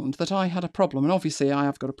found that I had a problem, and obviously I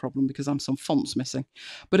have got a problem because I'm some fonts missing,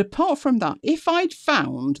 but apart from that, if I'd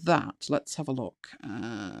found that, let's have a look,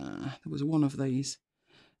 there was one of these.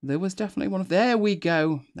 There was definitely one of... There we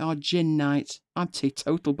go. Our gin night. I'm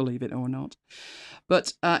teetotal, believe it or not.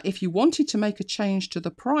 But if you wanted to make a change to the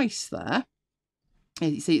price there,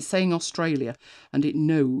 you see it's saying Australia, and it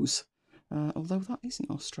knows. Although that isn't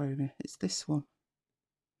Australia. It's this one.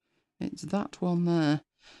 It's that one there.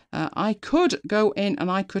 I could go in and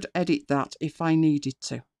I could edit that if I needed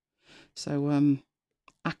to. So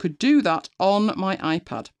I could do that on my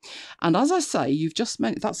iPad. And as I say, you've just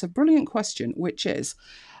meant that's a brilliant question, which is,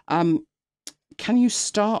 can you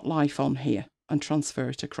start life on here and transfer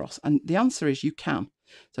it across? And the answer is you can.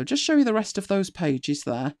 So just show you the rest of those pages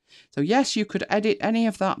there. So yes, you could edit any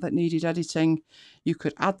of that needed editing. You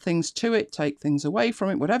could add things to it, take things away from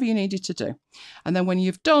it, whatever you needed to do. And then when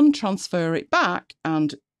you've done, transfer it back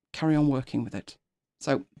and carry on working with it.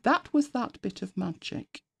 So that was that bit of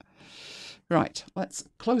magic. Right, let's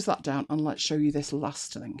close that down and let's show you this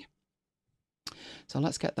last thing. So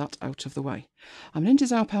let's get that out of the way. I'm an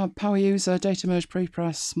InDesign power user, data merge,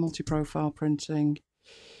 pre-press, multi-profile printing.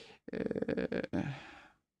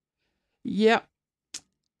 Yeah.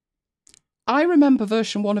 I remember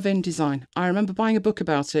version 1 of InDesign. I remember buying a book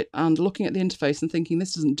about it and looking at the interface and thinking,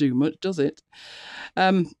 this doesn't do much, does it?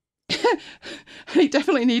 It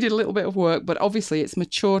definitely needed a little bit of work, but obviously it's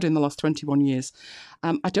matured in the last 21 years.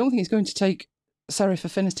 I don't think it's going to take Serif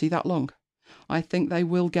Affinity that long. I think they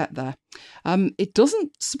will get there. It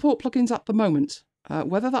doesn't support plugins at the moment.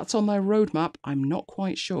 Whether that's on their roadmap, I'm not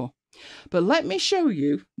quite sure. But let me show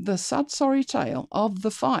you the sad, sorry tale of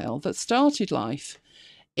the file that started life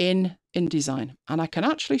in InDesign. And I can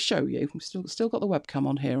actually show you, we've still got the webcam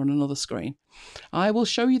on here on another screen. I will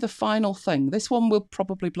show you the final thing. This one will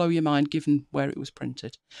probably blow your mind given where it was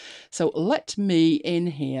printed. So let me in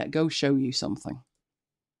here go show you something.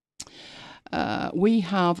 We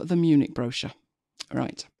have the Munich brochure.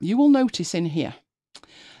 Right, you will notice in here,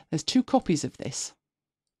 there's 2 copies of this.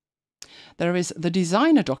 There is the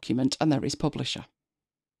designer document and there is publisher.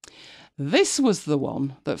 This was the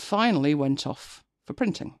one that finally went off for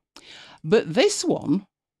printing. But this one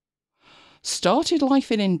started life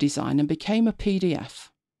in InDesign and became a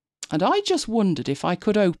PDF. And I just wondered if I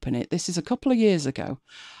could open it. This is a couple of years ago.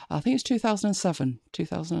 I think it's 2017,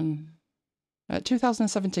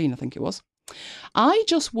 I think it was. I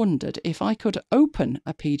just wondered if I could open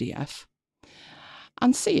a PDF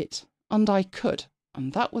and see it. And I could.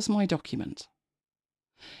 And that was my document.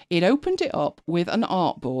 It opened it up with an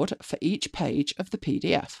artboard for each page of the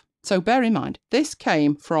PDF. So bear in mind, this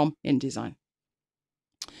came from InDesign.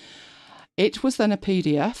 It was then a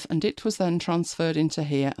PDF and it was then transferred into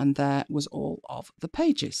here and there was all of the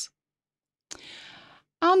pages.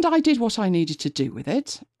 And I did what I needed to do with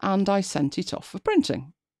it and I sent it off for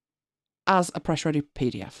printing as a press-ready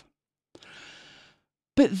PDF.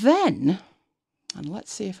 But then, and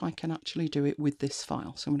let's see if I can actually do it with this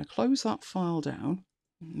file. So I'm going to close that file down,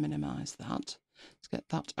 minimize that. Let's get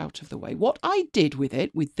that out of the way. What I did with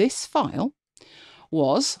it, with this file,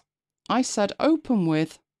 was I said open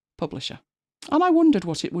with publisher. And I wondered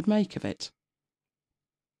what it would make of it.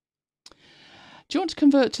 Do you want to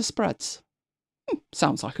convert to spreads?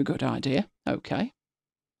 Sounds like a good idea. Okay.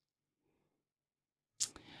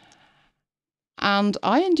 And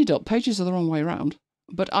I ended up, pages are the wrong way around,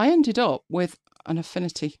 but I ended up with an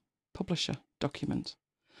Affinity Publisher document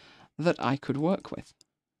that I could work with.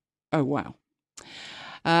 Oh, wow.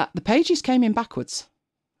 The pages came in backwards,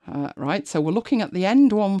 right? So we're looking at the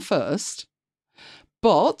end one first,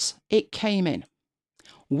 but it came in.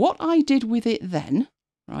 What I did with it then,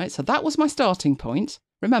 right? So that was my starting point.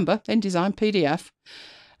 Remember, InDesign, PDF,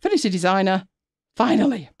 Affinity Designer,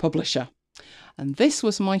 finally, Publisher. And this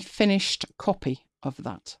was my finished copy of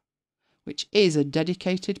that, which is a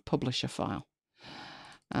dedicated publisher file.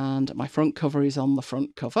 And my front cover is on the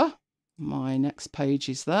front cover. My next page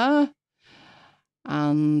is there.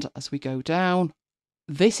 And as we go down,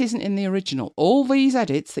 this isn't in the original. All these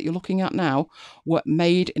edits that you're looking at now were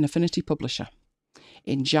made in Affinity Publisher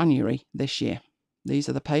in January this year. These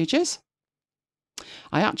are the pages.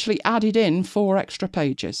 I actually added in 4 extra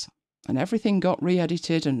pages and everything got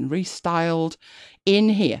re-edited and restyled in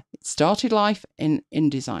here. It started life in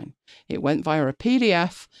InDesign. It went via a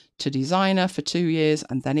PDF to Designer for 2 years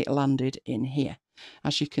and then it landed in here.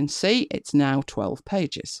 As you can see, it's now 12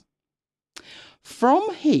 pages.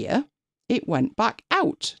 From here, it went back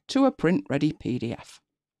out to a print-ready PDF.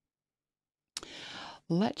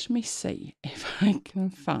 Let me see if I can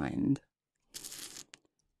find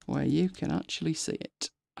where you can actually see it.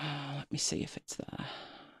 Let me see if it's there.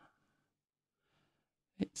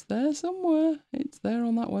 It's there somewhere. It's there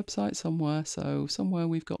on that website somewhere. So somewhere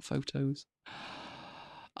we've got photos.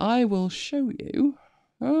 I will show you.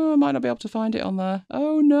 Oh, I might not be able to find it on there.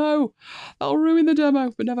 Oh no, that'll ruin the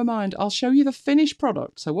demo, but never mind. I'll show you the finished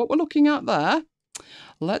product. So what we're looking at there,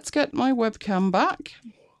 let's get my webcam back,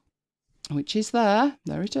 which is there.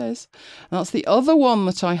 There it is. And that's the other one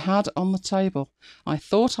that I had on the table. I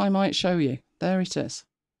thought I might show you. There it is.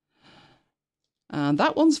 And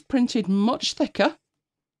that one's printed much thicker,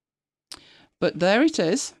 but there it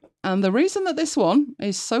is. And the reason that this one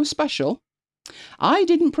is so special, I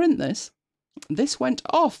didn't print this. This went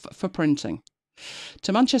off for printing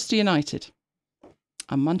to Manchester United.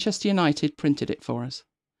 And Manchester United printed it for us.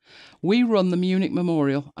 We run the Munich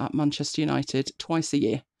Memorial at Manchester United twice a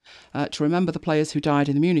year to remember the players who died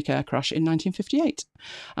in the Munich air crash in 1958.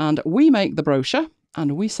 And we make the brochure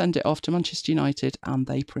and we send it off to Manchester United and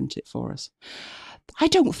they print it for us. I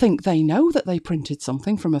don't think they know that they printed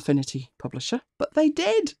something from Affinity Publisher, but they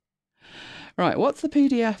did. Right, what's the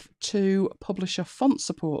PDF to Publisher font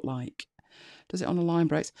support like? Does it on a line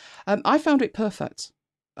breaks? I found it perfect.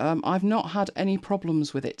 I've not had any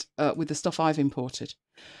problems with it, with the stuff I've imported.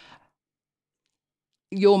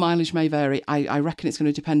 Your mileage may vary. I reckon it's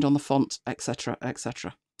going to depend on the font, etc.,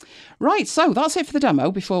 etc. Right, so that's it for the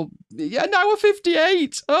demo before... Yeah, an hour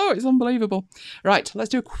 58! Oh, it's unbelievable. Right, let's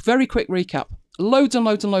do a very quick recap. Loads and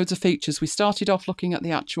loads and loads of features. We started off looking at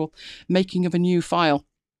the actual making of a new file.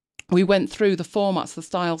 We went through the formats, the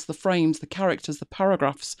styles, the frames, the characters, the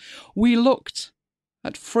paragraphs. We looked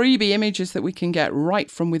at freebie images that we can get right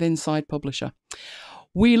from within inside Publisher.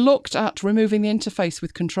 We looked at removing the interface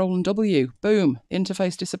with Control and W. Boom,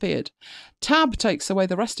 interface disappeared. Tab takes away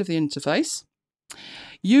the rest of the interface.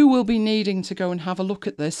 You will be needing to go and have a look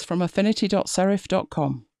at this from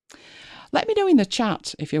affinity.serif.com. Let me know in the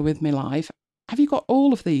chat if you're with me live. Have you got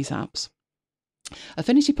all of these apps?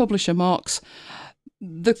 Affinity Publisher marks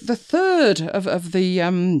the third of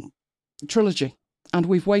the trilogy, and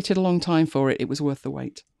we've waited a long time for it. It was worth the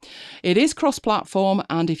wait. It is cross-platform,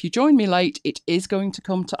 and if you join me late, it is going to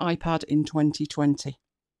come to iPad in 2020.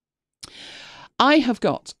 I have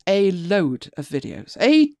got a load of videos,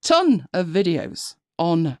 a ton of videos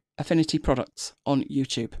on Affinity products on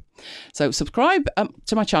YouTube. So subscribe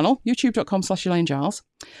to my channel, youtube.com/ElaineGiles.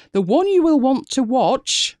 The one you will want to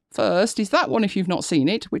watch first is that one if you've not seen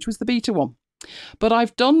it, which was the beta one. But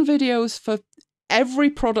I've done videos for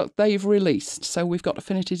every product they've released. So we've got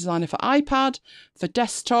Affinity Designer for iPad, for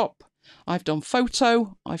desktop. I've done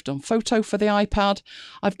photo. I've done photo for the iPad.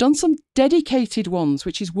 I've done some dedicated ones,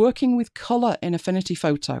 which is working with colour in Affinity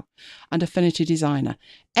Photo and Affinity Designer.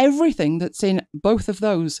 Everything that's in both of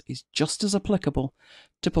those is just as applicable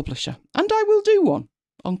to Publisher. And I will do one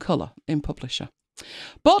on colour in Publisher.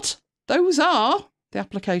 But those are the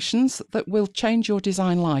applications that will change your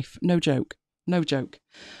design life. No joke. No joke.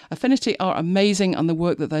 Affinity are amazing and the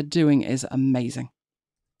work that they're doing is amazing.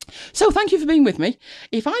 So thank you for being with me.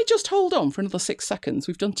 If I just hold on for another 6 seconds,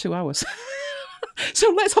 we've done 2 hours.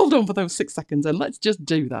 So let's hold on for those 6 seconds and let's just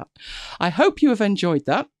do that. I hope you have enjoyed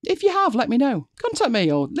that. If you have, let me know. Contact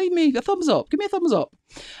me or leave me a thumbs up. Give me a thumbs up.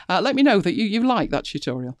 Let me know that you like that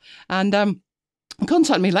tutorial. And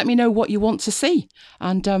contact me. Let me know what you want to see.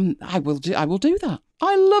 And I will do that.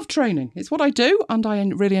 I love training. It's what I do and I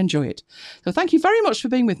really enjoy it. So thank you very much for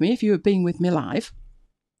being with me if you have been with me live.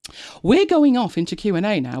 We're going off into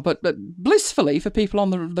Q&A now, but blissfully for people on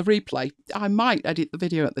the replay, I might edit the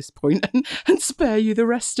video at this point and spare you the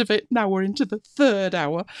rest of it. Now we're into the 3rd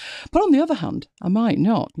hour. But on the other hand, I might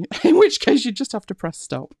not, in which case you just have to press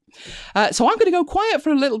stop. So I'm going to go quiet for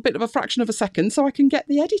a little bit of a fraction of a second so I can get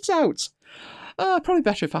the edit out. Probably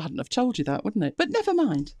better if I hadn't have told you that, wouldn't it? But never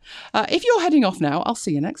mind. If you're heading off now, I'll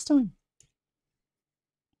see you next time.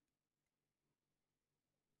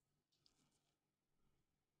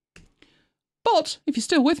 But if you're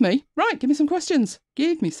still with me, right, give me some questions.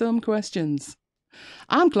 Give me some questions.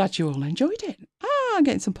 I'm glad you all enjoyed it. I'm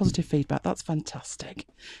getting some positive feedback. That's fantastic.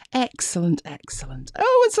 Excellent, excellent.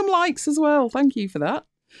 Oh, and some likes as well. Thank you for that.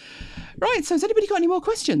 Right, so has anybody got any more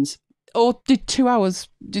questions? Or did 2 hours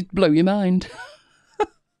blow your mind?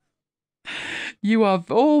 You are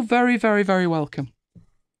all very, very, very welcome.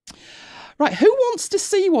 Right, who wants to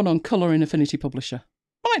see one on colour in Affinity Publisher?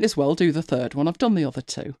 Might as well do the 3rd one. I've done the other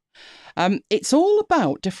 2. It's all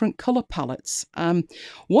about different colour palettes.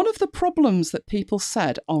 One of the problems that people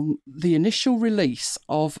said on the initial release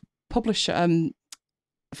of Publisher,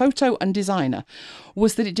 Photo and Designer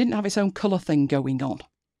was that it didn't have its own colour thing going on.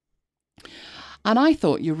 And I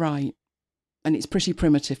thought, you're right. And it's pretty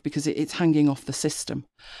primitive because it's hanging off the system.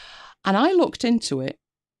 And I looked into it.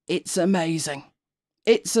 It's amazing.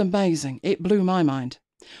 It's amazing. It blew my mind.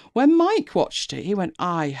 When Mike watched it, he went,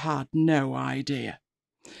 I had no idea.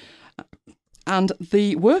 And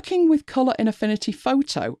the working with colour in Affinity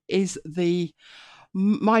Photo is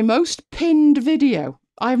my most pinned video.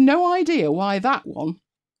 I have no idea why that one.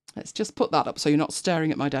 Let's just put that up so you're not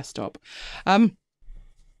staring at my desktop.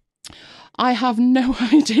 I have no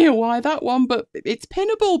idea why that one, but it's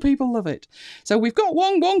pinnable. People love it. So we've got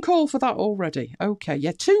one call for that already. Okay,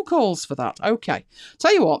 yeah, 2 calls for that. Okay,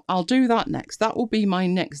 tell you what, I'll do that next. That will be my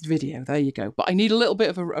next video. There you go. But I need a little bit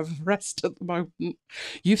of a rest at the moment.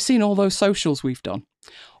 You've seen all those socials we've done.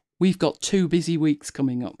 We've got 2 busy weeks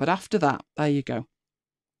coming up. But after that, there you go.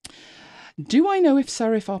 Do I know if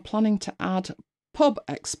Serif are planning to add pub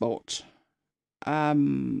export?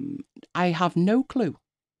 I have no clue.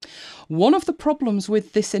 One of the problems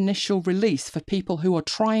with this initial release for people who are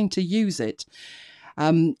trying to use it,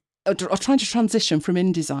 or trying to transition from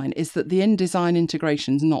InDesign, is that the InDesign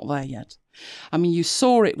integration is not there yet. I mean, you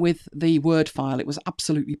saw it with the Word file. It was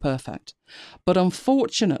absolutely perfect. But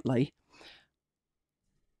unfortunately,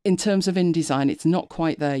 in terms of InDesign, it's not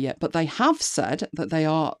quite there yet. But they have said that they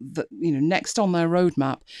are, next on their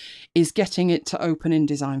roadmap is getting it to open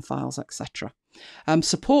InDesign files, etc.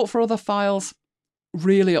 Support for other files,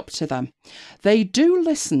 really up to them. They do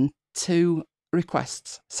listen to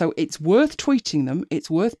requests, so it's worth tweeting them. It's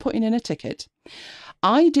worth putting in a ticket.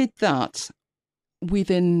 I did that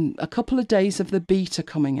within a couple of days of the beta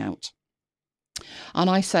coming out. And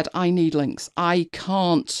I said, I need links. I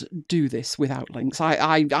can't do this without links.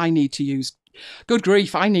 I need to use, good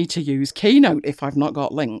grief, I need to use Keynote if I've not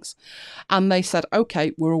got links. And they said,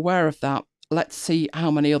 okay, we're aware of that. Let's see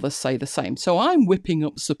how many others say the same. So I'm whipping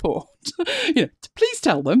up support. Please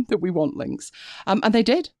tell them that we want links. And they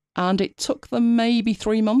did. And it took them maybe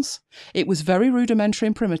 3 months. It was very rudimentary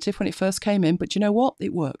and primitive when it first came in. But you know what?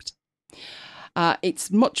 It worked.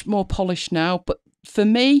 It's much more polished now. But for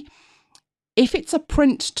me, if it's a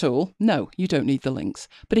print tool, no, you don't need the links.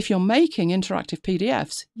 But if you're making interactive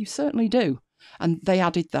PDFs, you certainly do. And they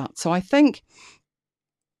added that. So I think,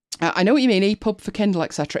 I know what you mean, EPUB for Kindle,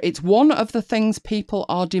 etc. It's one of the things people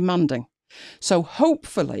are demanding. So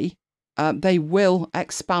hopefully they will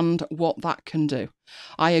expand what that can do.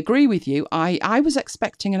 I agree with you. I was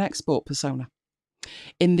expecting an export persona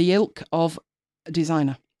in the ilk of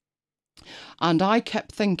Designer. And I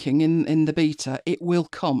kept thinking in the beta, it will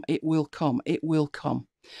come, it will come, it will come.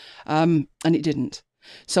 And it didn't.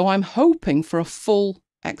 So I'm hoping for a full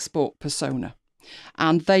export persona.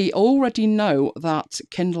 And they already know that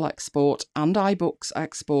Kindle export and iBooks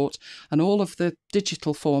export and all of the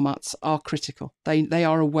digital formats are critical. They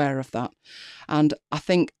are aware of that. And I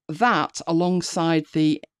think that, alongside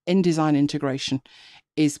the InDesign integration,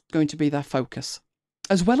 is going to be their focus,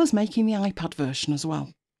 as well as making the iPad version as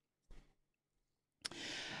well.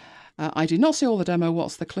 I did not see all the demo.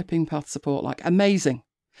 What's the clipping path support like? Amazing.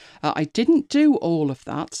 I didn't do all of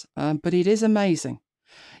that, but it is amazing.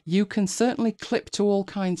 You can certainly clip to all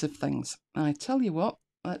kinds of things. I tell you what,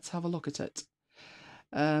 let's have a look at it.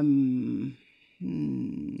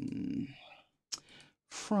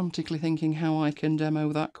 Frantically thinking how I can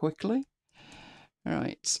demo that quickly. All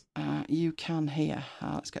right, you can here.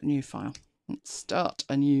 Let's get a new file. Let's start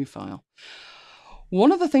a new file.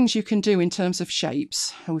 One of the things you can do in terms of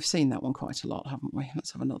shapes, and we've seen that one quite a lot, haven't we?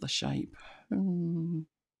 Let's have another shape. Oh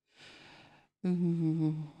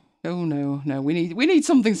no, we need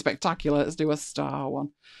something spectacular. Let's do a star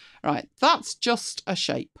one. Right, that's just a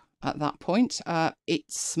shape at that point.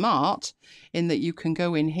 It's smart in that you can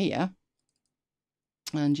go in here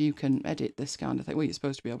and you can edit this kind of thing. Well, you're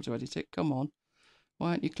supposed to be able to edit it. Come on.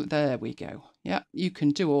 Why don't you click? There we go. Yeah, you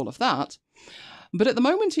can do all of that. But at the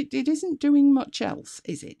moment, it isn't doing much else,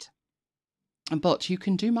 is it? But you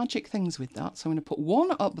can do magic things with that. So I'm going to put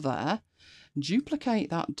one up there, duplicate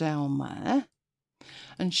that down there,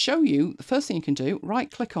 and show you the first thing you can do.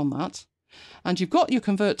 Right click on that, and you've got your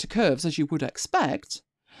convert to curves, as you would expect,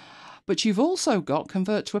 but you've also got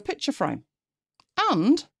convert to a picture frame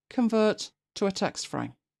and convert to a text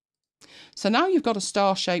frame. So now you've got a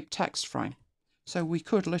star-shaped text frame. So we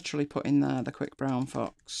could literally put in there the quick brown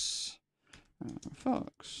fox.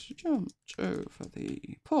 Fox jumped over the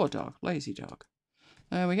poor dog, lazy dog.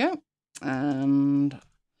 There we go. And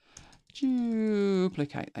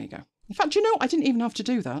duplicate. There you go. In fact, you know, I didn't even have to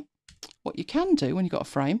do that. What you can do when you've got a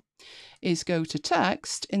frame is go to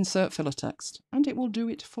text, insert filler text, and it will do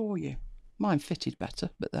it for you. Mine fitted better,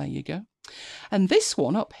 but there you go. And this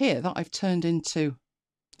one up here that I've turned into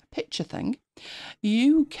a picture thing,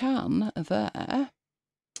 you can there.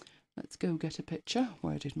 Let's go get a picture.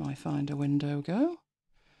 Where did my finder window go?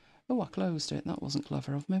 Oh, I closed it. That wasn't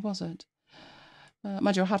clever of me, was it?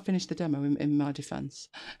 Mind you, I had finished the demo in my defence.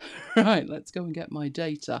 Right, let's go and get my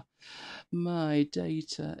data. My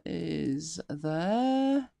data is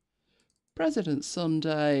there. President's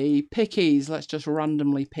Sunday. Pickies. Let's just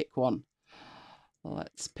randomly pick one.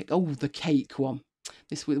 Let's pick, oh, the cake one.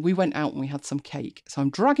 We went out and we had some cake. So I'm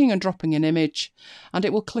dragging and dropping an image and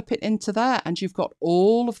it will clip it into there, and you've got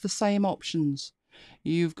all of the same options.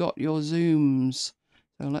 You've got your zooms.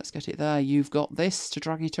 So let's get it there. You've got this to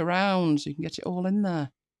drag it around so you can get it all in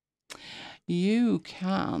there. You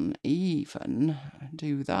can even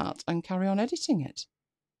do that and carry on editing it.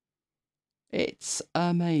 It's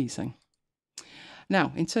amazing.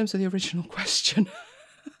 Now, in terms of the original question,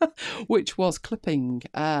 which was clipping,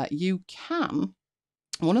 you can...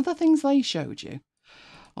 One of the things they showed you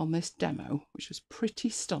on this demo, which was pretty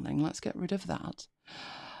stunning, let's get rid of that.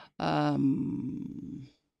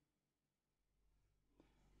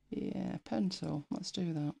 Yeah, pencil, let's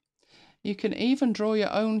do that. You can even draw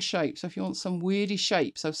your own shape. So if you want some weirdy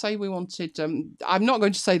shape, so say we wanted, I'm not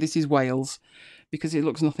going to say this is Wales because it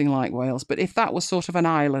looks nothing like Wales, but if that was sort of an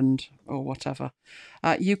island or whatever,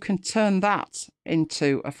 you can turn that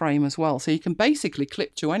into a frame as well. So you can basically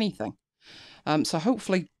clip to anything. So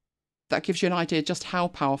hopefully that gives you an idea just how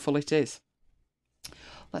powerful it is.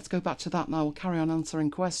 Let's go back to that now. We'll carry on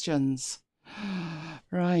answering questions.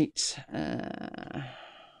 Right.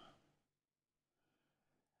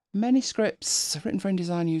 Many scripts written for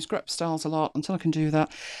InDesign use grep styles a lot until I can do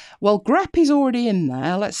that. Well, grep is already in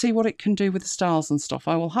there. Let's see what it can do with the styles and stuff.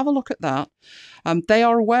 I will have a look at that. They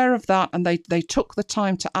are aware of that, and they took the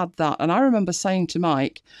time to add that. And I remember saying to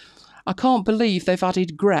Mike, I can't believe they've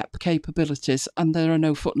added grep capabilities and there are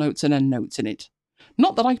no footnotes and endnotes in it.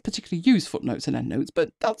 Not that I particularly use footnotes and endnotes,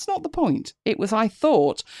 but that's not the point. It was I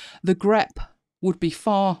thought the grep would be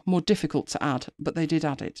far more difficult to add, but they did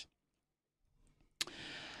add it.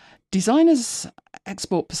 Designer's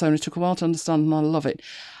export persona took a while to understand, and I love it.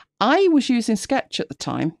 I was using Sketch at the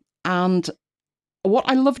time, and what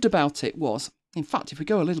I loved about it was, in fact, if we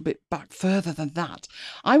go a little bit back further than that,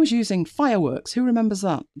 I was using Fireworks. Who remembers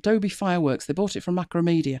that? Adobe Fireworks. They bought it from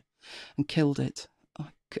Macromedia and killed it.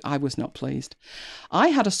 I was not pleased. I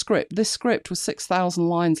had a script. This script was 6,000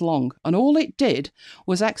 lines long, and all it did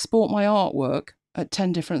was export my artwork at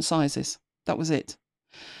 10 different sizes. That was it.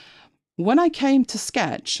 When I came to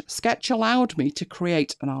Sketch, Sketch allowed me to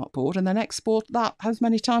create an artboard and then export that as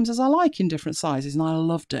many times as I like in different sizes, and I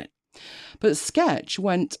loved it. But Sketch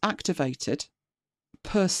went activated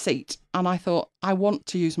per seat, and I thought, I want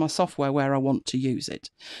to use my software where I want to use it.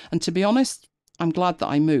 And to be honest, I'm glad that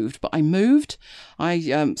I moved, but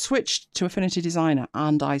I switched to Affinity Designer,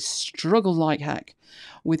 and I struggled like heck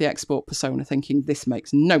with the export persona, thinking this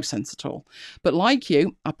makes no sense at all. But like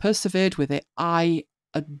you, I persevered with it. I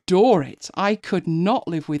adore it. I could not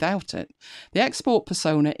live without it. The export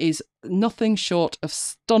persona is nothing short of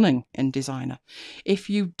stunning in Designer. If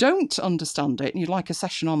you don't understand it and you'd like a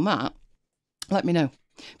session on that, let me know,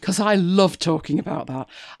 because I love talking about that.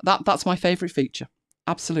 That's my favourite feature.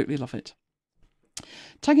 Absolutely love it.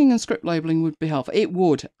 Tagging and script labelling would be helpful. It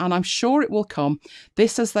would, and I'm sure it will come.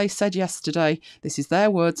 This, as they said yesterday, this is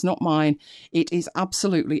their words, not mine. It is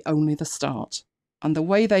absolutely only the start. And the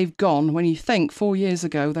way they've gone, when you think 4 years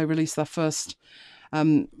ago they released their first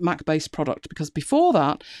Mac-based product, because before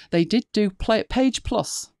that they did do Page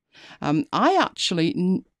Plus. I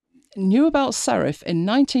actually knew about Serif in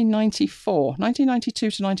 1992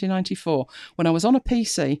 to 1994, when I was on a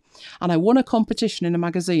PC and I won a competition in a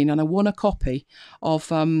magazine, and I won a copy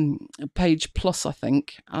of Page Plus, I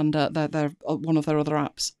think, and they're one of their other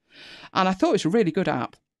apps. And I thought it was a really good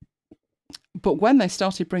app. But when they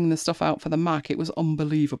started bringing the stuff out for the Mac, it was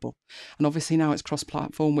unbelievable. And obviously now it's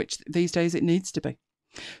cross-platform, which these days it needs to be.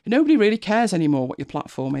 Nobody really cares anymore what your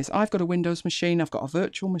platform is. I've got a Windows machine, I've got a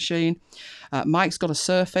virtual machine, Mike's got a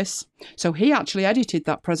Surface. So he actually edited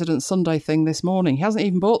that President's Sunday thing this morning. He hasn't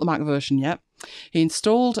even bought the Mac version yet. He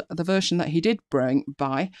installed the version that he did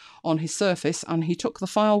buy on his Surface, and he took the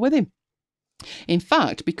file with him. In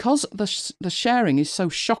fact, because the sharing is so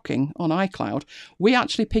shocking on iCloud, we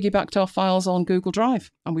actually piggybacked our files on Google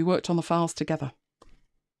Drive, and we worked on the files together.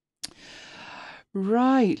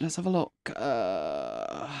 Right, let's have a look.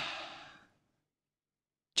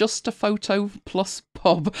 Just a photo plus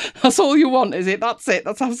pub. That's all you want, is it? That's it.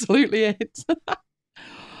 That's absolutely it.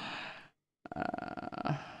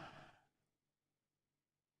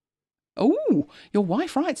 Oh, your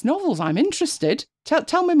wife writes novels. I'm interested.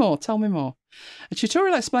 Tell me more. Tell me more. A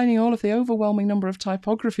tutorial explaining all of the overwhelming number of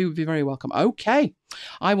typography would be very welcome. Okay,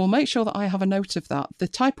 I will make sure that I have a note of that. The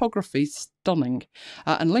typography is stunning.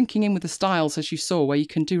 And linking in with the styles, as you saw, where you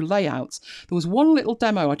can do layouts. There was one little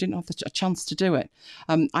demo. I didn't have a chance to do it.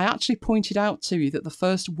 I actually pointed out to you that the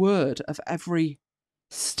first word of every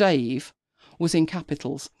stave was in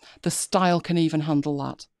capitals. The style can even handle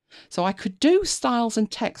that. So I could do styles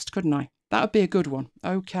and text, couldn't I? That would be a good one.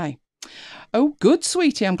 Okay. Oh, good,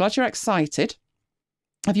 sweetie. I'm glad you're excited.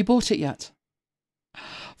 Have you bought it yet?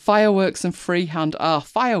 Fireworks and Freehand.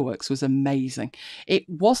 Fireworks was amazing. It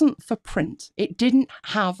wasn't for print. It didn't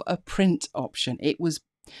have a print option. It was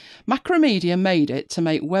Macromedia made it to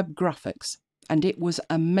make web graphics, and it was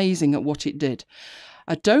amazing at what it did.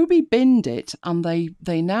 Adobe binned it, and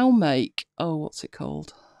they now make, what's it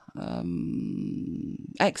called?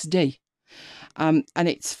 XD. And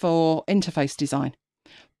it's for interface design.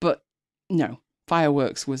 But no,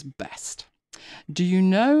 Fireworks was best. Do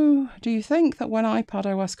you think that when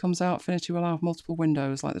iPadOS comes out, Affinity will have multiple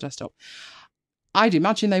windows like the desktop? I'd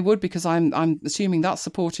imagine they would, because I'm assuming that's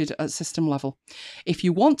supported at system level. If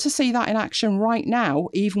you want to see that in action right now,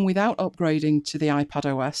 even without upgrading to the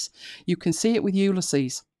iPadOS, you can see it with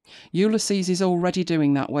Ulysses. Ulysses is already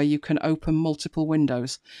doing that, where you can open multiple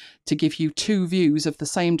windows to give you two views of the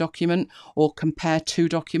same document, or compare two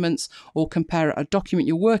documents, or compare a document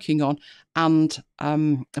you're working on and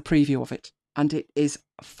a preview of it. And it is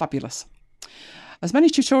fabulous. As many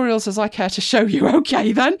tutorials as I care to show you.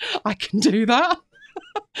 Okay, then, I can do that.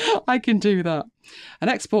 I can do that. An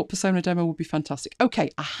export persona demo would be fantastic.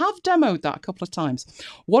 Okay, I have demoed that a couple of times.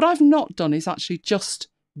 What I've not done is actually just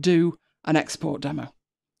do an export demo.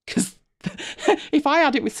 Because if I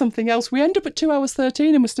add it with something else, we end up at 2 hours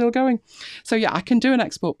 13 and we're still going. So yeah, I can do an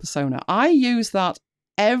export persona. I use that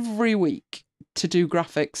every week to do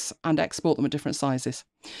graphics and export them at different sizes.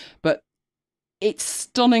 But it's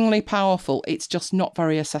stunningly powerful. It's just not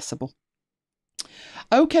very accessible.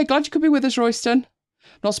 Okay, glad you could be with us, Royston.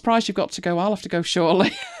 Not surprised you've got to go. I'll have to go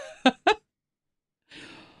shortly.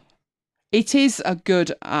 It is a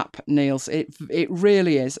good app, Niels. It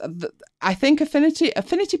really is. I think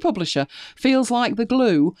Affinity Publisher feels like the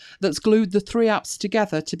glue that's glued the three apps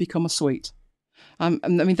together to become a suite. I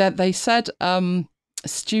mean, they said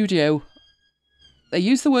studio. They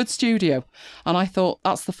used the word studio, and I thought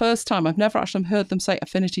that's the first time. I've never actually heard them say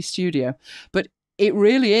Affinity Studio, but it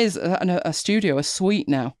really is a studio, a suite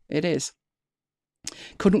now. It is.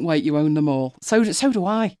 Couldn't wait, you own them all. So do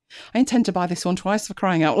I. I intend to buy this one twice, for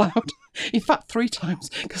crying out loud. In fact, 3 times,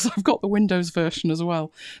 because I've got the Windows version as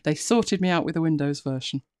well. They sorted me out with the Windows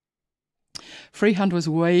version. Freehand was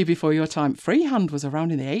way before your time. Freehand was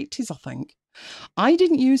around in the 80s, I think. I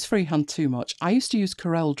didn't use Freehand too much. I used to use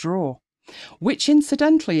Corel Draw, which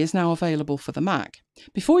incidentally is now available for the Mac.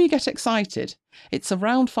 Before you get excited, it's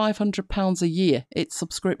around £500 a year. It's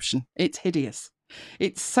subscription. It's hideous.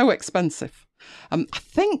 It's so expensive. I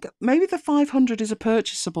think maybe the 500 is a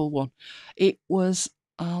purchasable one. It was,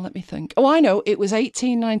 let me think. Oh, I know. It was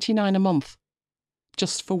 $18.99 a month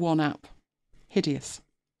just for one app. Hideous.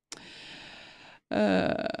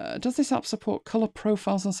 Does this app support colour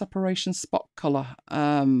profiles and separation spot colour?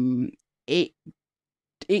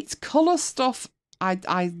 It's colour stuff.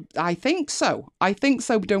 I think so. I think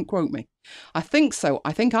so, but don't quote me. I think so.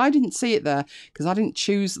 I think I didn't see it there because I didn't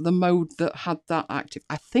choose the mode that had that active.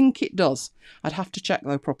 I think it does. I'd have to check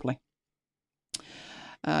though properly.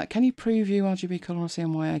 Can you preview RGB colour on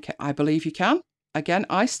CMYK? I believe you can. Again,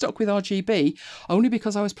 I stuck with RGB only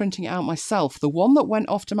because I was printing it out myself. The one that went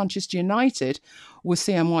off to Manchester United was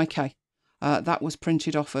CMYK. That was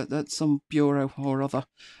printed off at some bureau or other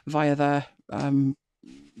via their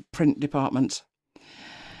print department.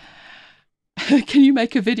 Can you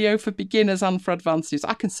make a video for beginners and for advanced use?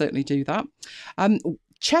 I can certainly do that.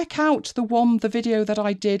 Check out the video that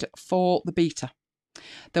I did for the beta.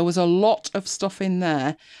 There was a lot of stuff in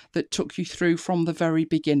there that took you through from the very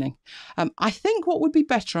beginning. I think what would be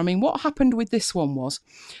better, I mean, what happened with this one was,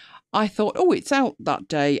 I thought, oh, it's out that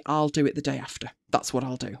day, I'll do it the day after. That's what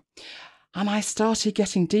I'll do. And I started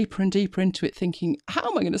getting deeper and deeper into it, thinking, how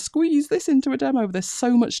am I going to squeeze this into a demo? There's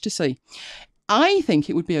so much to see. I think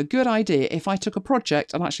it would be a good idea if I took a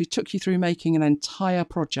project and actually took you through making an entire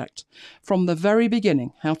project from the very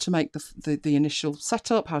beginning, how to make the initial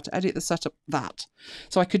setup, how to edit the setup, that.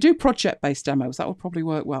 So I could do project-based demos. That would probably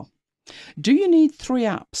work well. Do you need 3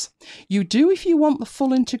 apps? You do if you want the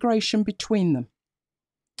full integration between them.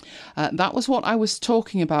 That was what I was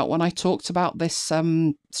talking about when I talked about this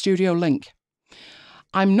StudioLink.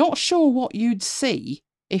 I'm not sure what you'd see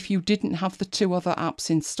if you didn't have the 2 other apps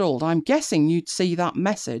installed. I'm guessing you'd see that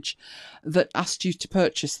message that asked you to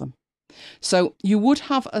purchase them. So you would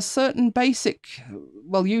have a certain basic,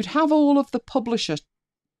 well, you'd have all of the publisher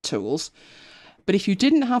tools, but if you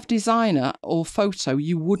didn't have Designer or Photo,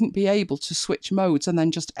 you wouldn't be able to switch modes and then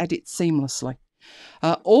just edit seamlessly.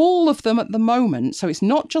 All of them at the moment, so it's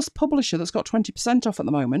not just Publisher that's got 20% off at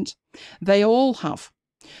the moment, they all have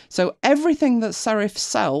So everything that serifs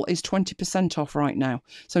sell is 20% off right now.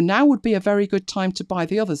 So now would be a very good time to buy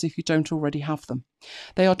the others if you don't already have them.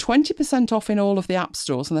 They are 20% off in all of the app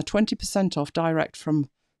stores, and they're 20% off direct from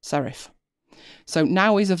serif. So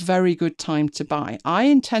now is a very good time to buy. I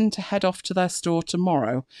intend to head off to their store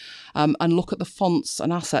tomorrow and look at the fonts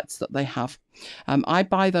and assets that they have. I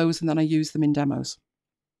buy those and then I use them in demos.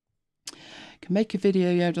 Can make a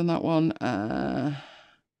video, yeah, I've done that one.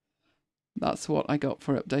 That's what I got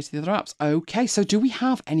for updating the other apps. Okay, so do we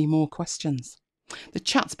have any more questions? The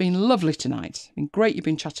chat's been lovely tonight. It's been great you've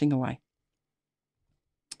been chatting away.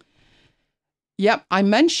 Yep, I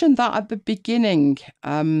mentioned that at the beginning.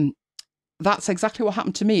 That's exactly what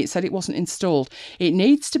happened to me. It said it wasn't installed. It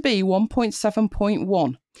needs to be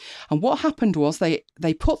 1.7.1. And what happened was they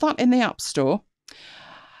put that in the App Store.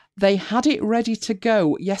 They had it ready to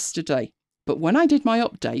go yesterday. But when I did my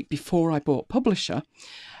update before I bought Publisher,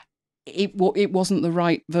 it wasn't the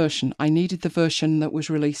right version. I needed the version that was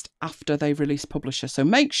released after they released Publisher. So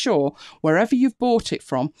make sure wherever you've bought it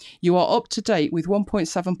from, you are up to date with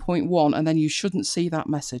 1.7.1, and then you shouldn't see that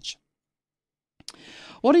message.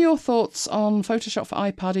 What are your thoughts on Photoshop for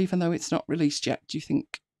iPad, even though it's not released yet? Do you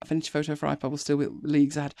think Affinity Photo for iPad will still be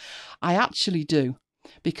leagues ahead? I actually do,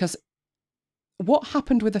 because what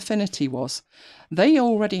happened with Affinity was they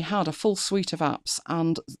already had a full suite of apps,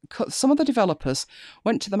 and some of the developers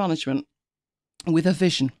went to the management with a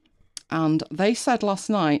vision. And they said last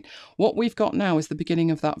night, what we've got now is the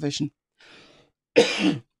beginning of that vision.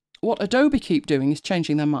 What Adobe keep doing is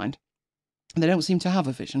changing their mind. They don't seem to have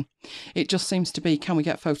a vision. It just seems to be, can we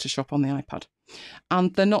get Photoshop on the iPad?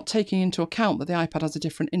 And they're not taking into account that the iPad has a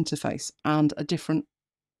different interface and a different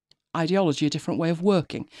ideology, a different way of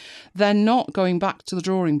working. They're not going back to the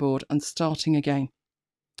drawing board and starting again.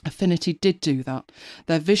 Affinity did do that.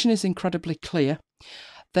 Their vision is incredibly clear.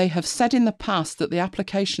 They have said in the past that the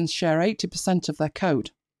applications share 80% of their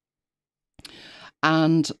code.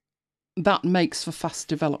 And that makes for fast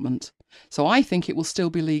development. So I think it will still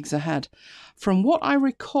be leagues ahead. From what I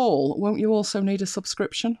recall, won't you also need a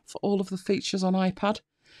subscription for all of the features on iPad?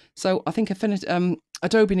 So I think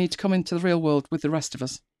Adobe need to come into the real world with the rest of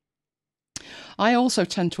us. I also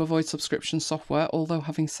tend to avoid subscription software, although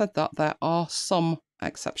having said that, there are some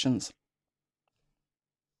exceptions.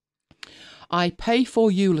 I pay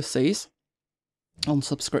for Ulysses on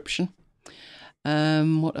subscription.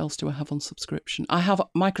 What else do I have on subscription? I have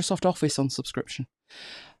Microsoft Office on subscription.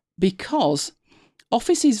 Because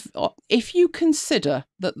Office is, if you consider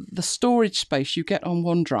that the storage space you get on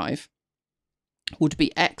OneDrive would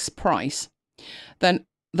be X price, then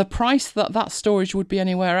the price that storage would be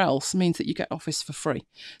anywhere else means that you get Office for free.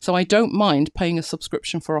 So I don't mind paying a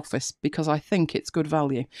subscription for Office because I think it's good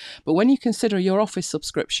value. But when you consider your Office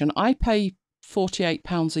subscription, I pay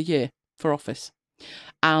 £48 a year for Office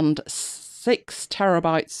and 6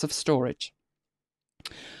 terabytes of storage.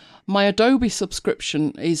 My Adobe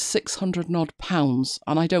subscription is £600 odd,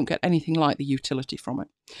 and I don't get anything like the utility from it.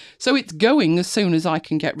 So it's going as soon as I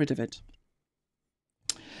can get rid of it.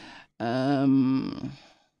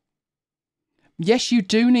 Yes, you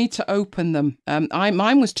do need to open them.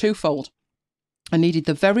 Mine was twofold. I needed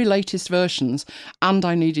the very latest versions and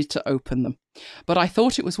I needed to open them. But I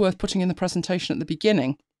thought it was worth putting in the presentation at the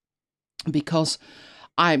beginning because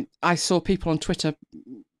I saw people on Twitter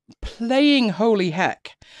playing holy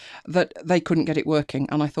heck that they couldn't get it working.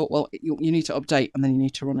 And I thought, well, you need to update and then you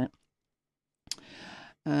need to run it.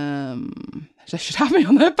 They should have me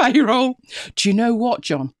on their payroll. Do you know what,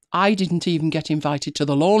 John? I didn't even get invited to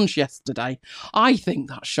the launch yesterday. I think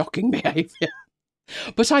that's shocking behaviour.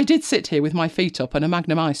 But I did sit here with my feet up and a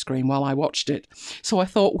Magnum ice cream while I watched it. So I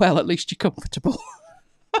thought, well, at least you're comfortable.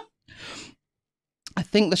 I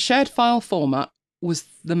think the shared file format was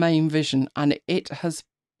the main vision and it has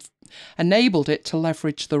enabled it to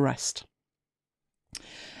leverage the rest.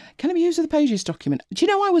 Can it be used with the Pages document? Do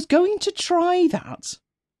you know, I was going to try that.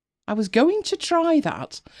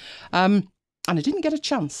 And I didn't get a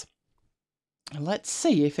chance. Let's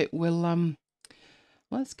see if it will...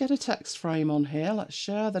 let's get a text frame on here. Let's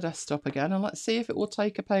share the desktop again and let's see if it will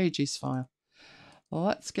take a Pages file.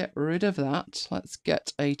 Let's get rid of that. Let's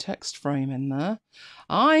get a text frame in there.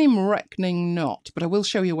 I'm reckoning not, but I will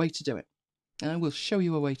show you a way to do it.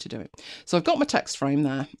 So I've got my text frame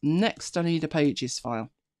there. Next, I need a Pages file.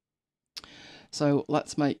 So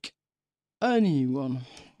let's make a new one,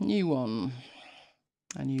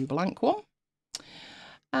 a new blank one.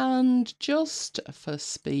 And just for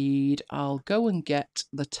speed, I'll go and get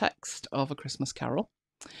the text of A Christmas Carol.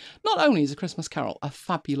 Not only is A Christmas Carol a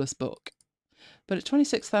fabulous book, but at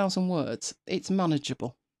 26,000 words, it's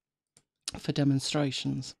manageable for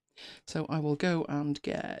demonstrations. So I will go and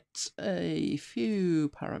get a few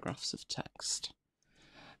paragraphs of text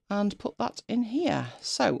and put that in here.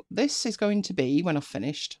 So this is going to be, when I've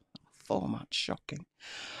finished, format shocking.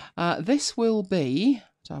 This will be,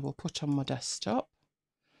 I will put on my desktop.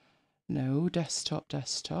 No, desktop.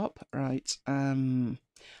 Right,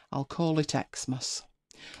 I'll call it Xmas.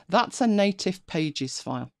 That's a native pages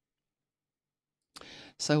file.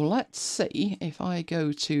 So let's see if I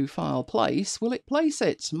go to file place, will it place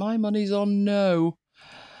it? My money's on no.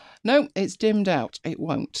 No, it's dimmed out, it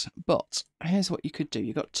won't. But here's what you could do.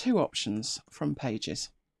 You've got two options from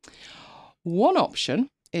pages. One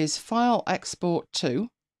option is file export to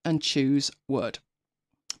and choose Word,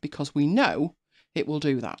 because we know it will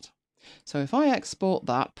do that. So if I export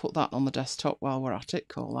that, put that on the desktop while we're at it,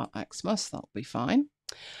 call that Xmas, that'll be fine.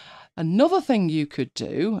 Another thing you could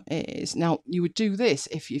do is, now you would do this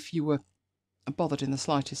if you were bothered in the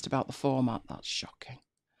slightest about the format. That's shocking.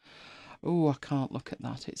 Oh, I can't look at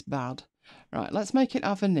that, it's bad. Right, let's make it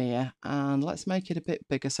Avenir and let's make it a bit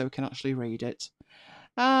bigger so we can actually read it.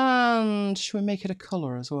 And should we make it a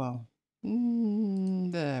colour as well?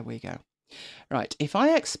 There we go. Right, if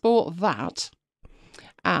I export that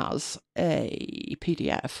as a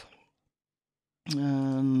PDF,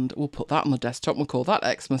 and we'll put that on the desktop, we'll call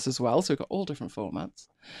that Xmas as well, so we've got all different formats.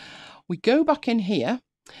 We go back in here,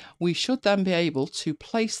 we should then be able to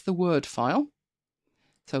place the Word file.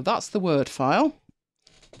 So that's the Word file.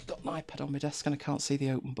 Got an iPad on my desk and I can't see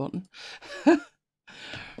the open button.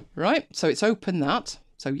 Right, so it's opened that.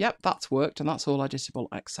 So yep, that's worked and that's all editable,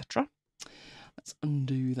 etc. Let's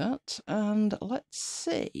undo that and let's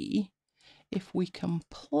see if we can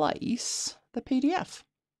place the PDF.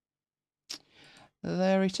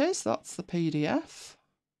 There it is, that's the PDF.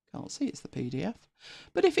 Can't see it's the PDF.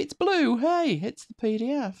 But if it's blue, hey, it's the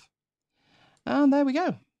PDF. And there we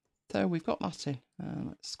go. So we've got that in.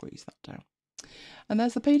 Let's squeeze that down. And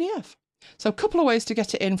there's the PDF. So a couple of ways to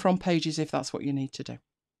get it in from pages if that's what you need to do.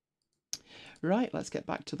 Right, let's get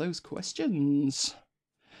back to those questions.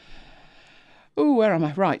 Oh, where am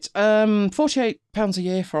I? Right, £48 a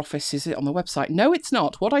year for Office, is it on the website? No, it's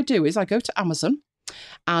not. What I do is I go to Amazon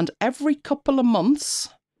and every couple of months,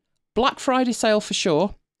 Black Friday sale for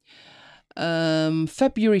sure,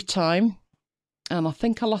 February time, and I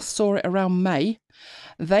think I last saw it around May,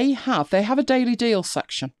 they have a daily deal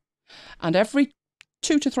section. And every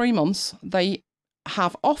 2 to 3 months, they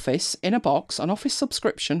have Office in a box, an Office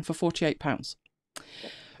subscription for £48.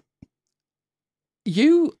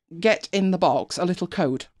 You get in the box a little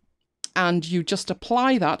code and you just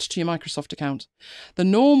apply that to your Microsoft account. The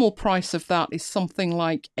normal price of that is something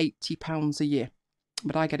like £80 a year,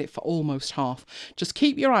 but I get it for almost half. Just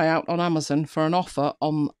keep your eye out on Amazon for an offer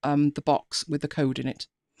on the box with the code in it.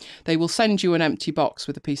 They will send you an empty box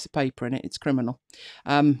with a piece of paper in it. It's criminal.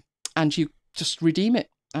 And you just redeem it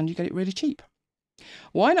and you get it really cheap.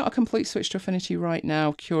 Why not a complete switch to Affinity right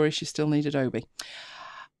now? Curious, you still need Adobe.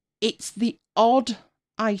 It's the odd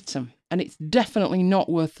item and it's definitely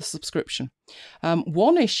not worth the subscription.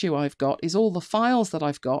 One issue I've got is all the files that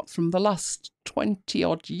I've got from the last 20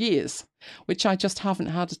 odd years, which I just haven't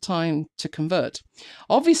had time to convert.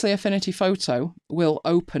 Obviously, Affinity Photo will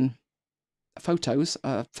open photos,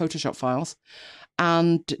 Photoshop files,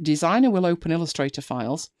 and Designer will open Illustrator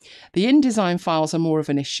files. The InDesign files are more of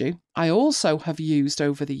an issue. I also have used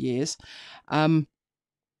over the years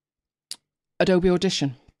Adobe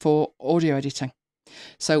Audition for audio editing.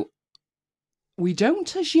 So we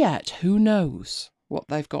don't as yet, who knows what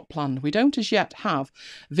they've got planned, we don't as yet have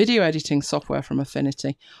video editing software from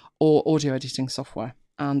Affinity or audio editing software.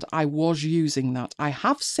 And I was using that. I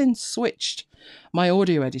have since switched my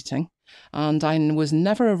audio editing, and I was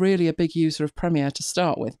never really a big user of Premiere to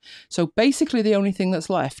start with. So basically the only thing that's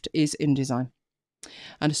left is InDesign.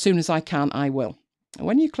 And as soon as I can, I will.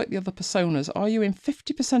 When you click the other personas, are you in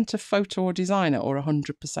 50% of Photo or Designer or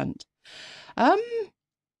 100%?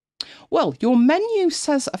 Well, your menu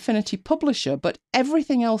says Affinity Publisher, but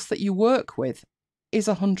everything else that you work with is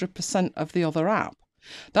 100% of the other app.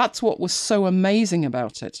 That's what was so amazing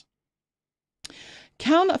about it.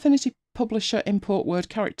 Can Affinity Publisher import Word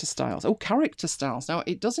character styles? Oh, character styles. Now,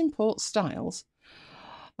 it does import styles.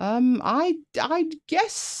 I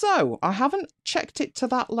guess so. I haven't checked it to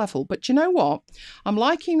that level, but you know what? I'm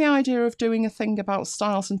liking the idea of doing a thing about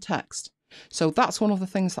styles and text. So that's one of the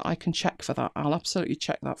things that I can check for that. I'll absolutely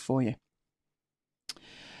check that for you.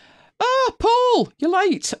 Ah, Paul, you're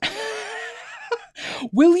late.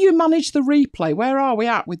 Will you manage the replay? Where are we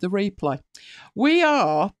at with the replay? We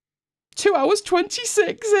are 2 hours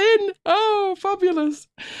 26 in. Oh, fabulous.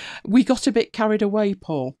 We got a bit carried away,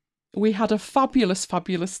 Paul. We had a fabulous,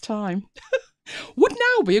 fabulous time. Would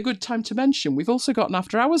now be a good time to mention we've also got an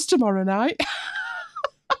after hours tomorrow night.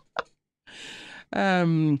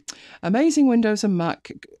 Amazing Windows and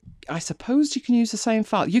Mac. I suppose you can use the same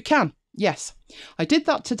file. You can. Yes, I did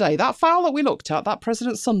that today. That file that we looked at, that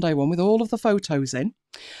President Sunday one with all of the photos in,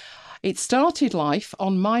 it started life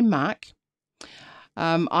on my Mac.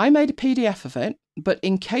 I made a PDF of it, but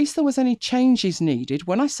in case there was any changes needed,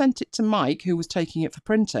 when I sent it to Mike, who was taking it for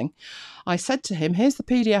printing, I said to him, here's the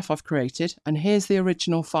PDF I've created, and here's the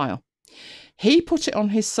original file. He put it on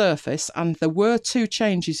his Surface, and there were 2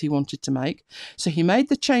 changes he wanted to make. So he made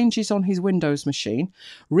the changes on his Windows machine,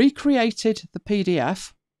 recreated the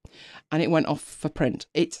PDF, and it went off for print.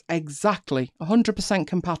 It's exactly 100%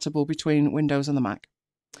 compatible between Windows and the Mac.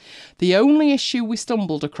 The only issue we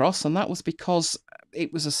stumbled across, and that was because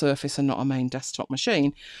it was a Surface and not a main desktop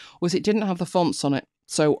machine, was it didn't have the fonts on it.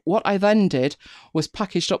 So what I then did was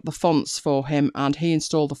packaged up the fonts for him, and he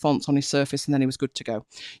installed the fonts on his Surface, and then he was good to go.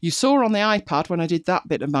 You saw on the iPad when I did that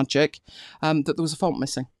bit of magic that there was a font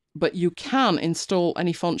missing. But you can install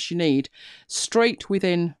any fonts you need straight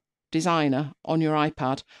within Designer on your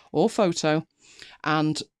iPad or Photo,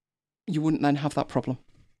 and you wouldn't then have that problem.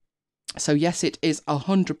 So yes, it is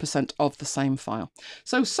 100% of the same file.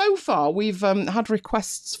 So far we've had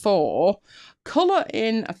requests for colour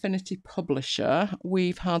in Affinity Publisher.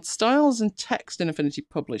 We've had styles and text in Affinity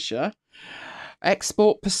Publisher.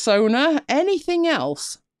 Export persona. Anything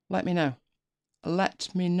else? Let me know. Let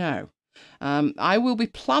me know. I will be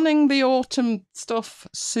planning the autumn stuff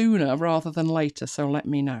sooner rather than later, so let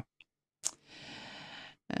me know.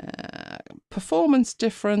 Performance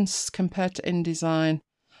difference compared to InDesign,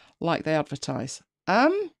 like they advertise.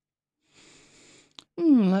 Let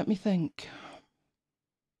me think.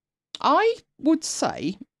 I would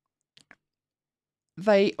say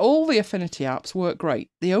all the Affinity apps work great.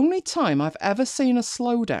 The only time I've ever seen a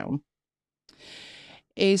slowdown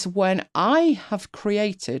is when I have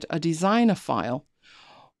created a designer file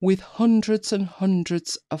with hundreds and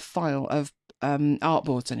hundreds of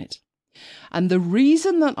artboards in it. And the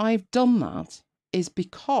reason that I've done that is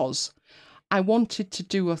because I wanted to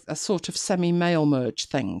do a sort of semi-mail merge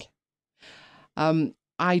thing.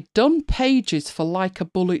 I'd done pages for like a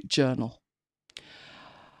bullet journal.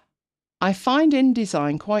 I find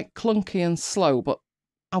InDesign quite clunky and slow, but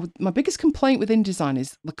my biggest complaint with InDesign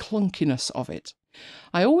is the clunkiness of it.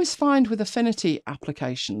 I always find with Affinity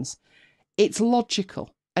applications, it's logical.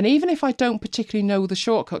 And even if I don't particularly know the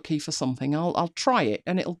shortcut key for something, I'll try it,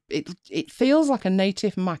 and it feels like a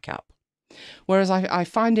native Mac app. Whereas I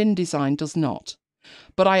find InDesign does not.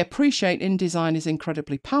 But I appreciate InDesign is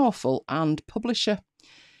incredibly powerful, and Publisher,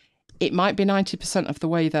 it might be 90% of the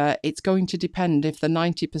way there. It's going to depend if the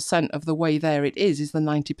 90% of the way there it is the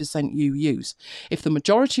 90% you use. If the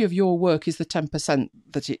majority of your work is the 10%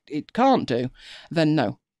 that it can't do, then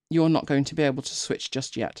no, you're not going to be able to switch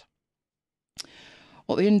just yet.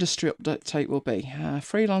 What the industry update will be.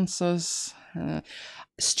 Freelancers,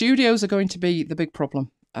 studios are going to be the big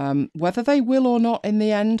problem. Whether they will or not in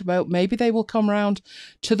the end, well, maybe they will come round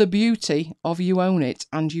to the beauty of you own it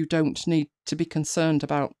and you don't need to be concerned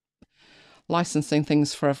about licensing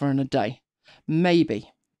things forever and a day.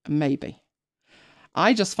 Maybe.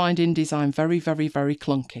 I just find InDesign very, very, very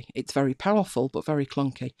clunky. It's very powerful, but very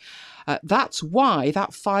clunky. That's why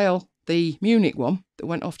that file, the Munich one that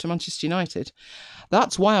went off to Manchester United,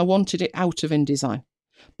 that's why I wanted it out of InDesign.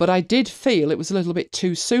 But I did feel it was a little bit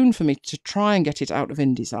too soon for me to try and get it out of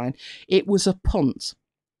InDesign. It was a punt.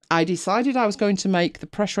 I decided I was going to make the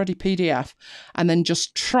press-ready PDF and then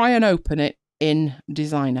just try and open it in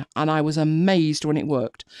Designer. And I was amazed when it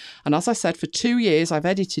worked. And as I said, for 2 years, I've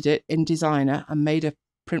edited it in Designer and made a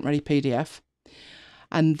print-ready PDF.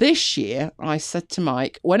 And this year, I said to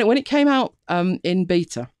Mike, when it came out in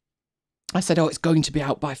beta, I said, oh, it's going to be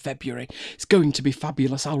out by February. It's going to be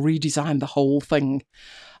fabulous. I'll redesign the whole thing.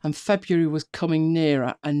 And February was coming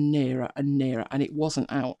nearer and nearer and nearer, and it wasn't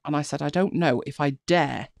out. And I said, I don't know if I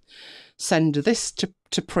dare send this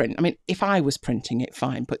to print. I mean, if I was printing it,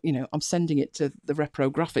 fine. But, you know, I'm sending it to the Repro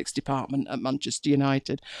Graphics department at Manchester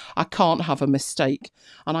United. I can't have a mistake.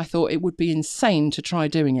 And I thought it would be insane to try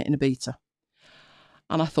doing it in a beta.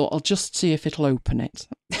 And I thought, I'll just see if it'll open it.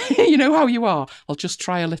 You know how you are. I'll just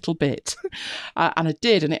try a little bit. And I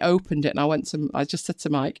did, and it opened it. And I just said to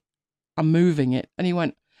Mike, I'm moving it. And he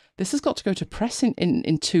went, this has got to go to press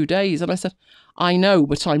in 2 days. And I said, I know,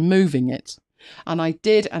 but I'm moving it. And I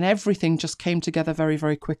did, and everything just came together very,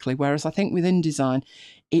 very quickly. Whereas I think with InDesign,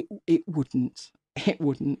 it wouldn't. It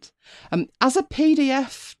wouldn't. As a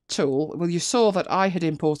PDF tool, well, you saw that I had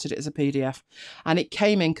imported it as a PDF, and it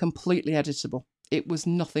came in completely editable. It was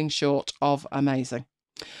nothing short of amazing.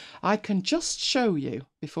 I can just show you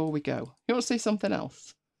before we go. You want to see something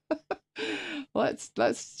else?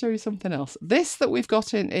 let's show you something else. This that we've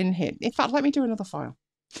got in here. In fact, let me do another file.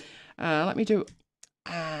 Let me do.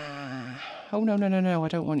 Oh no! I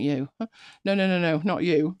don't want you. No! Not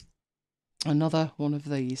you. Another one of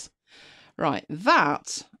these. Right,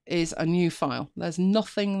 that is a new file. There's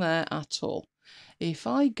nothing there at all. If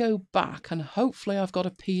I go back, and hopefully I've got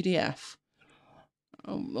a PDF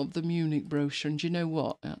of the Munich brochure, and do you know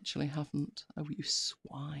what? I actually haven't. Oh, you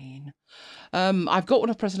swine. I've got one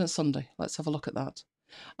of President Sunday. Let's have a look at that.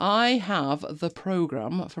 I have the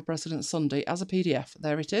programme for President Sunday as a PDF.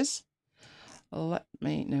 There it is. No,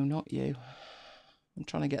 not you. I'm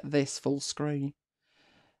trying to get this full screen.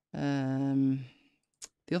 The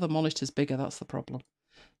other monitor's bigger, that's the problem.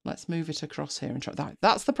 Let's move it across here and try that.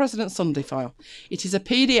 That's the President Sunday file. It is a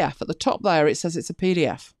PDF. At the top there, it says it's a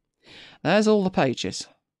PDF. There's all the pages.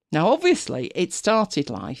 Now, obviously, it started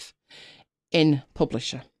life in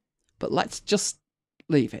Publisher, but let's just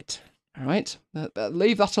leave it. All right,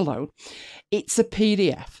 leave that alone. It's a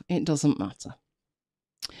PDF. It doesn't matter.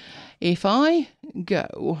 If I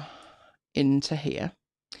go into here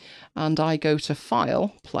and I go to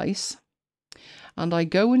File, Place, and I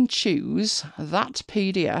go and choose that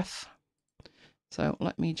PDF. So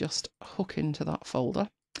let me just hook into that folder.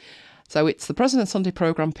 So it's the President Sunday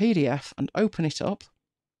Programme PDF, and open it up.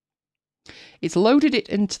 It's loaded it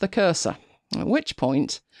into the cursor, at which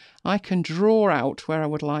point I can draw out where I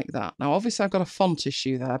would like that. Now, obviously, I've got a font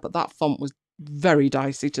issue there, but that font was very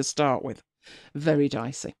dicey to start with. Very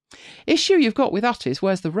dicey. Issue you've got with that is,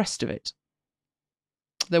 where's the rest of it?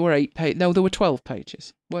 There were 8 pages. No, there were 12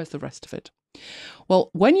 pages. Where's the rest of it? Well,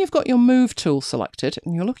 when you've got your Move tool selected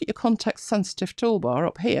and you look at your context-sensitive toolbar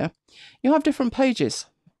up here, you have different pages,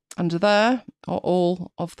 and there are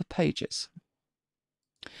all of the pages.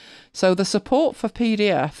 So the support for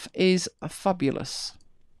PDF is fabulous.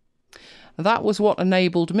 That was what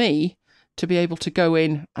enabled me to be able to go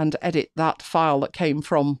in and edit that file that came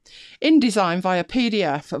from InDesign via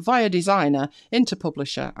PDF, via Designer, into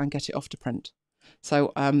Publisher, and get it off to print.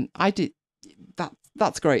 So I did that.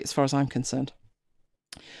 That's great as far as I'm concerned.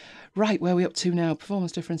 Right, where are we up to now?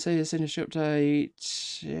 Performance differences, industry update.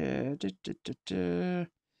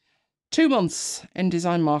 2 months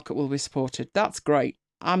InDesign markup will be supported. That's great.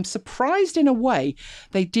 I'm surprised in a way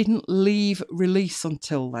they didn't leave release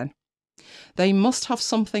until then. They must have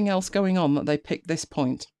something else going on that they picked this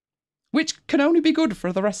point, which can only be good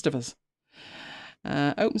for the rest of us.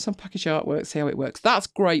 Open some package artwork, see how it works. That's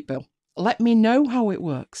great, Bill. Let me know how it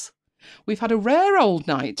works. We've had a rare old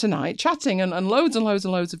night tonight, chatting and loads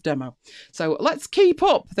of demo. So let's keep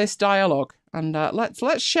up this dialogue, and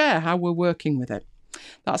let's share how we're working with it.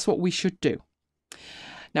 That's what we should do.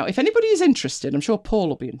 Now, if anybody is interested, I'm sure Paul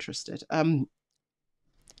will be interested. How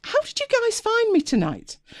did you guys find me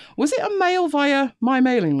tonight? Was it a mail via my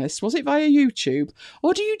mailing list? Was it via YouTube?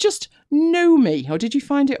 Or do you just know me? Or did you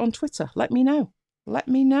find it on Twitter? Let me know. Let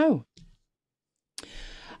me know.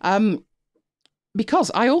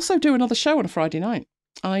 Because I also do another show on a Friday night.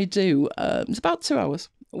 I do, it's about 2 hours.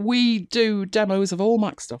 We do demos of all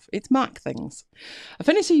Mac stuff. It's Mac things.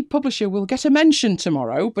 Affinity Publisher will get a mention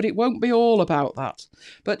tomorrow, but it won't be all about that.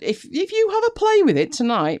 But if you have a play with it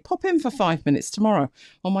tonight, pop in for 5 minutes tomorrow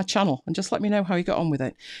on my channel and just let me know how you got on with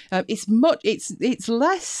it. It's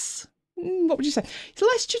less, what would you say? It's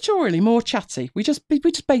less tutorially, more chatty. We just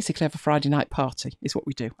basically have a Friday night party is what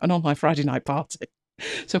we do, an online Friday night party.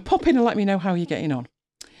 So pop in and let me know how you're getting on.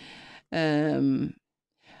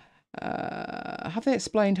 Have they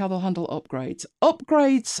explained how they'll handle upgrades?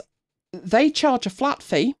 Upgrades, they charge a flat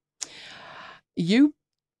fee. You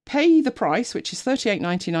pay the price, which is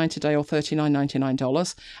 $38.99 today or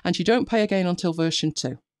 $39.99, and you don't pay again until version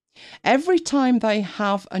 2. Every time they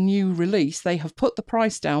have a new release, they have put the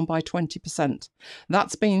price down by 20%.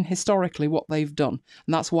 That's been historically what they've done,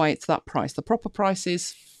 and that's why it's that price. The proper price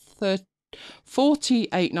is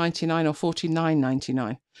 $48.99 or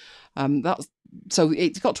 $49.99. So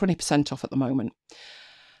it's got 20% off at the moment.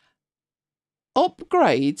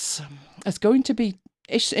 Upgrades is going to be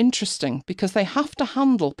interesting because they have to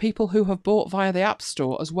handle people who have bought via the App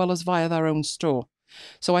Store as well as via their own store.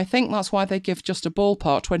 So I think that's why they give just a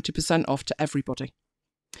ballpark 20% off to everybody.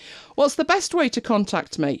 What's the best way to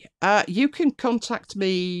contact me? You can contact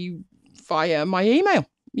me via my email.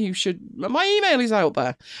 My email is out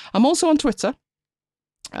there. I'm also on Twitter.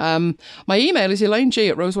 My email is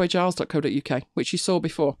elaineg@rosewaygiles.co.uk, which you saw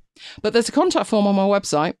before. But there's a contact form on my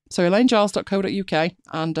website, so elaingiles.co.uk,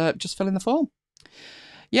 and just fill in the form.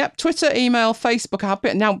 Yep, Twitter, email,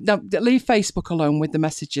 Facebook. Now leave Facebook alone with the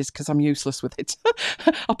messages because I'm useless with it.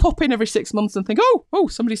 I pop in every 6 months and think, oh,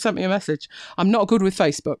 somebody sent me a message. I'm not good with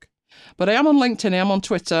Facebook. But I am on LinkedIn, I am on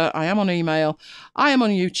Twitter, I am on email, I am on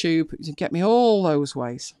YouTube. You can get me all those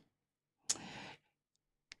ways.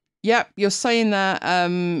 Yep, you're saying that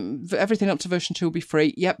everything up to version 2 will be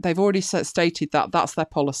free. Yep, they've already stated that. That's their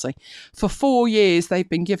policy. For 4 years, they've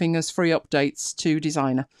been giving us free updates to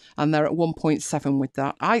Designer, and they're at 1.7 with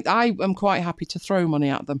that. I am quite happy to throw money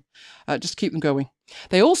at them. Just keep them going.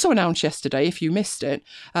 They also announced yesterday, if you missed it,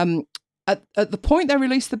 at the point they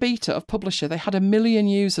released the beta of Publisher, they had 1 million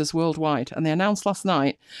users worldwide, and they announced last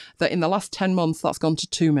night that in the last 10 months, that's gone to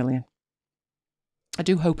 2 million. I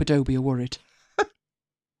do hope Adobe are worried.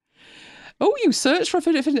 Oh, you searched for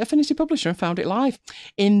Affinity Publisher and found it live.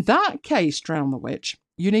 In that case, Drown the Witch,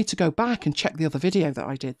 you need to go back and check the other video that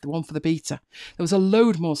I did, the one for the beta. There was a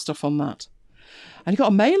load more stuff on that. And you got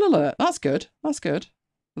a mail alert. That's good. That's good.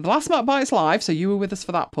 The last Mac Bytes live, so you were with us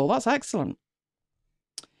for that, Paul. That's excellent.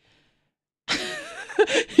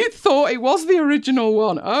 You thought it was the original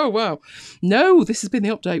one. Oh, wow. No, this has been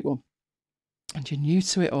the update one. And you're new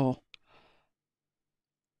to it all.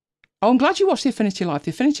 Oh, I'm glad you watched the Affinity Live. The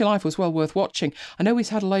Affinity Live was well worth watching. I know we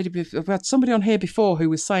had somebody on here before who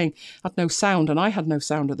was saying had no sound, and I had no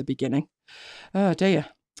sound at the beginning. Oh dear.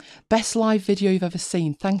 Best live video you've ever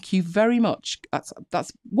seen. Thank you very much.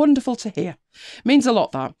 That's wonderful to hear. Means a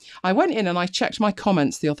lot, that. I went in and I checked my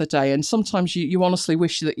comments the other day, and sometimes you honestly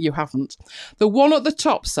wish that you haven't. The one at the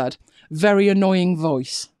top said, very annoying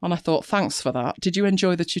voice. And I thought, thanks for that. Did you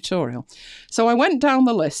enjoy the tutorial? So I went down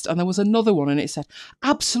the list and there was another one and it said,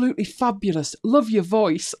 absolutely fabulous. Love your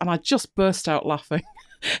voice. And I just burst out laughing.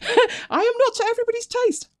 I am not to everybody's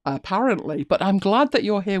taste, apparently, but I'm glad that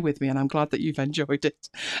you're here with me and I'm glad that you've enjoyed it.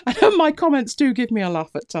 And my comments do give me a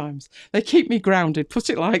laugh at times. They keep me grounded, put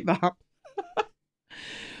it like that.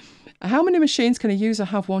 How many machines can a user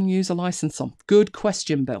have one user license on? Good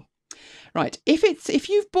question, Bill. Right, if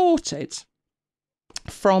you've bought it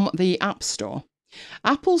from the App Store,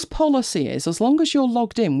 Apple's policy is as long as you're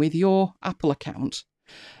logged in with your Apple account,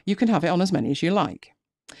 you can have it on as many as you like.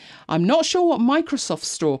 I'm not sure what Microsoft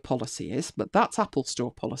Store policy is, but that's Apple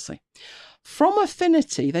Store policy. From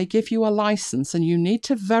Affinity, they give you a license and you need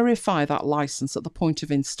to verify that license at the point of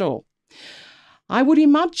install. I would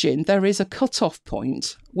imagine there is a cut-off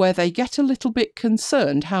point where they get a little bit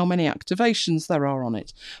concerned how many activations there are on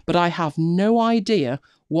it, but I have no idea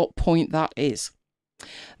what point that is.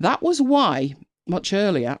 That was why, much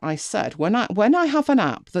earlier, I said, when I have an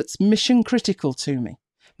app that's mission critical to me,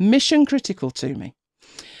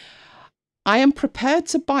 I am prepared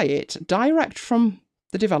to buy it direct from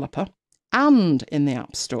the developer and in the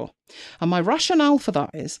App Store. And my rationale for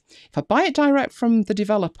that is, if I buy it direct from the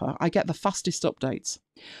developer, I get the fastest updates.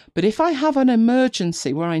 But if I have an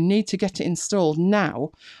emergency where I need to get it installed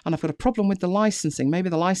now, and I've got a problem with the licensing, maybe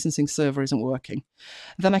the licensing server isn't working,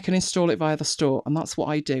 then I can install it via the store, and that's what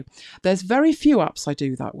I do. There's very few apps I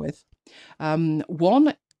do that with.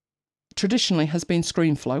 One traditionally has been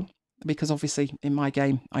ScreenFlow, because obviously in my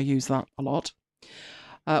game I use that a lot.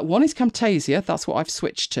 One is Camtasia, that's what I've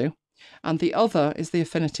switched to. And the other is the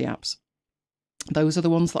Affinity apps. Those are the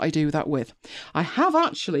ones that I do that with. I have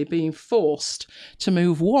actually been forced to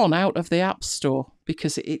move one out of the App Store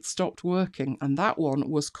because it stopped working, and that one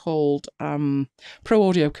was called Pro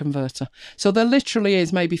Audio Converter. So there literally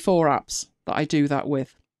is maybe 4 apps that I do that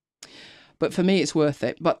with. But for me, it's worth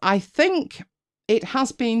it. But I think it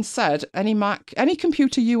has been said, any Mac, any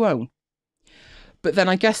computer you own. But then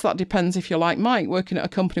I guess that depends if you're like Mike, working at a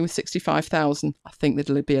company with 65,000. I think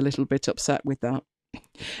they'd be a little bit upset with that.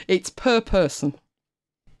 It's per person.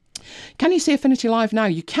 Can you see Affinity Live now?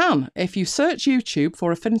 You can. If you search YouTube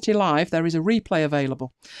for Affinity Live, there is a replay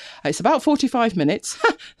available. It's about 45 minutes.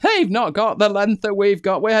 They've not got the length that we've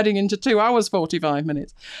got. We're heading into 2 hours, 45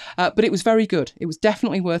 minutes. But it was very good. It was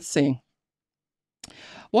definitely worth seeing.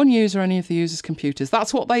 One user, any of the users' computers.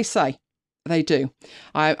 That's what they say. They do.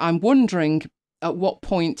 I'm wondering at what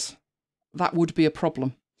point that would be a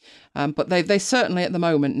problem. But they certainly at the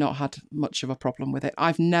moment not had much of a problem with it.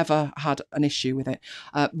 I've never had an issue with it.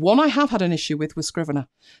 One I have had an issue with was Scrivener.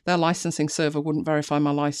 Their licensing server wouldn't verify my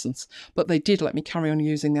license, but they did let me carry on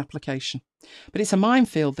using the application. But it's a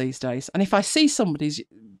minefield these days. And if I see somebody's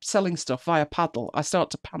selling stuff via Paddle, I start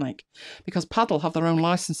to panic because Paddle have their own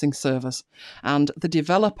licensing servers and the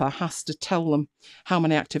developer has to tell them how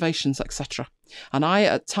many activations, etc. And I,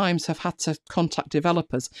 at times, have had to contact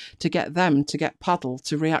developers to get them to get Paddle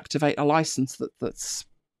to reactivate a license that's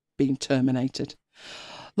been terminated.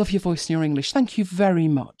 Love your voice and your English. Thank you very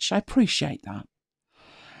much. I appreciate that.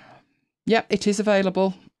 Yep, it is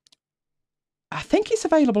available. I think it's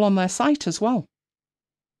available on their site as well.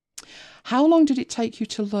 How long did it take you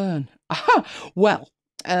to learn? Aha! Well,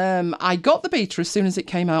 I got the beta as soon as it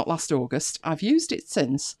came out last August. I've used it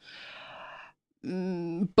since.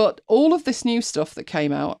 But all of this new stuff that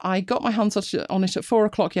came out, I got my hands on it at 4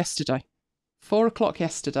 o'clock yesterday. 4 o'clock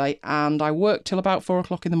yesterday, and I worked till about 4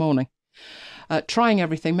 o'clock in the morning. Trying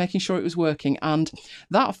everything, making sure it was working. And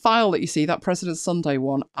that file that you see, that President's Sunday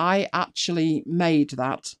one, I actually made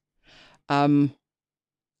that. I've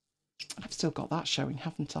still got that showing,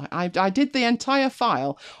 haven't I? I did the entire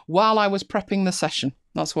file while I was prepping the session.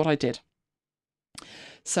 That's what I did.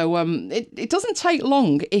 So it doesn't take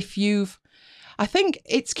long if you've... I think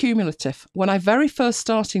it's cumulative. When I very first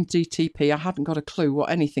started DTP, I hadn't got a clue what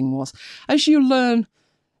anything was. As you learn,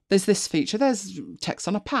 there's this feature, there's text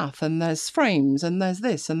on a path, and there's frames, and there's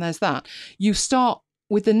this, and there's that. You start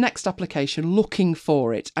with the next application looking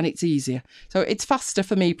for it, and it's easier. So it's faster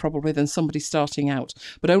for me probably than somebody starting out,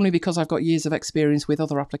 but only because I've got years of experience with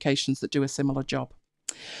other applications that do a similar job.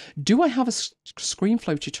 Do I have a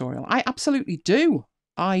ScreenFlow tutorial? I absolutely do.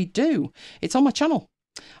 I do. It's on my channel.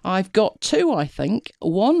 I've got 2, I think.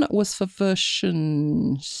 One was for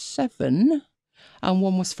version 7 and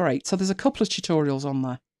one was for 8. So there's a couple of tutorials on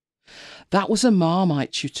there. That was a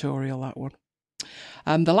Marmite tutorial, that one.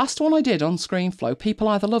 The last one I did on ScreenFlow, people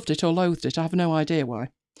either loved it or loathed it. I have no idea why.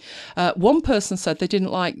 One person said they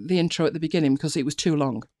didn't like the intro at the beginning because it was too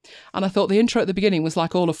long. And I thought the intro at the beginning was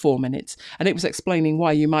like all of 4 minutes. And it was explaining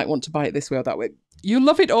why you might want to buy it this way or that way. You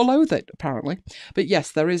love it or loathe it, apparently. But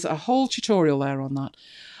yes, there is a whole tutorial there on that.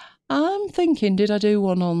 I'm thinking, did I do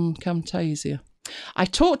one on Camtasia? I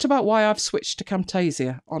talked about why I've switched to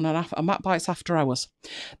Camtasia on a MacBytes After Hours.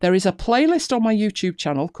 There is a playlist on my YouTube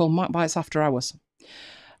channel called MacBytes After Hours.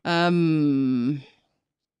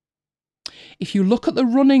 If you look at the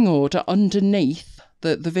running order underneath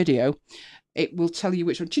the video, it will tell you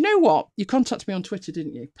which one. Do you know what? You contacted me on Twitter,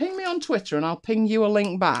 didn't you? Ping me on Twitter and I'll ping you a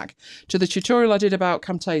link back to the tutorial I did about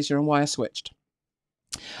Camtasia and why I switched.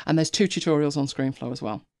 And there's 2 tutorials on ScreenFlow as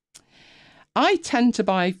well. I tend to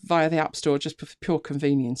buy via the App Store just for pure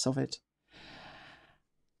convenience of it.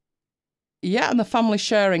 Yeah, and the family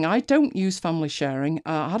sharing. I don't use family sharing.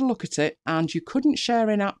 I had a look at it and you couldn't share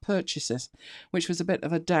in-app purchases, which was a bit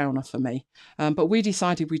of a downer for me. But we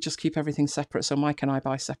decided we'd just keep everything separate, so Mike and I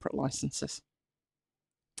buy separate licenses.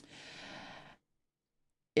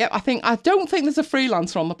 Yeah, I don't think there's a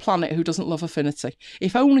freelancer on the planet who doesn't love Affinity,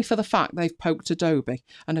 if only for the fact they've poked Adobe,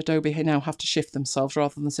 and Adobe now have to shift themselves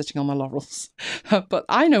rather than sitting on their laurels. But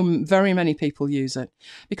I know very many people use it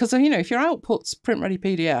because, you know, if your output's print-ready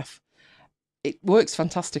PDF, it works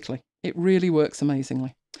fantastically. It really works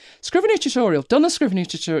amazingly. Scrivener tutorial. Done a Scrivener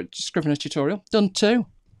tutorial. Done 2.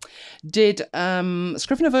 Did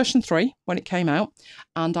Scrivener version 3 when it came out,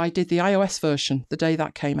 and I did the iOS version the day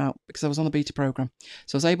that came out because I was on the beta program.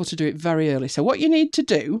 So I was able to do it very early. So what you need to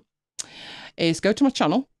do is go to my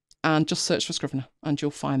channel and just search for Scrivener and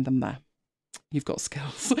you'll find them there. You've got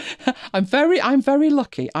skills. I'm very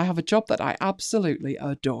lucky. I have a job that I absolutely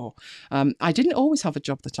adore. I didn't always have a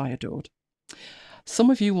job that I adored. Some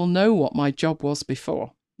of you will know what my job was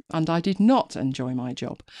before. And I did not enjoy my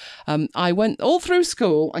job. I went all through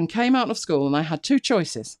school and came out of school and I had 2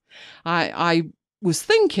 choices. I was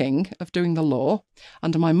thinking of doing the law,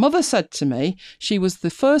 and my mother said to me she was the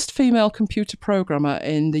first female computer programmer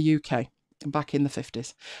in the UK back in the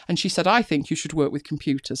 50s. And she said, I think you should work with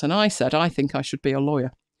computers. And I said, I think I should be a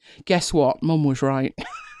lawyer. Guess what? Mum was right.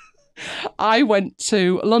 I went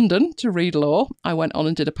to London to read law. I went on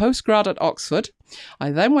and did a postgrad at Oxford. I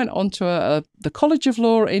then went on to the College of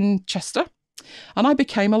Law in Chester, and I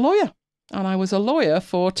became a lawyer. And I was a lawyer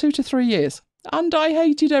for 2 to 3 years, and I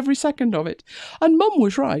hated every second of it. And Mum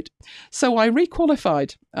was right. So I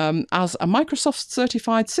requalified as a Microsoft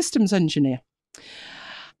certified systems engineer.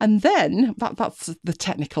 And then, that's the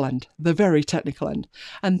technical end, the very technical end.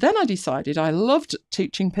 And then I decided I loved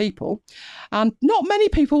teaching people, and not many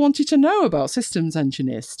people wanted to know about systems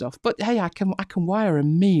engineer stuff. But hey, I can wire a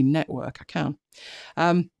mean network, I can.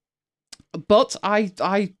 But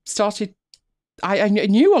I started, I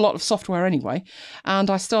knew a lot of software anyway, and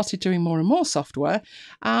I started doing more and more software,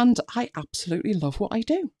 and I absolutely love what I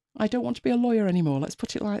do. I don't want to be a lawyer anymore, let's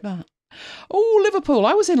put it like that. Oh, Liverpool.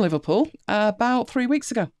 I was in Liverpool about 3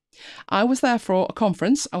 weeks ago. I was there for a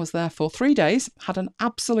conference. I was there for 3 days, had an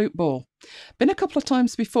absolute ball. Been a couple of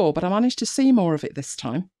times before, but I managed to see more of it this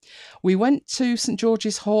time. We went to St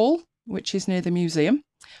George's Hall, which is near the museum.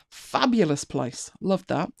 Fabulous place. Loved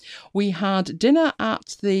that. We had dinner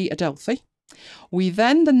at the Adelphi. We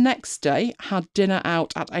then, the next day, had dinner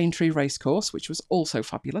out at Aintree Racecourse, which was also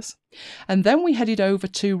fabulous. And then we headed over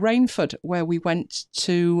to Rainford, where we went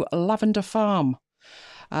to Lavender Farm,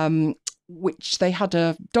 which they had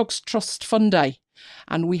a Dogs Trust Fun Day.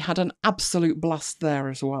 And we had an absolute blast there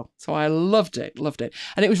as well. So I loved it.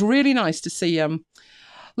 And it was really nice to see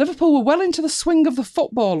Liverpool were well into the swing of the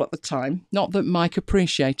football at the time. Not that Mike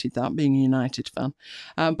appreciated that, being a United fan.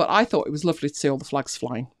 But I thought it was lovely to see all the flags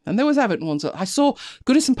flying. And there was Everton ones. I saw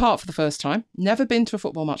Goodison Park for the first time. Never been to a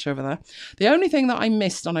football match over there. The only thing that I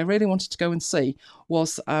missed, and I really wanted to go and see,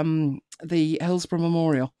 was the Hillsborough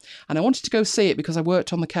Memorial. And I wanted to go see it because I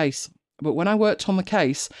worked on the case. But when I worked on the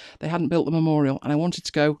case, they hadn't built the memorial, and I wanted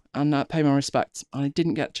to go and pay my respects. And I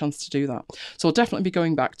didn't get a chance to do that. So I'll definitely be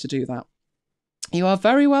going back to do that. You are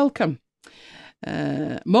very welcome.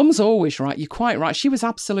 Mum's always right. You're quite right. She was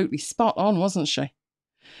absolutely spot on, wasn't she?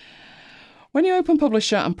 When you open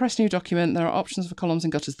Publisher and press New Document, there are options for columns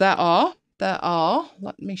and gutters. There are.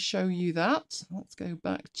 Let me show you that. Let's go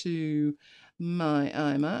back to my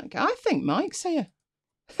iMac. I think Mike's here.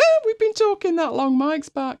 We've been talking that long. Mike's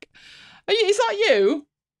back. Is that you?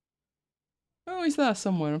 Oh, he's there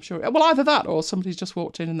somewhere, I'm sure. Well, either that or somebody's just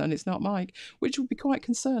walked in and then it's not Mike, which would be quite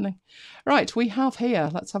concerning. Right, we have here,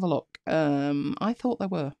 let's have a look. I thought there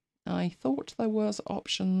were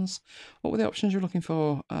options. What were the options you're looking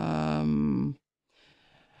for?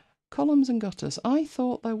 Columns and gutters. I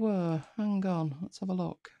thought there were. Hang on, let's have a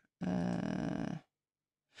look.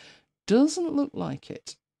 Doesn't look like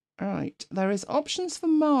it. Right, there is options for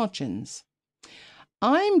margins.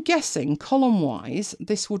 I'm guessing column-wise,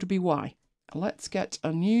 this would be Y. Let's get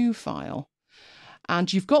a new file.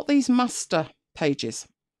 And you've got these master pages.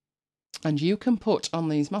 And you can put on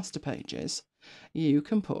these master pages, you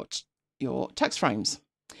can put your text frames.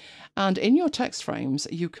 And in your text frames,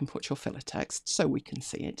 you can put your filler text so we can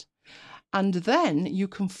see it. And then you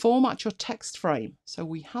can format your text frame. So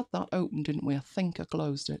we had that open, didn't we? I think I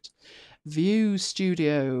closed it. View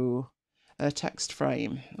Studio text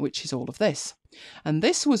frame, which is all of this. And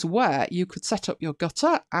this was where you could set up your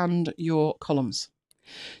gutter and your columns.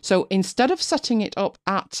 So instead of setting it up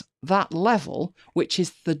at that level, which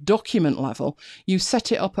is the document level, you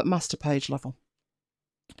set it up at master page level.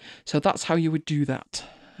 So that's how you would do that.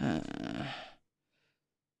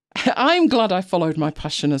 I'm glad I followed my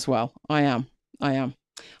passion as well. I am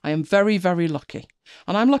very, very lucky.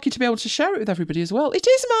 And I'm lucky to be able to share it with everybody as well. It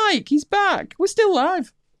is Mike. He's back. We're still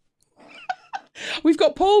live. We've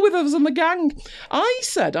got Paul with us and the gang. I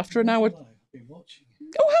said after an hour... I've been watching you.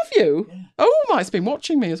 Oh, have you? Yeah. Oh, Mike's been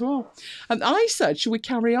watching me as well. And I said, should we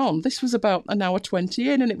carry on? This was about an hour 20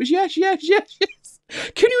 in, and it was yes.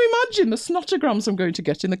 Can you imagine the snotograms I'm going to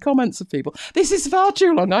get in the comments of people? This is far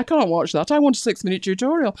too long. I can't watch that. I want a 6-minute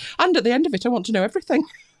tutorial. And at the end of it, I want to know everything.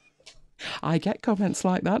 I get comments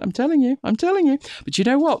like that. I'm telling you. But you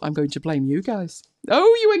know what? I'm going to blame you guys.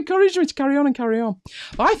 Oh, you encouraged me to carry on.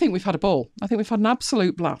 But I think we've had a ball. I think we've had an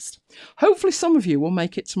absolute blast. Hopefully some of you will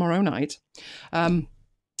make it tomorrow night to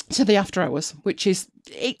the after hours, which is,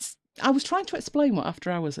 I was trying to explain what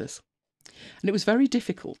after hours is. And it was very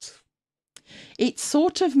difficult. It's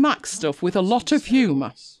sort of Mac stuff with a lot of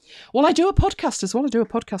humour. Well, I do a podcast as well. I do a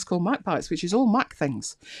podcast called Mac Bites, which is all Mac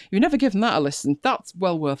things. If you've never given that a listen, that's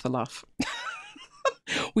well worth a laugh.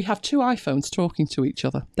 We have 2 iPhones talking to each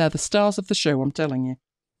other. They're the stars of the show, I'm telling you.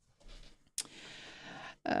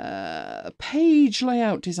 Page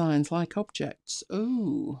layout designs like objects.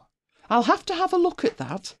 Ooh. I'll have to have a look at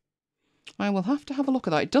that. I will have to have a look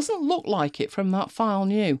at that. It doesn't look like it from that file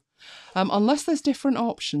new. Unless there's different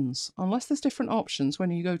options.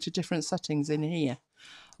 When you go to different settings in here.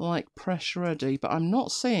 Like press ready. But I'm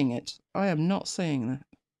not seeing it. I am not seeing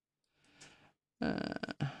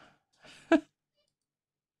that.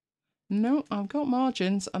 No, I've got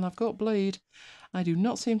margins and I've got bleed. I do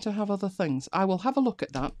not seem to have other things. I will have a look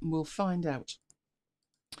at that and we'll find out.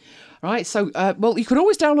 Right, so, well, you can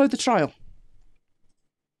always download the trial.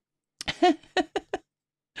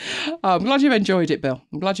 I'm glad you've enjoyed it, Bill.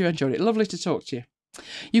 I'm glad you enjoyed it. Lovely to talk to you.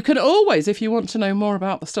 You can always, if you want to know more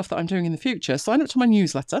about the stuff that I'm doing in the future, sign up to my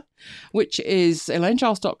newsletter, which is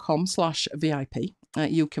elainegiles.com/VIP.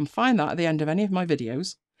 You can find that at the end of any of my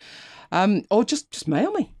videos. Or just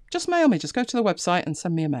mail me. Just mail me. Just go to the website and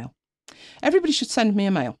send me a mail. Everybody should send me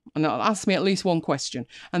a mail and it'll ask me at least one question.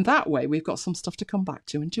 And that way we've got some stuff to come back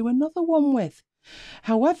to and do another one with.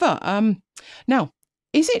 However, now,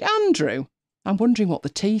 is it Andrew? I'm wondering what the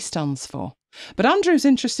T stands for. But Andrew's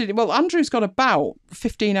interested. Well, Andrew's got about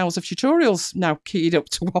 15 hours of tutorials now keyed up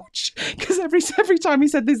to watch. Because every time he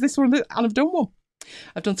said there's this one, and I've done one.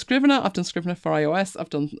 I've done Scrivener. I've done Scrivener for iOS. I've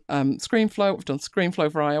done ScreenFlow. I've done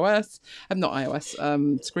ScreenFlow for iOS. Not iOS.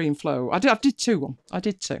 ScreenFlow. I did two. I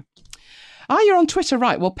did two. Ah, you're on Twitter,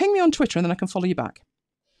 right? Well, ping me on Twitter and then I can follow you back.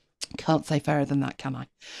 Can't say fairer than that, can I?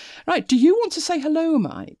 Right. Do you want to say hello,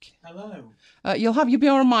 Mike? Hello. You'll be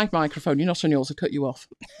on my microphone. You're not on yours. I'll cut you off.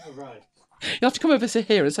 Oh, right. You'll have to come over to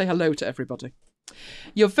here and say hello to everybody.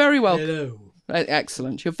 You're very welcome. Hello.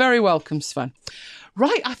 Excellent. You're very welcome, Sven.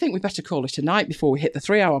 Right, I think we better call it a night before we hit the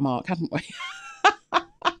 3-hour mark, hadn't we?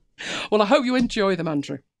 Well, I hope you enjoy them,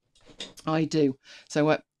 Andrew. I do.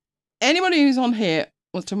 So anybody who's on here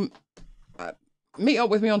wants to meet up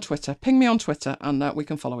with me on Twitter, ping me on Twitter, and we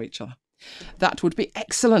can follow each other. That would be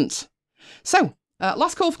excellent. So,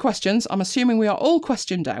 last call for questions. I'm assuming we are all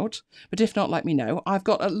questioned out, but if not, let me know. I've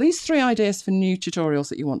got at least 3 ideas for new tutorials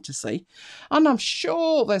that you want to see, and I'm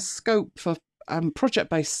sure there's scope for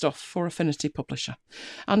project-based stuff for Affinity Publisher.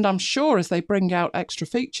 And I'm sure as they bring out extra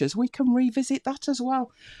features, we can revisit that as well.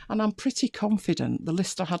 And I'm pretty confident the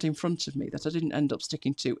list I had in front of me that I didn't end up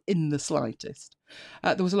sticking to in the slightest.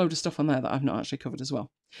 There was a load of stuff on there that I've not actually covered as well.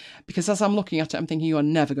 Because as I'm looking at it, I'm thinking you are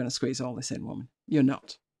never going to squeeze all this in, woman. You're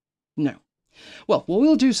not. No. Well,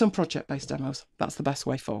 we'll do some project-based demos. That's the best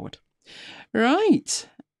way forward. Right.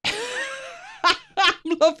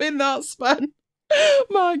 I'm loving that, Sven.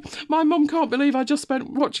 My mum can't believe I just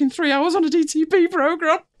spent watching 3 hours on a DTP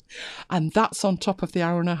programme. And that's on top of the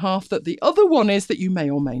hour and a half that the other one is that you may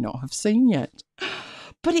or may not have seen yet.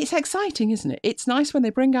 But it's exciting, isn't it? It's nice when they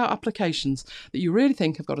bring out applications that you really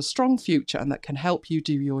think have got a strong future and that can help you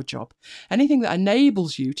do your job. Anything that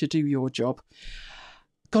enables you to do your job,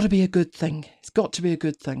 got to be a good thing. It's got to be a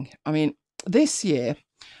good thing. I mean, this year,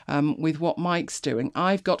 with what Mike's doing,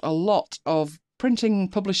 I've got a lot of printing,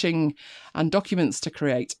 publishing and documents to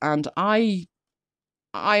create, and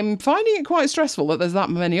I'm finding it quite stressful that there's that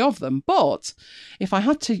many of them. But if I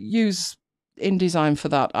had to use InDesign for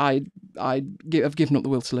that, I'd have given up the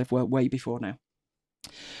will to live way before now.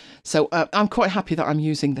 So I'm quite happy that I'm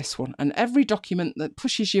using this one, and every document that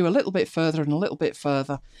pushes you a little bit further and a little bit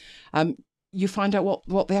further, you find out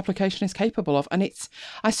what the application is capable of. And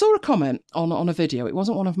I saw a comment on a video, it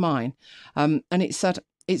wasn't one of mine, and it said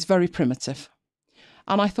it's very primitive.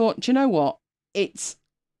 And I thought, do you know what? It's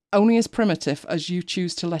only as primitive as you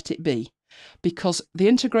choose to let it be, because the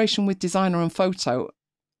integration with Designer and Photo,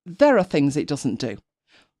 there are things it doesn't do.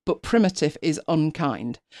 But primitive is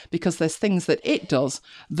unkind, because there's things that it does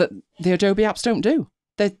that the Adobe apps don't do.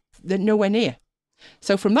 They're nowhere near.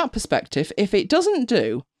 So from that perspective, if it doesn't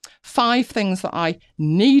do 5 things that I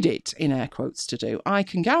need it, in air quotes, to do, I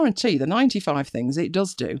can guarantee the 95 things it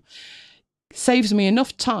does do saves me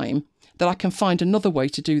enough time that I can find another way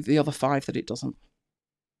to do the other 5 that it doesn't.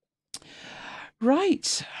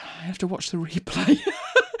 Right. I have to watch the replay.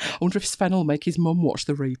 I wonder if Sven will make his mum watch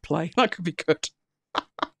the replay. That could be good.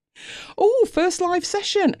 Oh, first live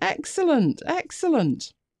session. Excellent.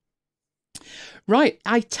 Excellent. Right.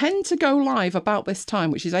 I tend to go live about this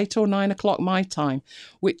time, which is 8 or 9 o'clock my time,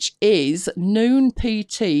 which is noon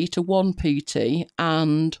PT to 1 PT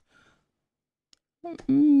and...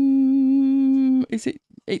 is it?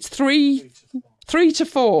 It's 3 to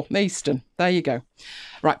 4 Eastern. There you go.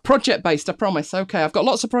 Right, project-based, I promise. Okay, I've got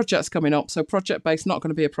lots of projects coming up, so project-based, not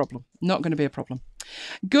going to be a problem. Not going to be a problem.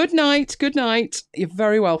 Good night, good night. You're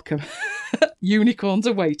very welcome. Unicorns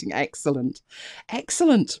are waiting. Excellent.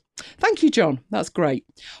 Excellent. Thank you, John. That's great.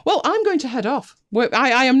 Well, I'm going to head off.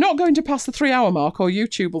 I am not going to pass the 3-hour mark, or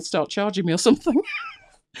YouTube will start charging me or something.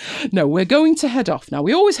 No, we're going to head off. Now,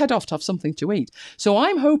 we always head off to have something to eat. So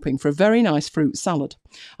I'm hoping for a very nice fruit salad.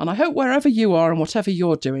 And I hope wherever you are and whatever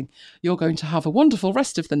you're doing, you're going to have a wonderful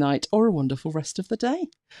rest of the night or a wonderful rest of the day.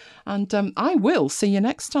 And I will see you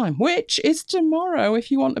next time, which is tomorrow if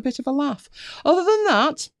you want a bit of a laugh. Other than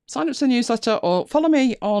that, sign up to the newsletter or follow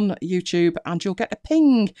me on YouTube and you'll get a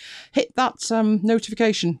ping. Hit that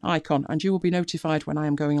notification icon and you will be notified when I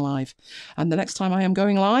am going live. And the next time I am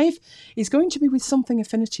going live is going to be with something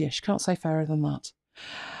Affinity-ish. Can't say fairer than that.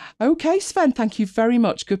 Okay, Sven, thank you very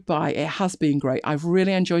much. Goodbye. It has been great. I've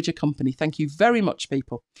really enjoyed your company. Thank you very much,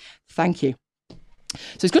 people. Thank you.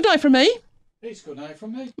 So it's good night from me. It's good night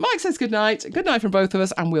from me. Mike says good night. Good night from both of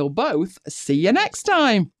us, and we'll both see you next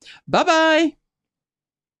time. Bye-bye.